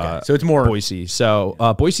of so it's more Boise. So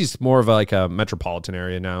Boise's more of like a metropolitan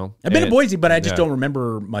area now. I've been to Boise, but I just don't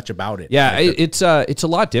remember much about it. Yeah, it's a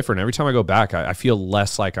lot different. Every time I go back, I feel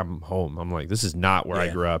less like I'm home. I'm like, this is not where I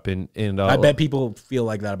grew up. And I bet people feel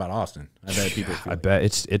like that about Austin. I bet people. I bet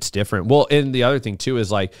it's different. Well, and the other thing too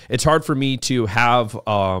is like it's hard for me to have.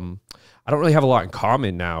 I don't really have a lot in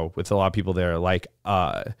common now with a lot of people there. Like,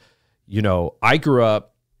 you know, I grew up.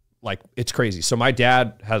 Like, it's crazy. So my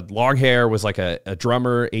dad had long hair, was like a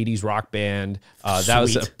drummer, 80s rock band. That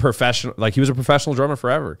was a professional, like he was a professional drummer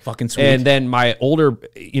forever. Fucking sweet. And then my older,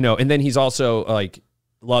 you know, and then he's also like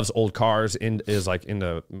loves old cars and is like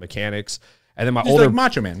into mechanics. And then my older like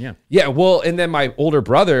Macho Man, yeah. Yeah, well, and then my older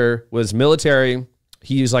brother was military.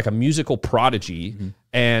 He's like a musical prodigy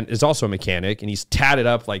and is also a mechanic. And he's tatted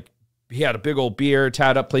up, like he had a big old beard,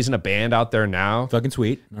 tatted up, plays in a band out there now. Fucking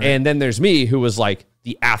sweet. Right. And then there's me, who was like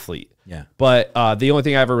the athlete. Yeah. But the only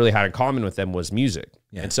thing I ever really had in common with them was music.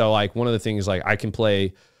 Yeah. And so like one of the things, like I can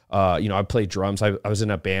play, you know, I played drums. I was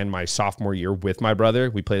in a band my sophomore year with my brother.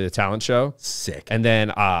 We played a talent show. Sick. And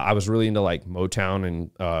then I was really into like Motown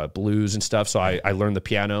and blues and stuff. So I learned the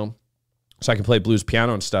piano so I can play blues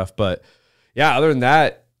piano and stuff. But yeah, other than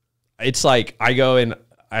that, it's like I go and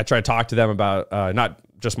I try to talk to them about not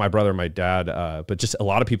just my brother and my dad, but just a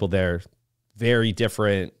lot of people there, very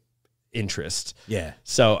different interest. Yeah.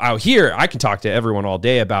 So out here, I can talk to everyone all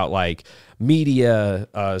day about like media,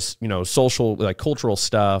 you know, social, like cultural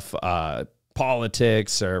stuff,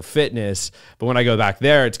 politics or fitness. But when I go back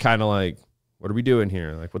there, it's kind of like, what are we doing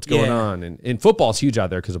here? Like, what's going on? And football's huge out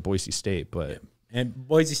there because of Boise State. But and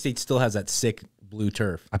Boise State still has that sick blue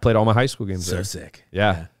turf. I played all my high school games there. So sick.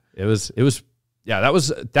 Yeah. It was. Yeah, that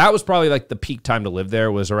was probably like the peak time to live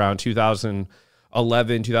there was around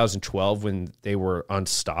 2011, 2012 when they were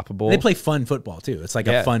unstoppable. They play fun football too. It's like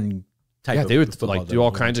a fun type of they would football like do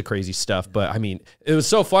all kinds of crazy stuff. But I mean, it was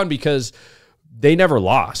so fun because they never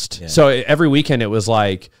lost. Yeah. So every weekend it was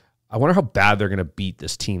like, I wonder how bad they're going to beat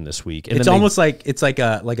this team this week. And it's almost like it's like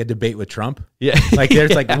a debate with Trump. Yeah. Like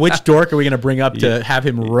there's like, which dork are we going to bring up to have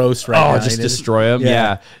him roast now? Just destroy him.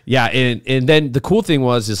 Yeah. And then the cool thing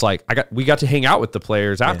is like we got to hang out with the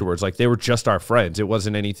players afterwards. Like they were just our friends. It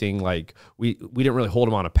wasn't anything like we didn't really hold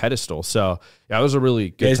them on a pedestal. So yeah, it was a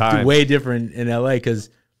really good time. It's way different in LA because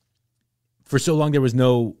for so long there was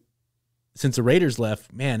since the Raiders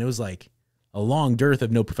left, man, it was like a long dearth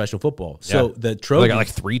of no professional football. So the Trojans, they got like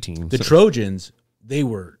 3 teams. The Trojans, they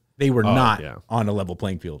were not on a level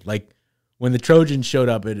playing field. Like when the Trojans showed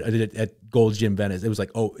up at Gold's Gym Venice, it was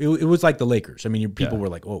like, it was like the Lakers. I mean, people were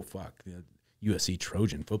like, oh fuck, USC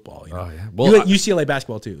Trojan football. You know? Oh yeah, well UCLA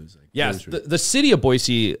basketball too. It was like, the city of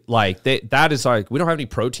Boise, like that is like we don't have any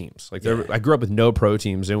pro teams. Like I grew up with no pro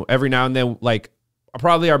teams, and every now and then like.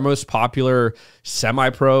 Probably our most popular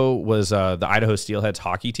semi-pro was the Idaho Steelheads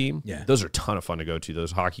hockey team. Yeah. Those are a ton of fun to go to,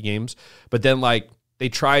 those hockey games. But then, like, they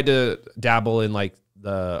tried to dabble in, like,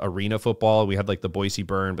 the arena football. We had, like, the Boise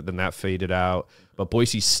Burn, but then that faded out. But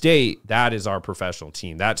Boise State, that is our professional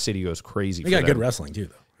team. That city goes crazy. They got good wrestling, too,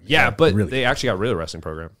 though. Yeah, but they actually got a real wrestling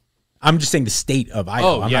program. I'm just saying the state of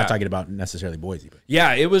Idaho. I'm not talking about necessarily Boise. But.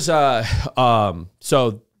 Yeah, it was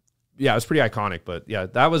so... Yeah, it was pretty iconic, but yeah,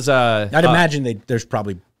 that was. I'd imagine there's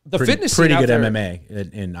probably pretty good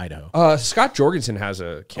MMA in Idaho. Scott Jorgensen has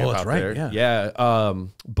a camp out there. Yeah.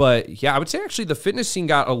 But yeah, I would say actually the fitness scene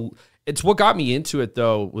it's what got me into it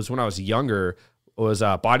though was when I was younger was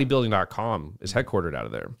bodybuilding.com is headquartered out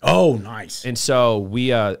of there. Oh, nice. And so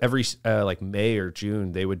we every like May or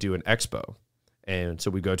June they would do an expo. And so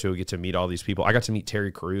we get to meet all these people. I got to meet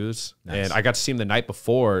Terry Crews and I got to see him the night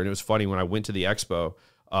before. And it was funny when I went to the expo.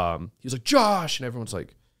 He was like, Josh, and everyone's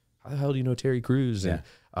like, how the hell do you know Terry Crews? And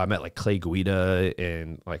I met like Clay Guida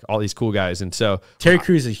and like all these cool guys. And so Terry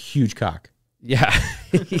Crews is a huge cock. Yeah.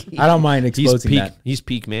 I don't mind exposing that. He's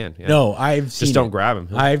peak man. Yeah. No, I've seen just don't grab him.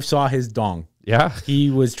 I saw his dong. Yeah.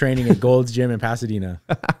 He was training at Gold's Gym in Pasadena.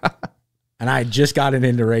 And I had just gotten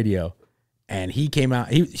into radio. And he came out.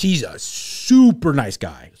 He's a super nice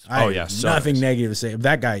guy. Nothing negative to say.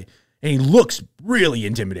 That guy. And he looks really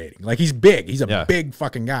intimidating. Like he's big. He's a big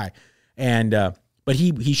fucking guy. And but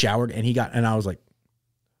he showered and and I was like,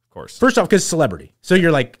 of course. First off, because celebrity. So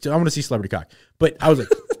you're like, I want to see celebrity cock. But I was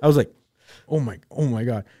like, oh my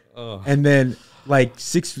God. And then like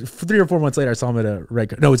 3 or 4 months later, I saw him at a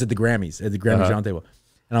red. No, it's at the Grammys round table.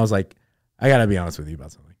 And I was like, I gotta be honest with you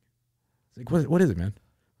about something. It's like, what is it, man?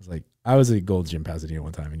 I was like, I was at Gold's Gym Pasadena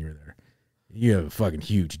one time and you were there. You have a fucking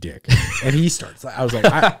huge dick. And he starts. I was like,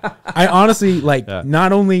 I honestly, like,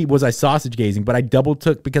 not only was I sausage gazing, but I double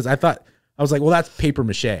took because I thought I was like, well, that's paper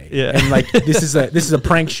mache. Yeah. And like, this is a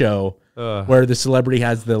prank show where the celebrity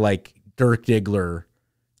has the like Dirk Diggler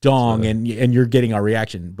dong and you're getting our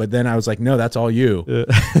reaction. But then I was like, no, that's all you.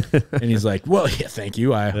 And he's like, well, yeah, thank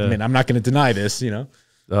you. I mean, I'm not going to deny this, you know.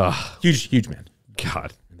 Huge man.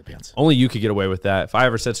 God. In the pants. Only you could get away with that. If I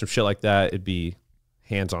ever said some shit like that, it'd be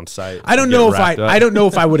hands on sight. I don't know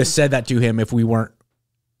if I would have said that to him if we weren't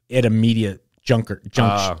at a media junket.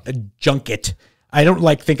 I don't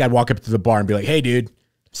like think I'd walk up to the bar and be like, hey, dude,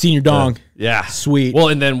 seen your dong. Yeah. Sweet. Well,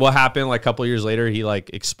 and then what happened like a couple of years later, he like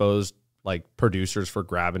exposed like producers for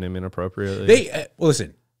grabbing him inappropriately. Well,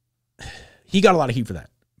 listen, he got a lot of heat for that,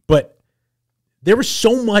 but there was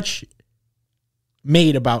so much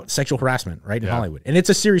made about sexual harassment, right, in Hollywood. And it's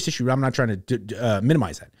a serious issue. I'm not trying to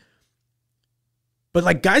minimize that. But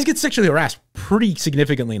like guys get sexually harassed pretty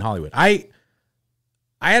significantly in Hollywood. I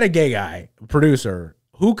had a gay guy, producer,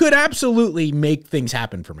 who could absolutely make things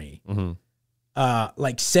happen for me.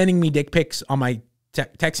 Like sending me dick pics on my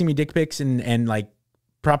texting me dick pics and like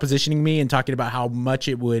propositioning me and talking about how much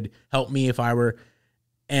it would help me if I were,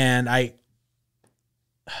 and I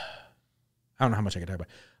don't know how much I can talk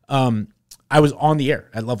about. I was on the air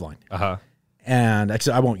at Loveline. And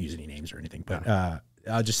I won't use any names or anything, but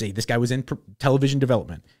I'll just say this guy was in television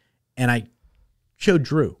development, and I showed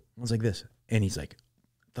Drew. I was like this, and he's like,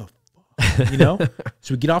 the fuck? You know?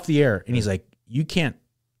 So we get off the air, and he's like, you can't,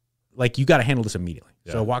 like, you got to handle this immediately.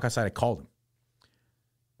 So I walk outside, I called him.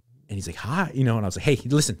 And he's like, hi, you know, and I was like, hey,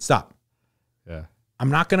 listen, stop. I'm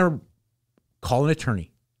not going to call an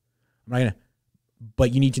attorney. I'm not going to,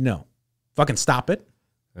 but you need to know. Fucking stop it.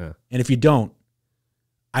 And if you don't,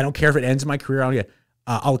 I don't care if it ends my career.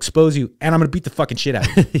 I'll expose you, and I'm going to beat the fucking shit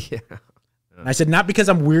out of you. And I said, not because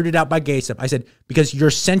I'm weirded out by gay stuff. I said, because you're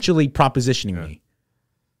essentially propositioning me.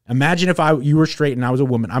 Imagine if you were straight and I was a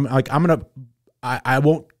woman. I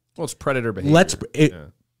won't. Well, it's predator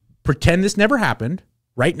behavior. Pretend this never happened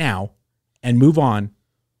right now and move on,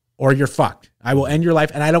 or you're fucked. I will end your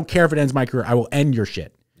life, and I don't care if it ends my career. I will end your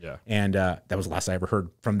shit. And that was the last I ever heard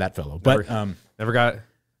from that fellow. But never got it.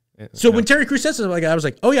 So when Terry Crews says something like that, I was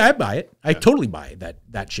like, oh yeah, I buy it. I totally buy it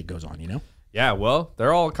that shit goes on, you know? Yeah, well,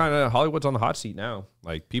 they're all kind of, Hollywood's on the hot seat now.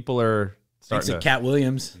 Like, people are starting to. Cat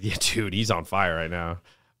Williams. Yeah, dude, he's on fire right now.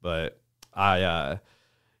 But I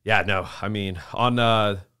mean, on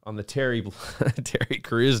the Terry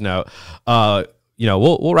Crews note, you know,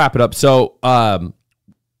 we'll wrap it up. So,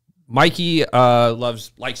 Mikey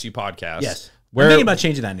likes you podcast. Yes. We're thinking about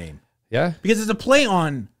changing that name. Yeah, because it's a play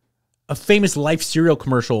on a famous Life cereal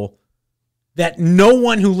commercial that no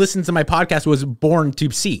one who listens to my podcast was born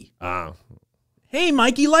to see. Hey,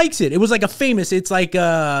 Mikey likes it. It was like a famous. It's like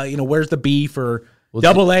you know, where's the beef or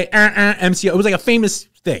double A MCO. It was like a famous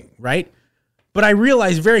thing, right? But I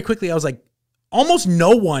realized very quickly, I was like, almost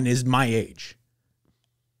no one is my age,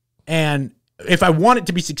 and if I want it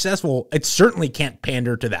to be successful, it certainly can't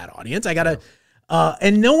pander to that audience. I gotta,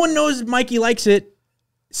 and no one knows Mikey likes it.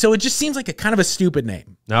 So it just seems like a kind of a stupid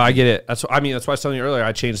name. No, I get it. That's what I was telling you earlier.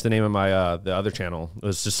 I changed the name of my the other channel. It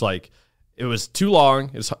was just like, it was too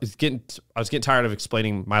long. I was getting tired of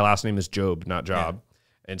explaining my last name is Job, not Job.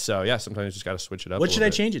 And so sometimes you just got to switch it up. What should I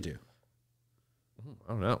change it to?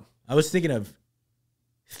 I don't know. I was thinking of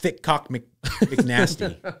Thick Cock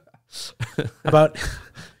McNasty. How about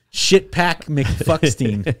Shit Pack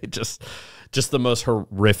McFuckstein? Just the most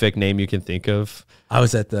horrific name you can think of. I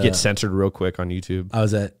was get censored real quick on YouTube. I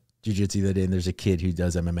was at jiu-jitsu the other day, and there's a kid who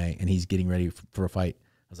does MMA, and he's getting ready for a fight.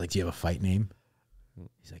 I was like, do you have a fight name?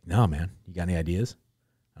 He's like, no, man. You got any ideas?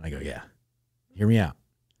 And I go, yeah. Hear me out.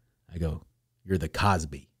 I go, you're the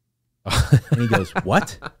Cosby. And he goes,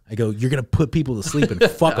 what? I go, you're going to put people to sleep and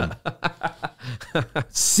fuck them.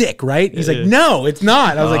 Sick, right? He's like, no, it's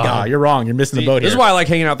not. I was like, oh, you're wrong. You're missing the boat here. This is why I like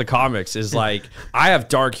hanging out the comics is like, I have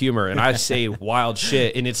dark humor and I say wild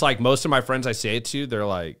shit. And it's like most of my friends I say it to, they're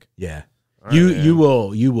like, yeah, you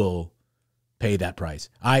will pay that price.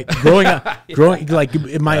 Growing like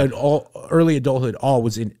in my early adulthood, all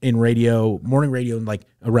was in radio, morning radio, and like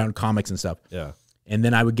around comics and stuff. Yeah. And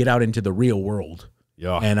then I would get out into the real world.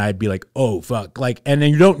 Yeah. And I'd be like, oh, fuck. Like, and then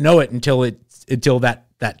you don't know it until that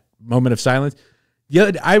moment of silence.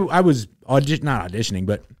 Yeah, I was not auditioning,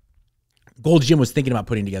 but Gold's Gym was thinking about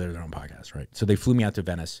putting together their own podcast, right? So they flew me out to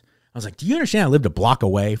Venice. I was like, do you understand I lived a block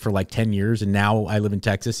away for like 10 years and now I live in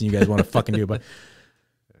Texas and you guys want to fucking do it?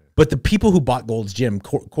 But the people who bought Gold's Gym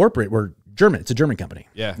corporate were German. It's a German company.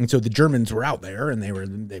 Yeah. And so the Germans were out there and they were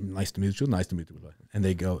nice to meet you. And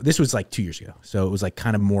they go, this was like 2 years ago. So it was like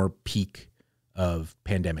kind of more peak of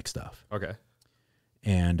pandemic stuff. Okay.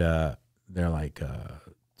 And they're like,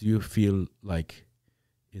 do you feel like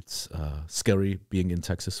it's scary being in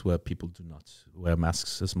Texas where people do not wear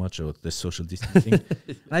masks as much or there's social distancing.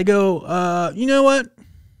 And I go, you know what?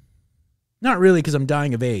 Not really, because I'm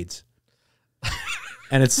dying of AIDS.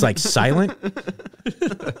 And it's like silent.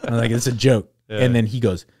 I'm like, it's a joke. Yeah. And then he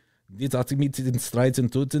goes, and his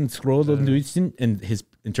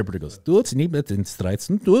interpreter goes, he goes,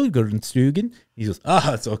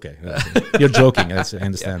 it's okay. You're joking. I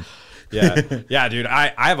understand. Yeah, dude.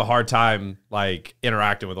 I have a hard time like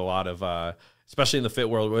interacting with a lot of, especially in the fit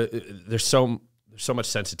world. There's so much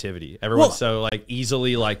sensitivity. Everyone's so like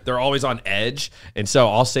easily like they're always on edge, and so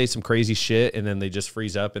I'll say some crazy shit, and then they just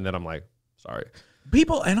freeze up, and then I'm like, sorry.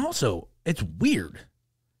 People, and also it's weird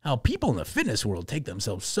how people in the fitness world take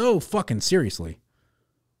themselves so fucking seriously.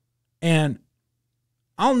 And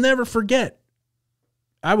I'll never forget.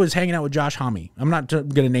 I was hanging out with Josh Homme. I'm not going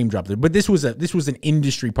to name drop there, but this was an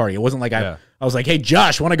industry party. It wasn't like I was like, "Hey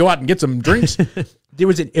Josh, want to go out and get some drinks?" It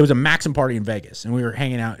was a Maxim party in Vegas, and we were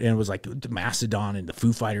hanging out, and it was like the Mastodon and the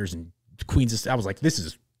Foo Fighters and Queens. I was like, "This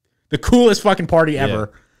is the coolest fucking party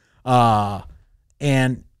ever."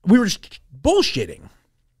 And we were just bullshitting.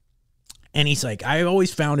 And he's like, I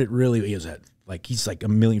always found it really. He's like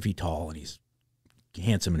 1 million feet tall, and he's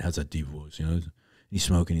handsome and has that deep voice, you know. And he's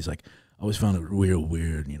smoking. He's like, I always found it real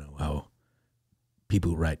weird, you know, how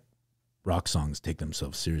people who write rock songs take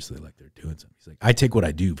themselves seriously like they're doing something. He's like, I take what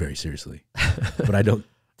I do very seriously, but I don't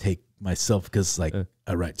take myself because, like,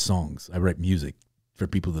 I write songs. I write music for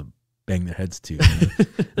people to bang their heads to. You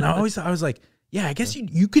know? And I was like, yeah, I guess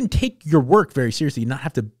you can take your work very seriously and not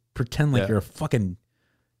have to pretend like you're a fucking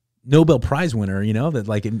Nobel Prize winner, you know, that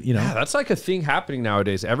like, you know. Yeah, that's like a thing happening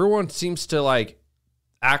nowadays. Everyone seems to like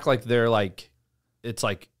act like they're like, it's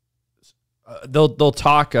like, they'll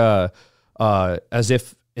talk as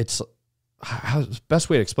if it's how's the best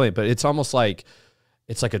way to explain it, but it's almost like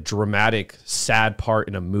it's like a dramatic sad part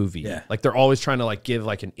in a movie. Yeah. Like they're always trying to like give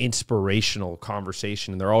like an inspirational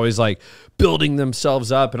conversation, and they're always like building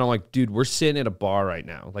themselves up, and I'm like, dude, we're sitting at a bar right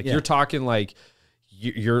now. Like you're talking like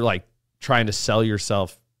you're like trying to sell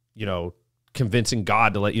yourself, you know, convincing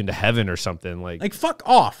God to let you into heaven or something. Like fuck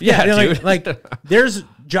off. Yeah, dude. Like there's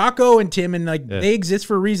Jocko and Tim, and like they exist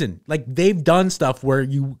for a reason. Like they've done stuff where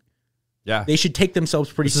they should take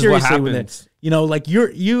themselves pretty seriously with it. You know, like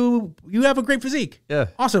you have a great physique. Yeah.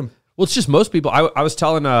 Awesome. Well, it's just most people. I was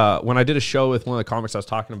telling when I did a show with one of the comics I was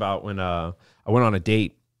talking about when I went on a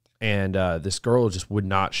date, and this girl just would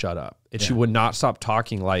not shut up. And she would not stop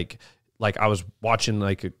talking like I was watching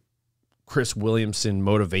like a Chris Williamson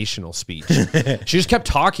motivational speech. She just kept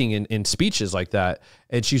talking in speeches like that.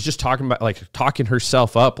 And she's just talking about like talking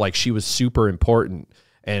herself up like she was super important.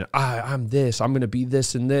 And I'm this, I'm going to be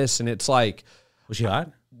this and this. And it's like, was she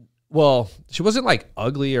hot? Well, she wasn't like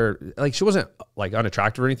ugly or like, she wasn't like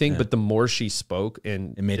unattractive or anything, but the more she spoke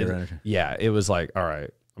and it made her unattractive. Yeah. It was like, all right,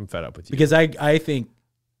 I'm fed up with you. Because I think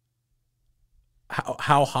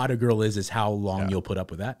how hot a girl is how long you'll put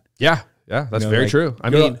up with that. Yeah. Yeah. That's very true. I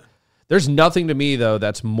mean, there's nothing to me though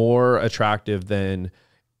that's more attractive than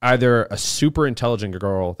either a super intelligent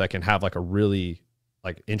girl that can have like a really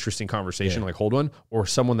like interesting conversation, like hold one, or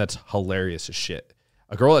someone that's hilarious as shit.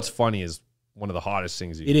 A girl that's funny is one of the hottest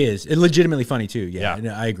things. It is. It's legitimately funny too. Yeah,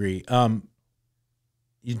 I agree. You know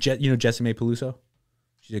Jessimae Peluso?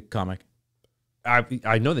 She's a comic.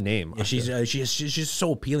 I know the name. Yeah, she's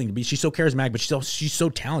so appealing to me. She's so charismatic, but she's so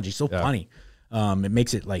talented. She's so funny. It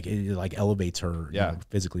makes it like elevates her you know,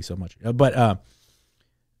 physically so much. But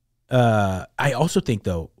I also think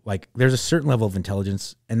though, like there's a certain level of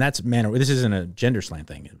intelligence, and that's man or this isn't a gender slant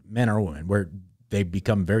thing, men or women, where they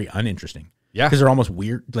become very uninteresting. Yeah, because they're almost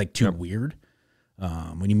weird, like too weird.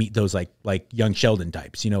 When you meet those like young Sheldon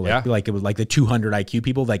types, you know, like it was like the 200 IQ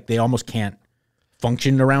people, like they almost can't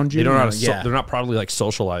function around you. They don't know how to they're not probably like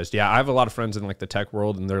socialized. Yeah, I have a lot of friends in like the tech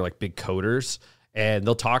world, and they're like big coders. And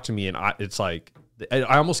they'll talk to me, and it's like I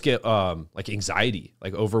almost get like anxiety,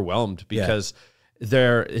 like overwhelmed because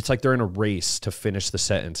it's like they're in a race to finish the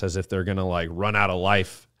sentence as if they're gonna like run out of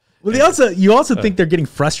life. Well, you also think they're getting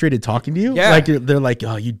frustrated talking to you. Yeah, like they're like,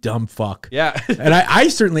 oh, you dumb fuck. Yeah, and I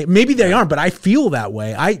certainly maybe they aren't, but I feel that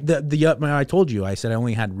way. I told you, I said I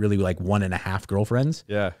only had really like 1.5 girlfriends.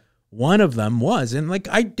 Yeah, one of them was, and like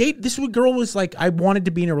this girl was like I wanted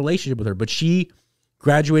to be in a relationship with her, but she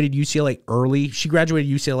graduated UCLA early. She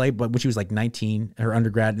graduated UCLA, but when she was like 19, her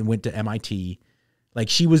undergrad, and went to MIT. Like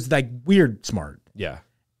she was like weird smart. Yeah.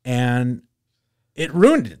 And it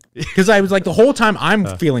ruined it because I was like the whole time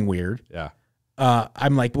I'm feeling weird. Yeah.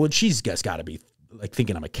 I'm like, well, she's just got to be like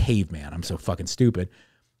thinking I'm a caveman. I'm so fucking stupid.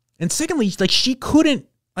 And secondly, like she couldn't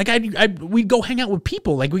Like we'd go hang out with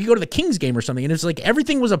people. Like we could go to the Kings game or something, and it's like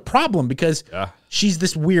everything was a problem because she's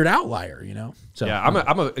this weird outlier, you know. So yeah,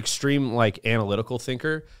 I'm a extreme like analytical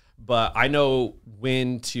thinker, but I know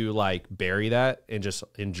when to like bury that and just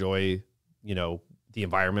enjoy, you know, the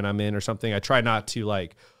environment I'm in or something. I try not to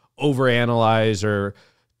like overanalyze or,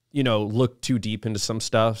 you know, look too deep into some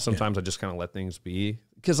stuff. Sometimes I just kind of let things be.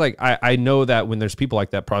 Because like I know that when there's people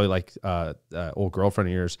like that, probably like old girlfriend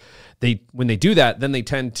of yours, when they do that, then they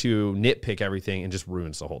tend to nitpick everything and just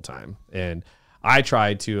ruins the whole time. And I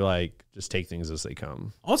try to like just take things as they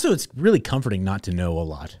come. Also, it's really comforting not to know a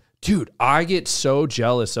lot. Dude, I get so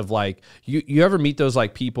jealous of like you ever meet those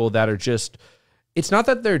like people that are just, it's not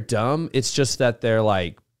that they're dumb, it's just that they're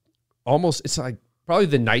like almost, it's like probably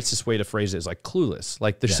the nicest way to phrase it is like clueless.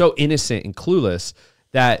 Like they're so innocent and clueless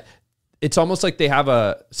that it's almost like they have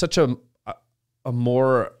such a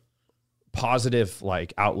more positive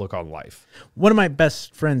like outlook on life. One of my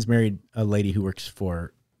best friends married a lady who works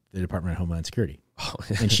for the Department of Homeland Security.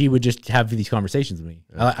 And she would just have these conversations with me.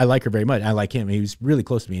 I like her very much. I like him. He was really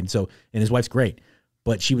close to me. And his wife's great.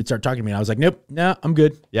 But she would start talking to me and I was like, nope, no, I'm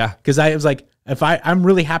good. Yeah. Because I was like, I'm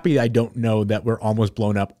really happy I don't know that we're almost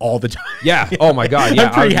blown up all the time. Yeah. Oh my God. Yeah.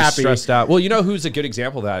 I'm pretty happy. Stressed out. Well, you know who's a good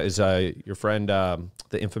example of that is your friend,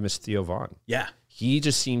 the infamous Theo Vaughn. Yeah. He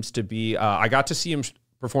just seems to be, I got to see him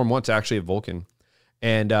perform once actually at Vulcan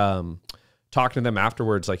and talking to them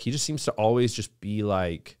afterwards. Like he just seems to always just be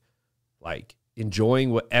like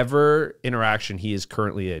enjoying whatever interaction he is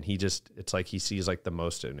currently in. It's like he sees like the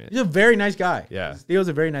most in it. He's a very nice guy. Yeah. Theo's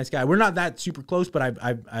a very nice guy. We're not that super close, but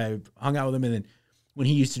I've hung out with him. And then when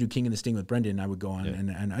he used to do King and the Sting with Brendan, I would go on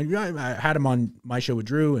and I had him on my show with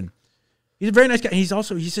Drew, and he's a very nice guy. He's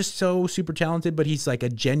just so super talented, but he's like a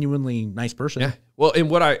genuinely nice person. Yeah. Well, and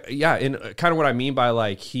kind of what I mean by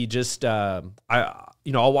like, he just, I'll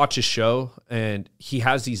watch his show and he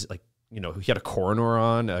has these like, you know, he had a coroner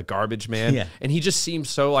on, a garbage man, and he just seems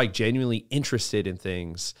so like genuinely interested in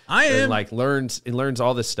things. And like learns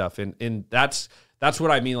all this stuff, and that's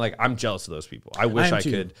what I mean. Like I'm jealous of those people. I wish I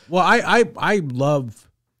could. Well, I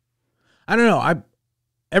love. I don't know.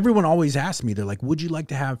 Everyone always asks me. They're like, "Would you like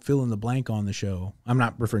to have fill in the blank on the show?" I'm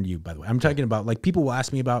not referring to you, by the way. I'm talking about like people will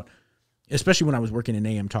ask me about, especially when I was working in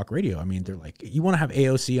AM talk radio. I mean, they're like, "You want to have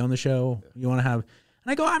AOC on the show? You want to have?"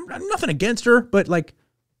 And I go, "I'm nothing against her, but like."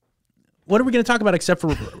 What are we going to talk about except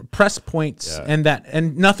for press points and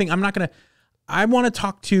nothing? I want to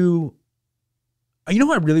talk to, you know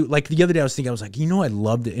what I really, like the other day I was like, you know I'd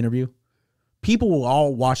love to interview? People will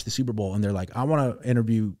all watch the Super Bowl and they're like, I want to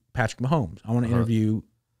interview Patrick Mahomes. I want to interview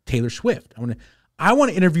Taylor Swift. I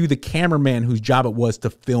want to interview the cameraman whose job it was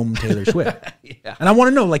to film Taylor Swift. And I want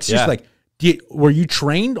to know, like, seriously, like, were you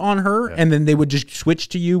trained on her? And then they would just switch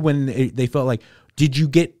to you when they felt like, did you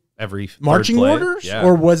get every marching orders,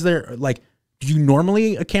 or was there like, do you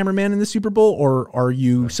normally a cameraman in the Super Bowl, or are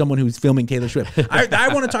you someone who's filming Taylor Swift?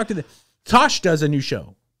 I want to talk to Tosh does a new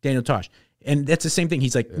show, Daniel Tosh, and that's the same thing.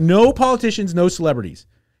 He's like, no politicians, no celebrities.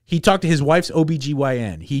 He talked to his wife's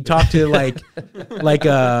OBGYN. He talked to like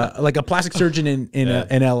a plastic surgeon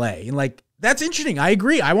in LA, and like that's interesting. I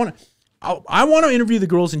agree. I want to interview the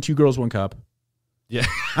girls in Two Girls, One Cup. Yeah.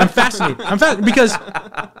 I'm fascinated. Because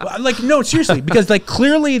like, no, seriously, because like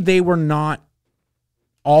clearly they were not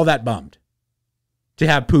all that bummed to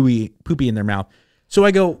have poopy in their mouth. So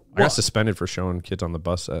I go, I got suspended for showing kids on the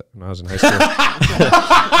bus when I was in high school.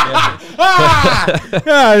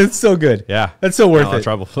 It's so good. Yeah. That's so worth it.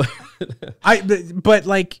 Trouble. But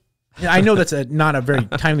like, I know that's not a very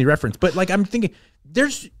timely reference, but like, I'm thinking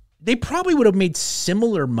they probably would have made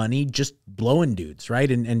similar money just blowing dudes, right?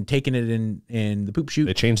 And taking it in the poop chute.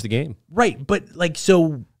 They changed the game. Right. But like,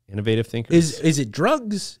 so innovative thinkers. Is it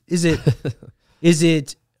drugs? Is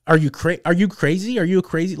it, are you crazy? Are you a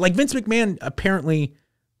crazy? Like Vince McMahon apparently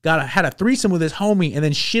had a threesome with his homie and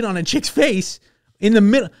then shit on a chick's face in the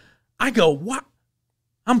middle. I go, what?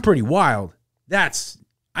 I'm pretty wild.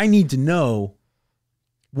 I need to know.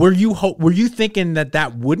 Were you thinking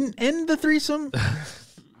that wouldn't end the threesome?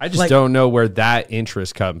 I just don't know where that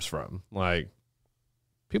interest comes from. Like,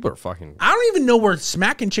 people are fucking. I don't even know where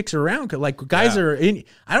smacking chicks are around. Like, guys are in.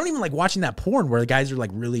 I don't even like watching that porn where the guys are like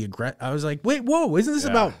really aggressive. I was like, wait, whoa, isn't this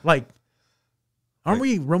about like? Aren't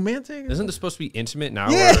we romantic? Isn't this supposed to be intimate now?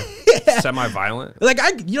 Yeah, semi-violent. Like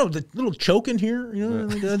the little choking here. You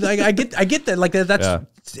know, like, I get that. Like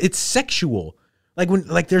it's sexual. Like when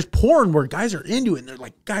there's porn where guys are into it and they're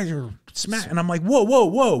like guys are smack and I'm like whoa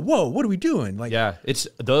what are we doing? Like it's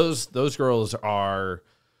those girls are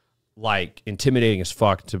like intimidating as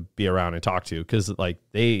fuck to be around and talk to because like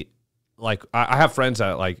I have friends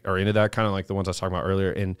that like are into that kind of like the ones I was talking about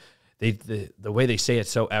earlier and the way they say it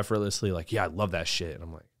so effortlessly, like, yeah, I love that shit. And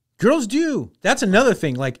I'm like, girls do. That's another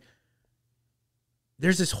thing. Like,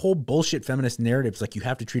 there's this whole bullshit feminist narrative. It's like you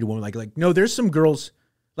have to treat a woman like no, there's some girls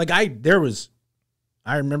like I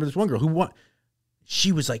remember this one girl who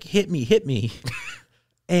she was like, hit me.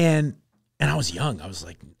 and I was young. I was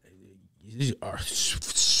like, these are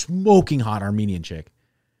smoking hot Armenian chick.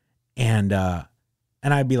 And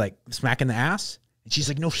I'd be like smacking the ass. And she's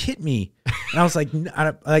like, no, hit me. And I was like,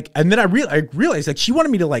 and then I realized like she wanted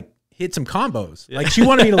me to like hit some combos. Like she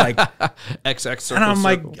wanted me to like XX circle. And I'm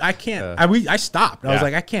like, I can't. Yeah. I stopped. I was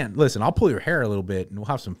like, I can't. Listen, I'll pull your hair a little bit and we'll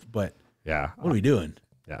have some. But yeah, what are we doing?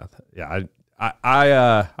 Yeah.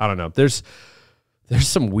 I don't know. There's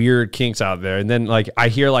some weird kinks out there, and then like I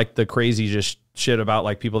hear like the crazy just shit about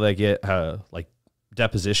like people that get like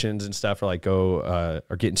depositions and stuff, or like are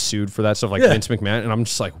getting sued for that stuff, like Vince McMahon, and I'm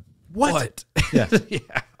just like, what? Yeah.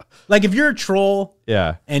 Yeah. Like if you're a troll,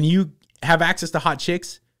 and you have access to hot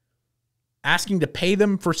chicks, asking to pay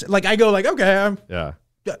them for like I go like, okay,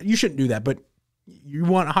 you shouldn't do that, but you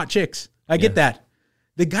want hot chicks. I get that.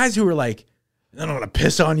 The guys who are like, I don't want to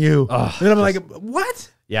piss on you. And then I'm like, what?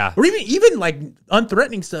 Yeah. Or even like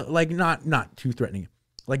unthreatening stuff, like not too threatening.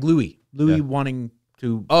 Like Louis wanting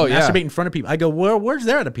to masturbate in front of people. I go, where's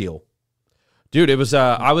that appeal? Dude, it was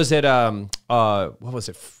I was at what was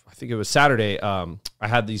it? I think it was Saturday. I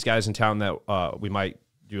had these guys in town that we might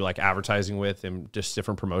do like advertising with and just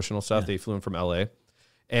different promotional stuff. They flew in from LA,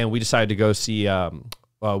 and we decided to go see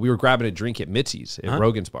we were grabbing a drink at Mitzi's at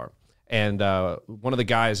Rogan's Bar. And one of the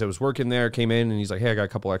guys that was working there came in and he's like, hey, I got a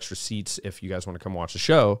couple extra seats if you guys want to come watch the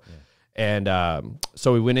show. Yeah. And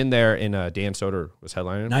so we went in there and Dan Soder was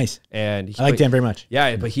headlining. Nice. And I like Dan very much.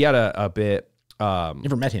 Yeah, but he had a bit.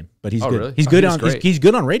 Never met him, but he's good. Really? He's good he's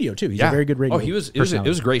good on radio too. He's a very good radio. Oh, it was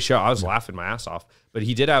a great show. I was laughing my ass off. But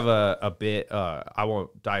he did have a bit. I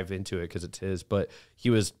won't dive into it because it's his. But he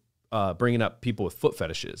was bringing up people with foot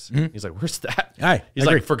fetishes. He's like, where's that? He's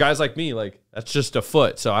like, for guys like me, like that's just a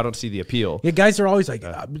foot, so I don't see the appeal. Yeah, guys are always like,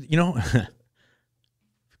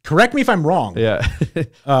 correct me if I'm wrong. Yeah,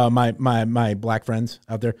 my black friends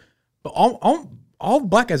out there, but all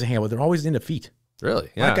black guys I hang out with are always into feet. Really?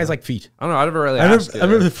 Yeah. Black guys like feet. I don't know. I never really asked. I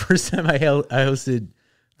remember the first time I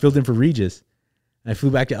filled in for Regis. I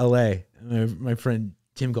flew back to LA. My friend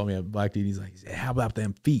Tim called me a black dude. He's like, how about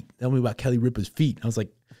them feet? Tell me about Kelly Ripa's feet. I was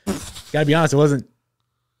like, gotta be honest, I wasn't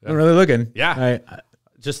really looking. Yeah.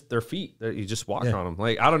 Just their feet. You just walk on them.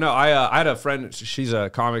 Like, I don't know. I had a friend, she's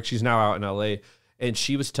a comic. She's now out in LA. And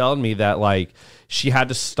she was telling me that like she had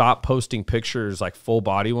to stop posting pictures, like full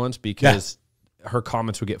body ones, because her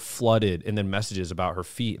comments would get flooded and then messages about her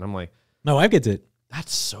feet. And I'm like, my wife gets it.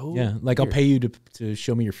 That's so like weird. I'll pay you to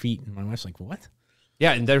show me your feet. And my wife's like, what?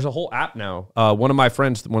 Yeah, and there's a whole app now. One of my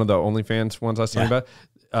friends, one of the OnlyFans ones I was talking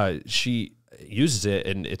about, she uses it,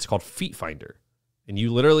 and it's called Feet Finder. And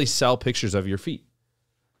you literally sell pictures of your feet.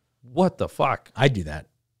 What the fuck? I'd do that.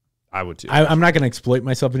 I would too. I'm not going to exploit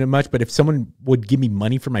myself in it much, but if someone would give me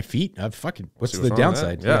money for my feet, I'd what's the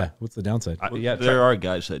downside? Yeah. What's the downside? There are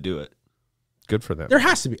guys that do it. Good for them. There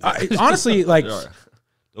has to be. Honestly, like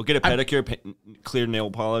they'll get a pedicure, clear nail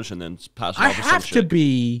polish, and then pass it off to some have to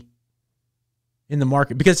be in the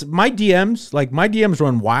market because my DMs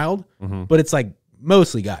run wild, but it's like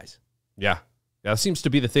mostly guys. Yeah. That seems to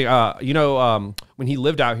be the thing. When he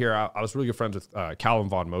lived out here, I was really good friends with Calvin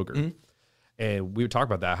Von Moger. And we would talk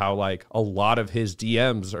about that, how like a lot of his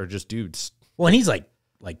DMs are just dudes. Well, and he's like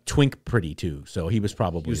twink pretty too. So he was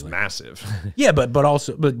probably massive. Yeah, but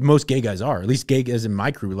most gay guys are. At least gay guys in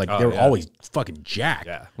my crew, like they're always fucking jacked.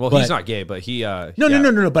 Yeah. Well, he's not gay, but he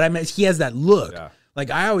No. But I mean he has that look. Yeah. Like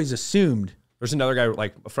I always assumed. There's another guy,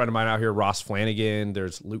 like a friend of mine out here, Ross Flanagan.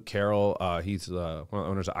 There's Luke Carroll. He's one of the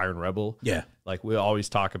owners of Iron Rebel. Yeah. Like we always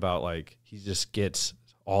talk about, like he just gets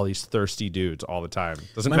all these thirsty dudes all the time.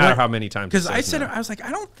 Doesn't matter how many times. Because I was like,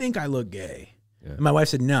 I don't think I look gay. Yeah. And my wife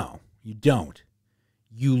said, no, you don't.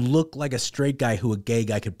 You look like a straight guy who a gay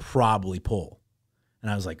guy could probably pull.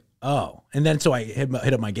 And I was like, oh. And then so I hit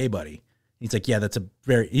up my gay buddy. He's like, yeah,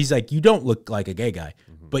 he's like, you don't look like a gay guy,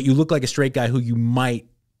 but you look like a straight guy who you might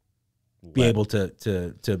be able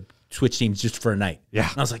to switch teams just for a night. Yeah.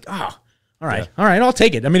 And I was like, oh, all right, I'll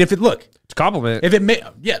take it. I mean, it's a compliment. If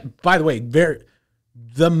it by the way,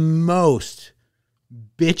 the most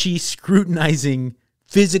bitchy, scrutinizing,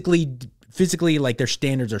 physically like their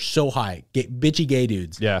standards are so high, bitchy gay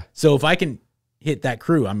dudes. Yeah. So if I can hit that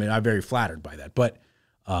crew, I mean, I'm very flattered by that. But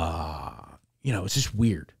it's just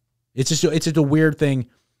weird. It's just a weird thing,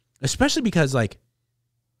 especially because like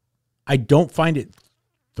I don't find it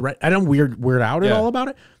I don't weird out at all about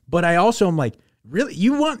it. But I also am like, really,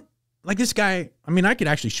 you want like this guy, I mean, I could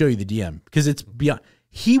actually show you the DM because it's beyond.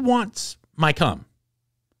 He wants my cum.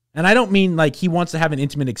 And I don't mean like he wants to have an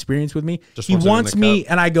intimate experience with me. Just he wants me,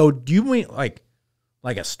 cup. and I go, do you mean like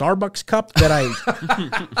a Starbucks cup that I,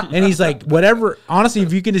 and he's like, whatever, honestly,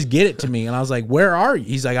 if you can just get it to me. And I was like, where are you?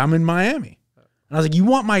 He's like, I'm in Miami. And I was like, you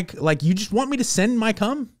want my, like, you just want me to send my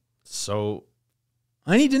cum? So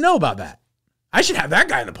I need to know about that. I should have that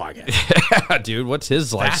guy in the podcast. yeah, dude, what's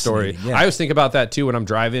his life story? Yeah. I always think about that too when I'm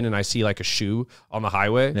driving and I see like a shoe on the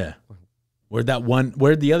highway. Yeah. Where'd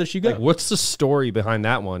the other shoe go? Like, what's the story behind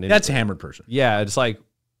that one? And that's a hammered person. yeah, it's like,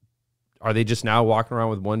 are they just now walking around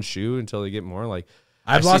with one shoe until they get more? Like,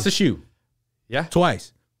 I've lost a shoe. Yeah.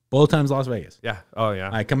 Twice. Both times Las Vegas. Yeah. Oh, yeah.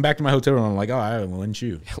 I come back to my hotel room and I'm like, oh, I have one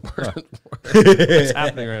shoe. What's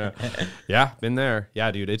happening right now? Yeah, been there.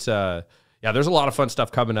 Yeah, dude. It's yeah, there's a lot of fun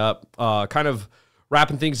stuff coming up. Kind of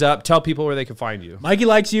wrapping things up. Tell people where they can find you. Mikey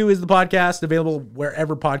Likes You is the podcast, available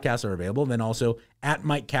wherever podcasts are available. Then also at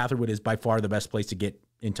Mike Catherwood is by far the best place to get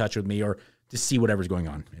in touch with me or to see whatever's going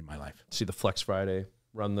on in my life. See the Flex Friday.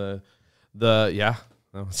 Run the yeah.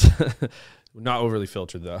 That was not overly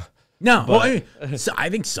filtered though. No, well, I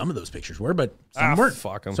think some of those pictures were, but some weren't.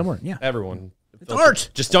 Fuck them. Some weren't. Yeah, everyone. It's art.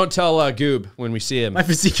 Just don't tell Goob when we see him. My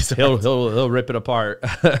physique is he'll rip it apart.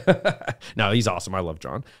 No, he's awesome. I love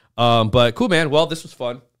John. But cool, man. Well, this was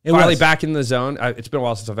fun. Finally back in the zone. It's been a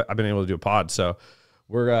while since I've been able to do a pod, so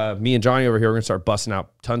we're me and Johnny over here. We're gonna start busting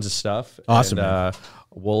out tons of stuff. Awesome. And,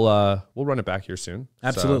 we'll run it back here soon.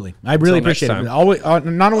 Absolutely. So, I really appreciate it. Always,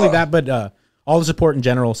 not only that, but all the support in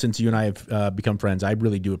general since you and I have become friends. I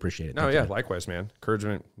really do appreciate it. No, yeah, likewise, man.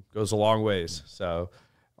 Encouragement goes a long ways. So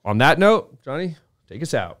on that note, Johnny, take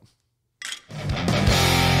us out.